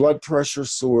your blood pressure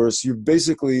soars.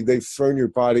 They've thrown your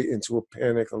body into a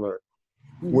panic alert.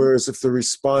 Whereas if the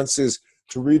response is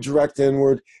to redirect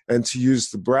inward and to use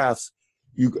the breath,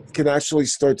 you can actually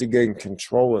start to gain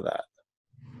control of that.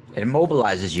 It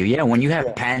immobilizes you. Yeah, when you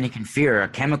have panic and fear, a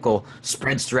chemical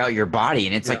spreads throughout your body,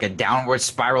 and it's like a downward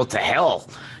spiral to hell.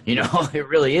 It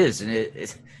really is, and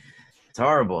it's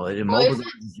horrible. It immobilizes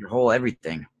your whole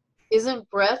everything. Isn't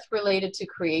breath related to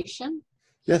creation?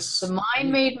 Yes. The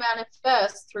mind made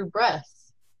manifest through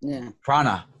breath. Yeah.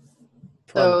 Prana.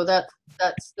 So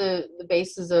that's the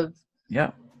basis of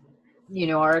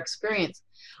our experience.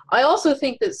 I also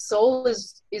think that soul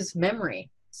is memory.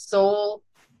 Soul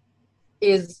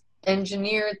is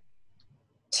engineered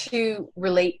to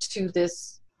relate to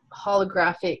this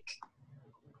holographic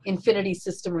infinity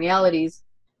system realities.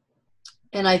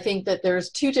 And I think that there's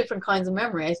two different kinds of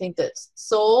memory. I think that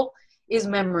soul is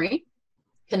memory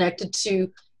connected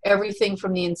to everything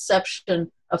from the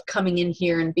inception of coming in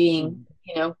here and being,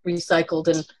 recycled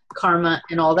and karma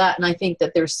and all that. And I think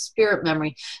that there's spirit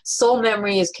memory. Soul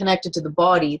memory is connected to the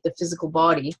body, the physical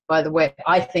body, by the way,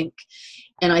 I think.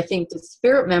 And I think that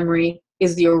spirit memory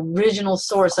is the original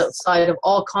source outside of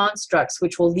all constructs,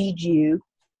 which will lead you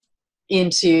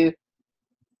into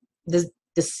the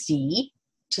sea,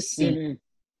 to see,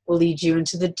 will lead you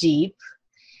into the deep,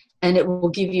 and it will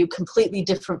give you completely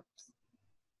different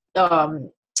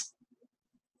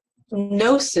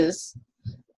gnosis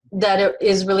that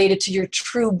is related to your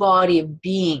true body of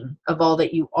being, of all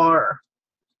that you are.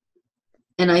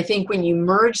 And I think when you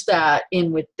merge that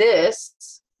in with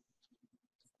this,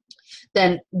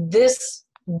 then this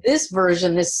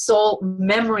version, this soul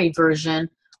memory version,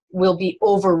 will be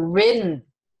overridden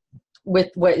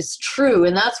with what is true.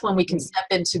 And that's when we can step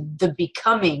into the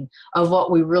becoming of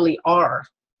what we really are.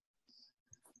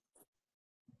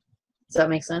 Does that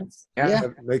make sense? Yeah.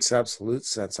 That makes absolute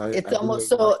sense. It's almost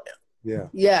so.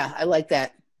 Yeah, I like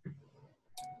that.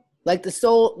 Like the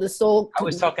soul. I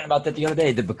was talking about that the other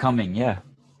day. The becoming. Yeah.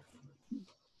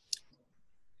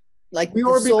 Like we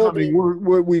are becoming.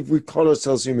 We call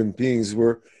ourselves human beings.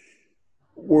 We're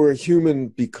a human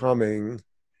becoming,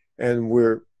 and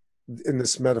we're in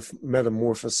this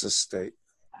metamorphosis state.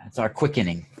 It's our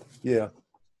quickening. Yeah.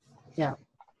 Yeah.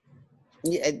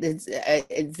 Yeah,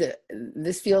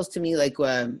 this feels to me like,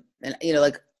 and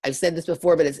like I've said this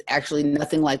before, but it's actually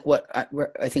nothing like what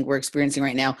I think we're experiencing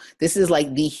right now. This is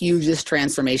like the hugest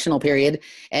transformational period,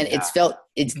 and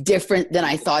it's different than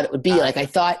I thought it would be. Like I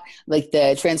thought like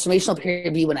the transformational period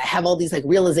would be when I have all these like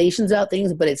realizations about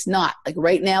things, but it's not. Like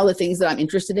right now, the things that I'm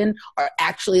interested in are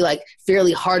actually like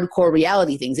fairly hardcore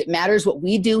reality things. It matters what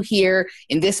we do here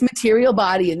in this material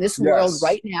body, in this world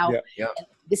right now. Yeah. And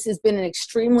this has been an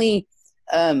extremely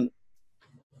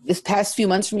this past few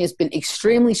months for me has been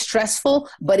extremely stressful,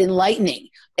 but enlightening.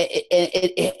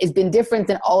 It has been different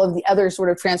than all of the other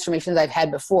sort of transformations I've had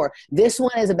before. This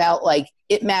one is about like,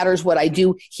 it matters what I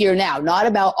do here now, not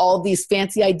about all of these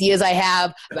fancy ideas I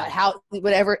have about how,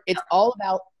 whatever. It's all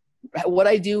about what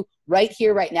I do right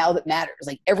here, right now that matters.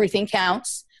 Like everything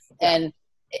counts. And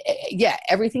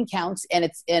everything counts.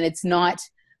 And it's not,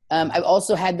 I've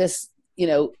also had this,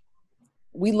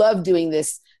 we love doing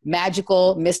this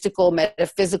magical, mystical,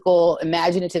 metaphysical,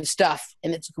 imaginative stuff,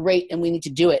 and it's great, and we need to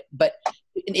do it. But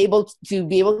be able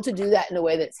to do that in a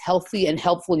way that's healthy and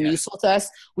helpful and useful to us,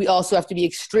 we also have to be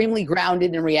extremely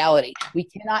grounded in reality. We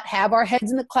cannot have our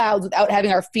heads in the clouds without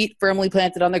having our feet firmly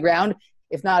planted on the ground.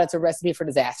 If not, it's a recipe for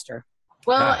disaster.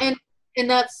 Well, and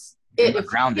that's it. If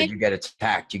grounded, you get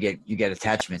attacked. You get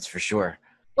attachments for sure.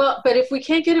 Well, but if we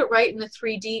can't get it right in the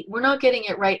 3D, we're not getting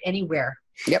it right anywhere.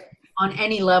 Yep. On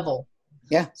any level.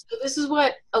 Yeah. So this is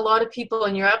what a lot of people,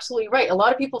 and you're absolutely right, a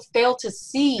lot of people fail to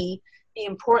see the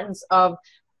importance of,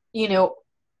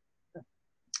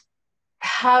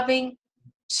 having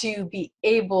to be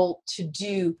able to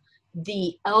do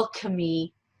the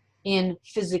alchemy in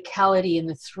physicality in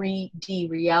the 3D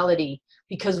reality,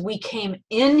 because we came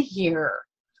in here.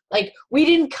 Like, we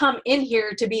didn't come in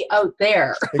here to be out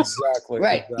there. Exactly.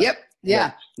 Right. Exactly. Yep.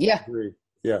 Yeah. Yeah. Agree.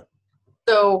 Yeah.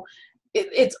 So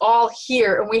it's all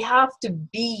here, and we have to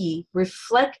be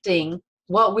reflecting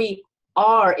what we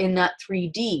are in that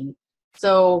 3D.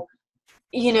 So,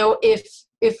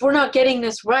 if we're not getting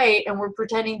this right and we're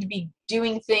pretending to be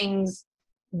doing things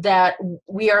that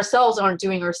we ourselves aren't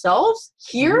doing ourselves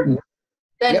here,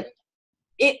 then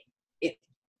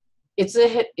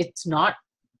it's not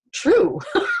true.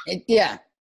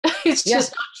 It's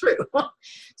just not true.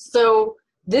 So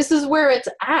this is where it's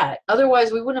at.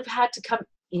 Otherwise, we wouldn't have had to come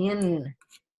in,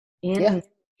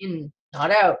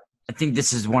 not out. I think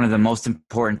this is one of the most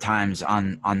important times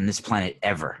on this planet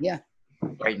ever. Yeah.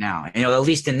 Right now, you know, at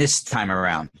least in this time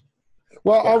around.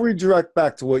 Well, I'll redirect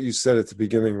back to what you said at the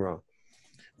beginning, Ron.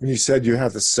 When you said you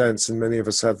have the sense, and many of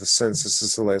us have the sense this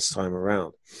is the last time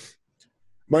around.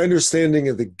 My understanding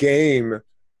of the game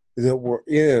that we're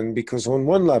in, because on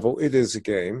one level it is a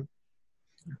game,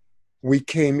 we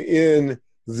came in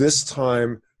this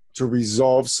time to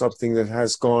resolve something that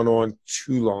has gone on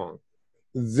too long.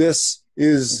 This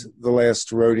is the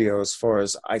last rodeo as far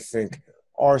as I think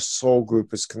our soul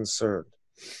group is concerned.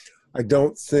 I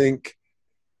don't think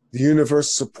the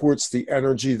universe supports the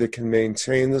energy that can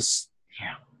maintain this,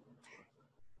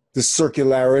 the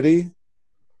circularity,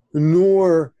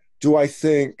 nor do I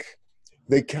think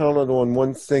they counted on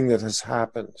one thing that has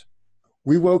happened.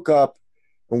 We woke up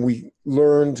and we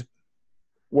learned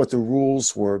what the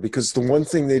rules were, because the one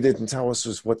thing they didn't tell us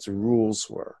was what the rules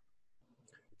were.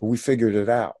 But we figured it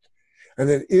out. And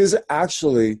it is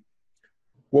actually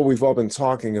what we've all been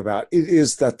talking about. It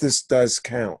is that this does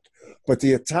count. But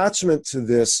the attachment to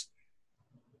this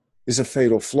is a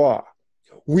fatal flaw.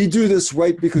 We do this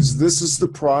right because this is the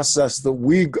process that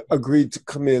we agreed to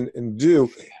come in and do.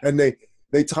 And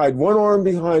they tied one arm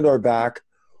behind our back,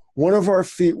 one of our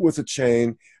feet with a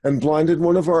chain, and blinded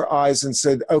one of our eyes and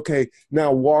said, okay,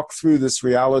 now walk through this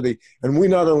reality. And we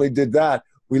not only did that,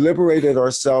 we liberated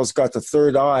ourselves, got the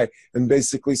third eye, and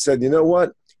basically said, you know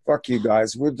what? Fuck you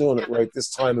guys. We're doing it right this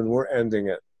time, and we're ending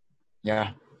it.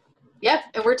 Yeah. Yeah,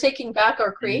 and we're taking back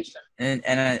our creation.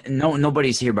 And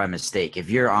nobody's here by mistake.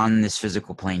 If you're on this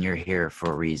physical plane, you're here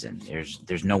for a reason.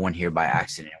 There's no one here by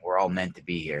accident. We're all meant to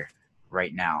be here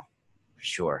right now, for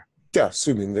sure. Yeah,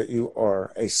 assuming that you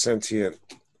are a sentient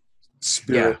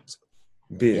spirit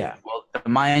being. Yeah. Well, the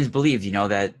Mayans believed, you know,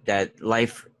 that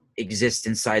life exists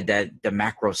inside the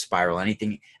macro spiral.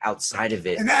 Anything outside of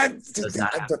it does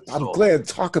not have a soul. I'm glad.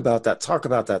 Talk about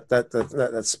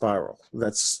that spiral.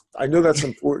 I know that's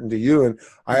important to you, and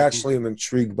I actually am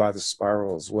intrigued by the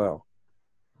spiral as well.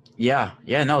 Yeah.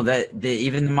 No,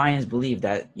 even the Mayans believe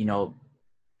that, you know,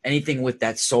 anything with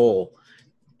that soul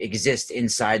exists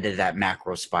inside of that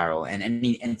macro spiral, and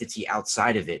any entity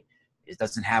outside of it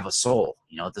doesn't have a soul.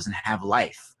 You know, it doesn't have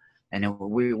life, and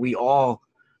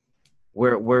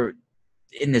we're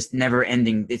in this never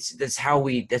ending. That's how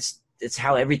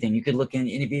everything. You could look in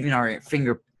even our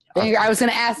finger. I was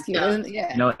going to ask you.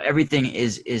 You know, everything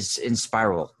is in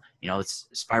spiral. You know, it's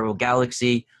spiral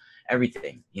galaxy.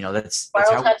 Everything. You know, that's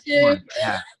spiral tattoo.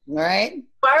 Yeah. Right.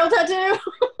 Spiral tattoo.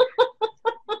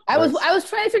 I was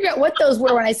trying to figure out what those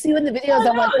were when I see you in the videos.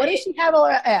 I'm like, what does she have all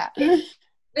that?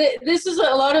 This is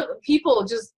a lot of people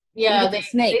just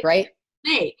snake, right?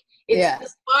 Snake. It's the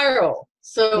spiral.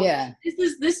 So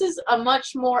this is a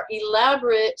much more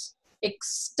elaborate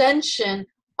extension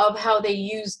of how they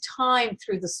use time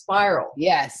through the spiral.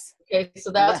 Yes. Okay,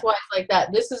 so that's why it's like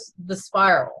that. This is the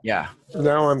spiral. Yeah.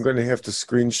 Now I'm going to have to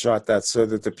screenshot that so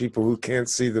that the people who can't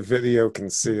see the video can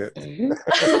see it.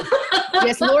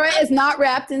 Yes, Laura is not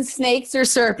wrapped in snakes or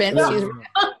serpents. She's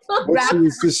wrapped in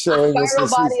the spiral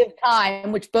body of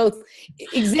time, which both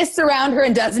exists around her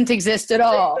and doesn't exist at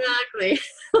all. Exactly.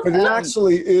 But it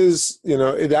actually is, you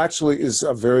know,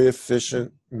 a very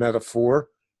efficient metaphor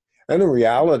and a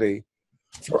reality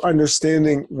for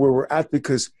understanding where we're at,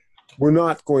 because we're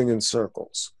not going in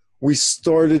circles. We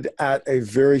started at a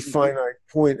very finite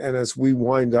point, and as we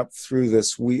wind up through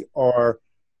this, we are,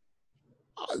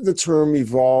 the term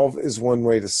evolve is one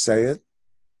way to say it.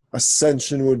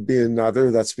 Ascension would be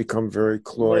another. That's become very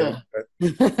cloyed.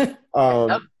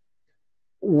 Yeah.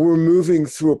 We're moving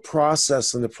through a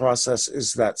process, and the process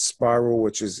is that spiral,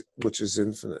 which is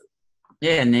infinite.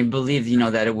 Yeah, and they believe, you know,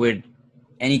 that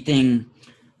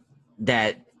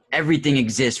everything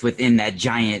exists within that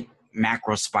giant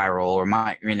macro spiral,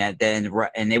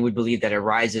 and they would believe that it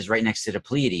rises right next to the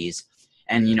Pleiades.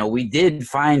 And, you know, we did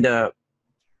find a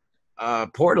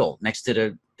portal next to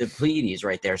the Pleiades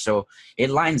right there, so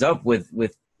it lines up with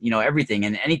you know, everything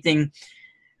and anything.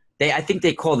 I think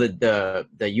they call the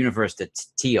universe the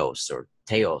Teos or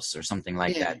something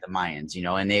like that, the Mayans, you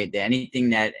know, and anything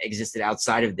that existed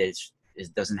outside of this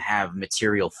doesn't have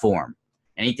material form.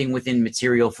 Anything within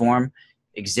material form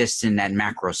exists in that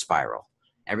macro spiral.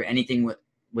 Anything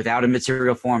without a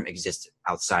material form exists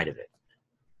outside of it.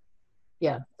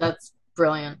 Yeah, that's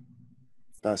brilliant.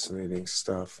 Fascinating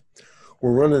stuff.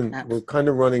 We're kind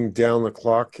of running down the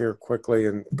clock here quickly,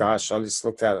 and gosh, I just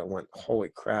looked at it and went, "Holy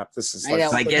crap! This is like." know.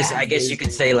 I guess you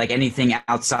could say like anything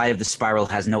outside of the spiral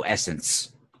has no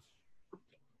essence.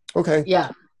 Okay. Yeah.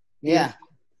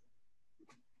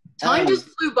 Time just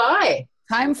flew by.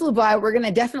 Time flew by. We're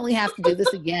gonna definitely have to do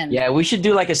this again. Yeah, we should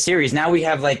do like a series. Now we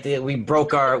have like we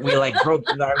got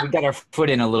our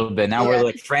foot in a little bit. Now we're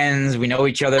like friends. We know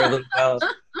each other a little well.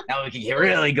 Now we can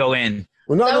really go in.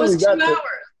 Well, not That only was 2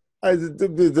 hours.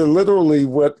 the literally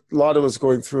what Lauda was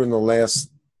going through in the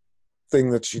last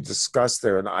thing that she discussed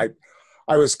there, and I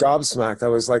was gobsmacked. I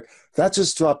was like, that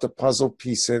just dropped a puzzle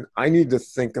piece in. I need to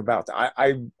think about that.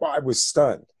 I was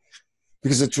stunned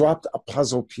because it dropped a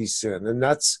puzzle piece in, and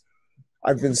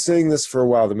I've been saying this for a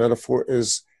while. The metaphor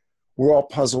is we're all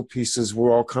puzzle pieces.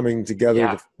 We're all coming together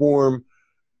to form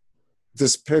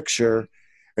this picture.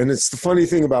 And it's the funny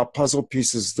thing about puzzle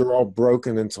pieces, they're all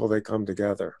broken until they come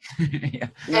together. Yeah.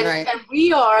 And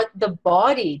we are the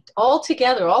body all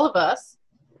together, all of us.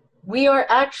 We are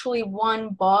actually one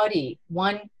body,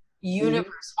 one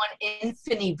universe, one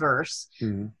infiniverse.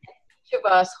 Mm-hmm. Each of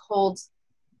us holds,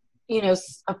 a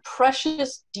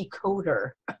precious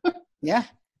decoder. Yeah.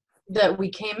 That we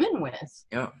came in with.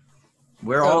 Yeah.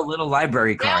 We're all little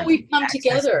library cards. Now we've come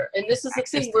together, and this is the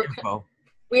thing.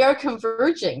 We are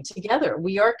converging together.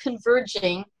 We are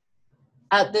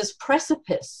at this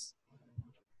precipice.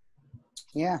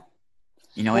 Yeah.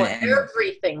 And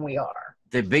everything we are.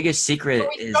 The biggest secret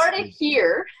we started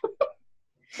here.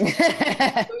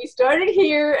 We started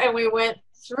here, and we went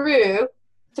through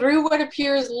what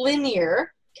appears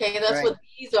linear. Okay, that's what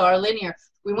these are, linear.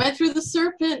 We went through the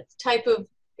serpent type of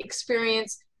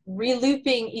experience,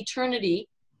 re-looping eternity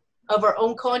of our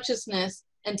own consciousness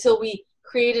until we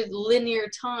created linear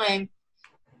time.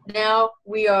 Now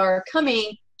we are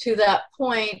coming to that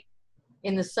point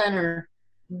in the center,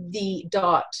 the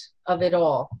dot of it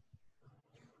all.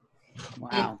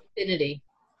 Wow. Infinity.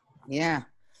 Yeah.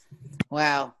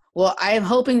 Wow. Well, I am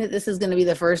hoping that this is going to be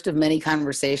the first of many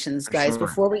conversations, guys. Sure.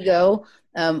 Before we go,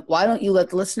 why don't you let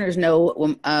the listeners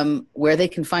know where they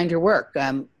can find your work?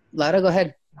 Lauda, go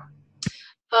ahead.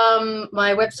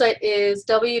 My website is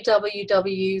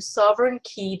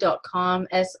www.sovereignki.com,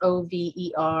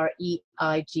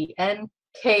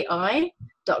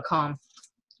 SOVEREIGNKI.com,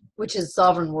 which is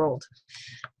Sovereign World.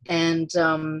 And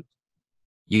your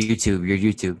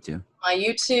YouTube too. My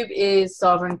YouTube is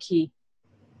Sovereign Key.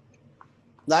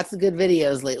 Lots of good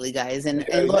videos lately, guys. And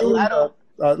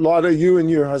Lauda, you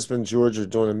and your husband George are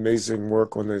doing amazing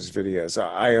work on those videos.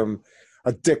 I am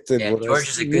addicted. Yeah, George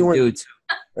is a good dude too.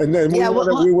 And then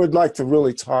we would like to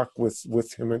really talk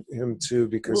with him too,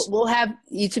 because we'll have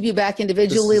each of you back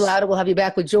individually. Lauda, we'll have you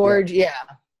back with George. Yeah.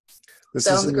 This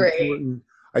sounds great. Important.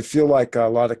 I feel like a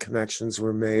lot of connections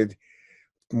were made.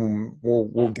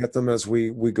 We'll get them as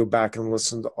we go back and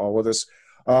listen to all of this.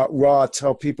 Ra,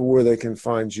 tell people where they can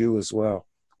find you as well.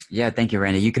 Yeah, thank you,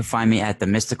 Randy. You can find me at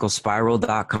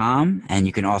themysticalspiral.com, and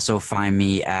you can also find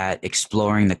me at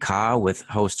Exploring the Ka with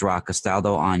host Ra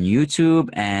Castaldo on YouTube,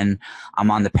 and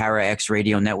I'm on the Para X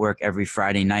Radio Network every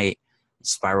Friday night,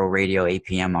 Spiral Radio, 8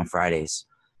 p.m. on Fridays.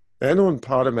 And on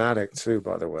Podomatic too,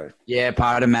 by the way. Yeah,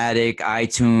 Podomatic,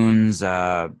 iTunes,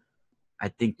 I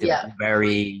think the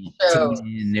very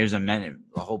there's a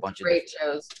whole bunch of great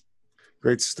shows.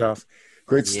 Great stuff.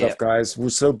 Great stuff, guys. We're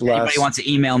so blessed. Anybody wants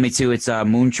to email me too, it's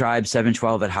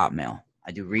moontribe712 at Hotmail.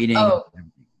 I do reading.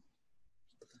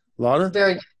 Lauda?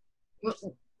 Very good.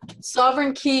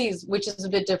 Sovereign Keys, which is a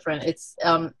bit different. It's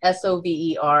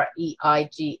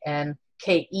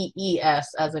SOVEREIGNKEES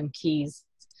as in keys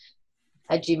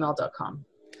at gmail.com.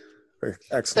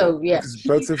 Excellent. So, yeah.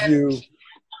 Both of you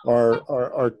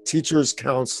are teachers,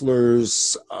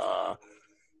 counselors,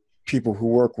 people who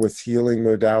work with healing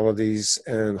modalities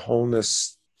and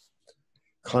wholeness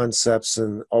concepts,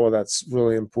 and all of that's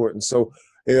really important. So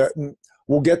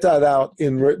we'll get that out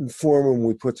in written form when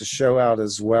we put the show out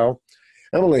as well.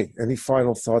 Emily, any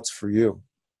final thoughts for you?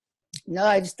 No,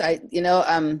 I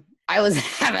was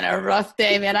having a rough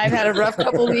day, man. I've had a rough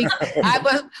couple weeks.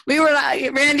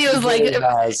 Randy was like,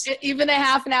 even a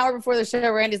half an hour before the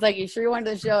show, Randy's like, "You sure you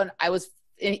wanted the show?" And I was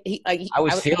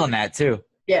feeling that too.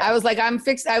 Yeah, I was like, I'm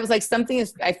fixed. I was like,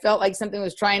 I felt like something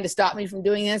was trying to stop me from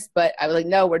doing this, but I was like,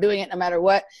 no, we're doing it no matter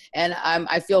what. And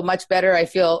I feel much better.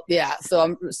 So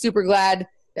I'm super glad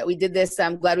that we did this.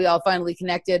 I'm glad we all finally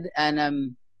connected.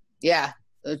 And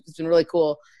it's been really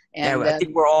cool. And I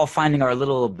think we're all finding our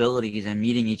little abilities and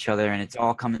meeting each other, and it's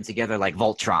all coming together like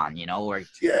Voltron,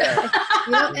 Yeah.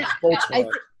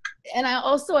 And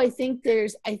I think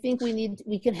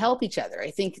we can help each other.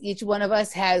 I think each one of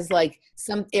us has like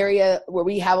some area where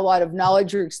we have a lot of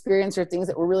knowledge or experience or things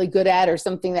that we're really good at, or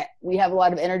something that we have a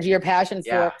lot of energy or passion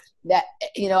for. That,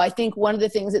 I think one of the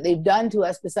things that they've done to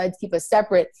us besides keep us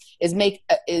separate is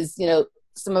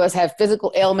some of us have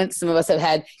physical ailments, some of us have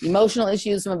had emotional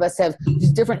issues, some of us have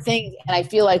just different things. And I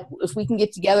feel like if we can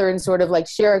get together and sort of like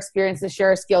share experiences, share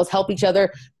our skills, help each other,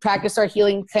 practice our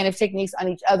healing kind of techniques on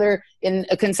each other in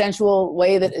a consensual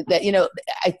way, that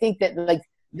I think that like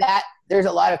that there's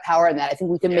a lot of power in that. I think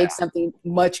we can make something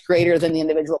much greater than the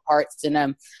individual parts.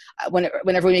 And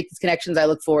whenever we make these connections, I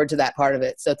look forward to that part of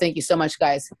it. So thank you so much,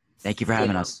 guys. Thank you for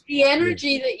having us. The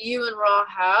energy that you and Raw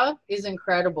have is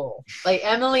incredible. Like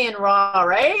Emily and Raw,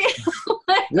 right?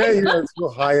 It's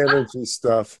real high energy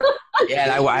stuff.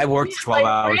 Yeah, I worked 12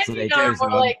 hours today too.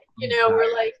 We're like,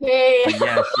 we're like, hey.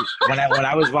 Yeah, when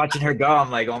I was watching her go,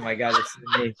 I'm like, oh my god, it's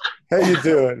me. How you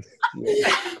doing?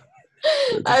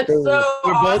 That's so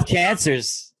We're both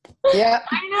cancers. Yeah,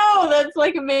 I know. That's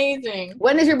like amazing.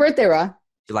 When is your birthday, Ra?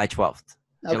 July 12th.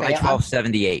 Okay, July 12th,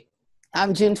 78.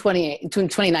 I'm June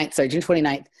 29th. Sorry, June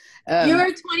 29th. You're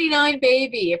a 29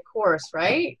 baby, of course,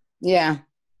 right? Yeah.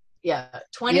 Yeah,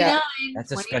 29. Yeah.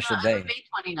 That's a special day. May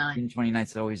 29. June 29th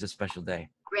is always a special day.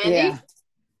 Randy? Yeah.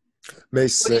 May What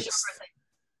is your 6th. birthday?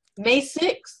 May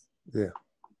 6th? Yeah.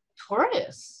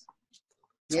 Taurus.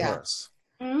 Yeah. Taurus.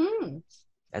 Mm-hmm.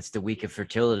 That's the week of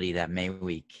fertility, that May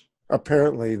week.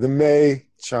 Apparently, the May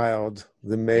child.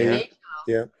 The May.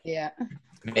 Yeah. Yeah.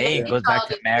 May goes back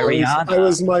to I Mariana.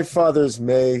 was my father's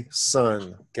May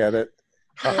son. Get it?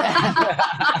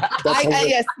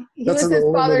 Yes, he was that's his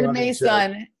an father's Illuminati May joke.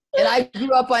 son, and I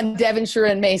grew up on Devonshire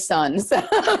and May son. So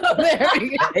there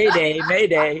we go.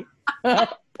 Mayday.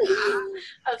 That's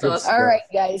Good awesome. All right,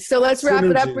 guys. So let's wrap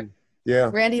it up. Synergy. Yeah.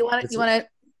 Randy, you want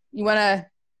to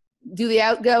do the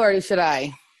outgo, or should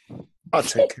I? I'll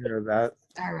take care of that.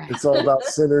 All right. It's all about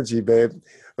synergy, babe.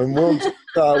 And we'll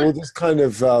just kind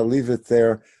of leave it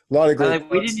there. A lot of great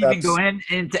We didn't even go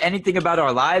into anything about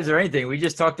our lives or anything. We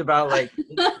just talked about like.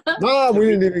 No, we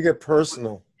didn't even get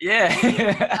personal. Yeah.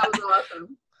 That was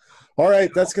awesome. All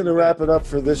right, that's going to wrap it up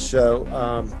for this show.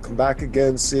 Come back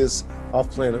again. See us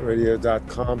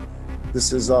offplanetradio.com.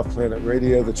 This is Off Planet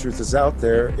Radio. The truth is out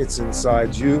there. It's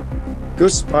inside you. Go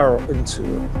spiral into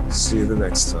it. See you the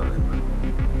next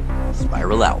time.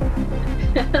 Spiral out.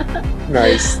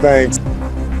 Nice. Thanks.